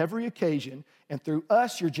on every occasion, and through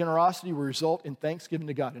us, your generosity will result in thanksgiving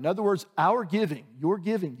to God. In other words, our giving,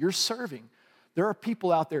 your serving, there are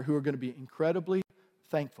people out there who are going to be incredibly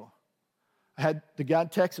thankful. I had the guy in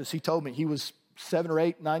Texas, he told me he was 7 or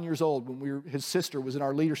 8, 9 years old when his sister was in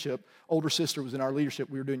our leadership, older sister was in our leadership.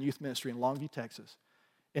 We were doing youth ministry in Longview, Texas.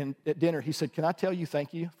 And at dinner, he said, can I tell you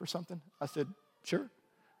thank you for something? I said, sure.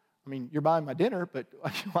 I mean, you're buying my dinner, but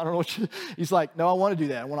I don't know what he's like, no, I want to do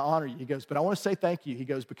that. I want to honor you. He goes, but I want to say thank you. He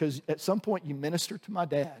goes, because at some point you ministered to my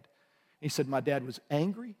dad. He said, my dad was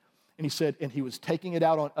angry. And he said, and he was taking it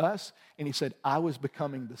out on us. And he said, I was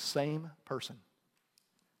becoming the same person.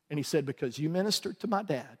 And he said, because you ministered to my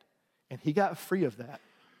dad and he got free of that,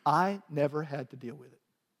 I never had to deal with it.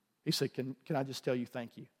 He said, can I just tell you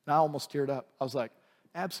thank you? And I almost teared up. I was like,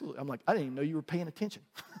 absolutely. I'm like, I didn't even know you were paying attention.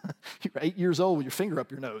 You were 8 years old with your finger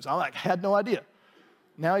up your nose. I had no idea.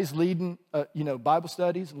 Now he's leading, Bible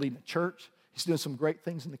studies and leading a church. He's doing some great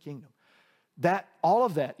things in the kingdom. All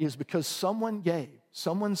of that is because someone gave,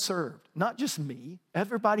 someone served, not just me,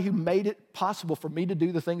 everybody who made it possible for me to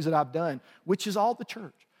do the things that I've done, which is all the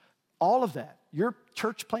church. All of that, your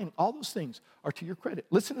church planning, all those things are to your credit.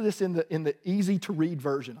 Listen to this in the easy to read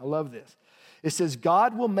version. I love this. It says,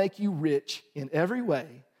 God will make you rich in every way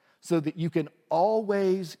so that you can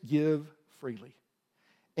always give freely.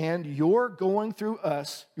 And your giving through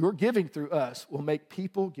us will make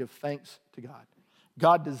people give thanks to God.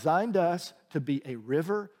 God designed us to be a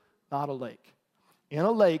river, not a lake. In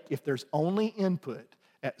a lake, if there's only input,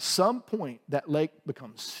 at some point that lake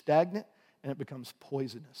becomes stagnant and it becomes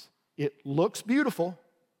poisonous. It looks beautiful,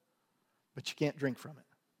 but you can't drink from it.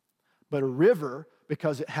 But a river,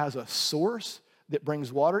 because it has a source that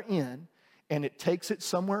brings water in and it takes it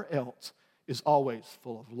somewhere else, is always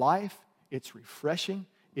full of life, it's refreshing,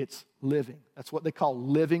 it's living. That's what they call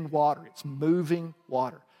living water. It's moving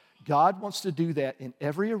water. God wants to do that in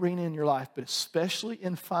every arena in your life, but especially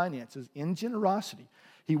in finances, in generosity.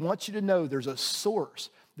 He wants you to know there's a source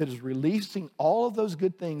that is releasing all of those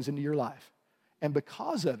good things into your life. And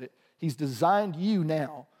because of it, He's designed you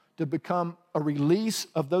now to become a release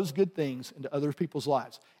of those good things into other people's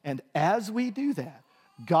lives. And as we do that,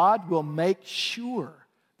 God will make sure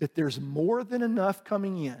that there's more than enough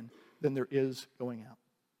coming in than there is going out.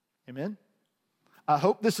 Amen? I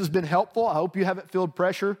hope this has been helpful. I hope you haven't felt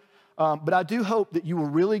pressure. But I do hope that you will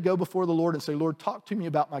really go before the Lord and say, Lord, talk to me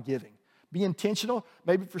about my giving. Be intentional.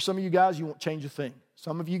 Maybe for some of you guys, you won't change a thing.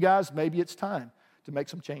 Some of you guys, maybe it's time to make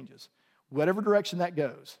some changes. Whatever direction that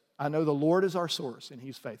goes, I know the Lord is our source and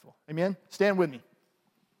He's faithful. Amen? Stand with me.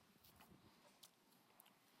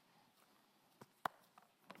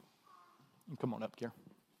 Come on up, Karen.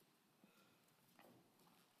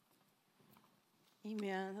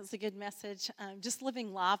 Amen. That's a good message. Just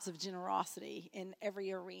living lives of generosity in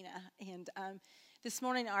every arena. And this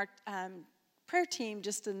morning, our prayer team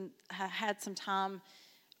just had some time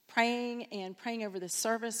praying over the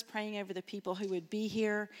service, praying over the people who would be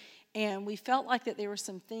here. And we felt like that there were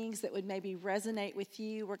some things that would maybe resonate with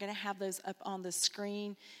you. We're going to have those up on the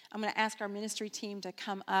screen. I'm going to ask our ministry team to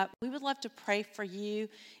come up. We would love to pray for you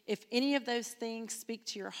if any of those things speak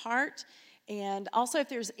to your heart. And also if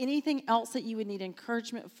there's anything else that you would need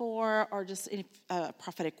encouragement for, or just a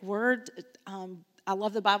prophetic word. I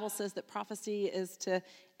love the Bible says that prophecy is to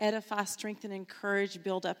edify, strengthen, encourage,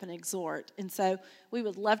 build up, and exhort. And so we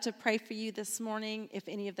would love to pray for you this morning if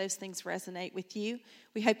any of those things resonate with you.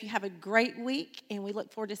 We hope you have a great week, and we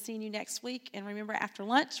look forward to seeing you next week. And remember, after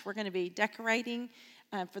lunch, we're going to be decorating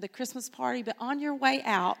for the Christmas party. But on your way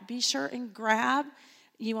out, be sure and grab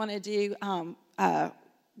one of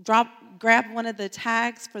the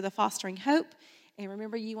tags for the Fostering Hope. And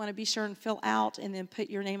remember, you want to be sure and fill out and then put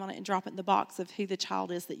your name on it and drop it in the box of who the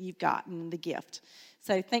child is that you've gotten the gift.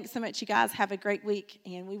 So thanks so much, you guys. Have a great week,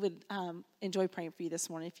 and we would enjoy praying for you this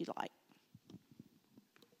morning if you'd like.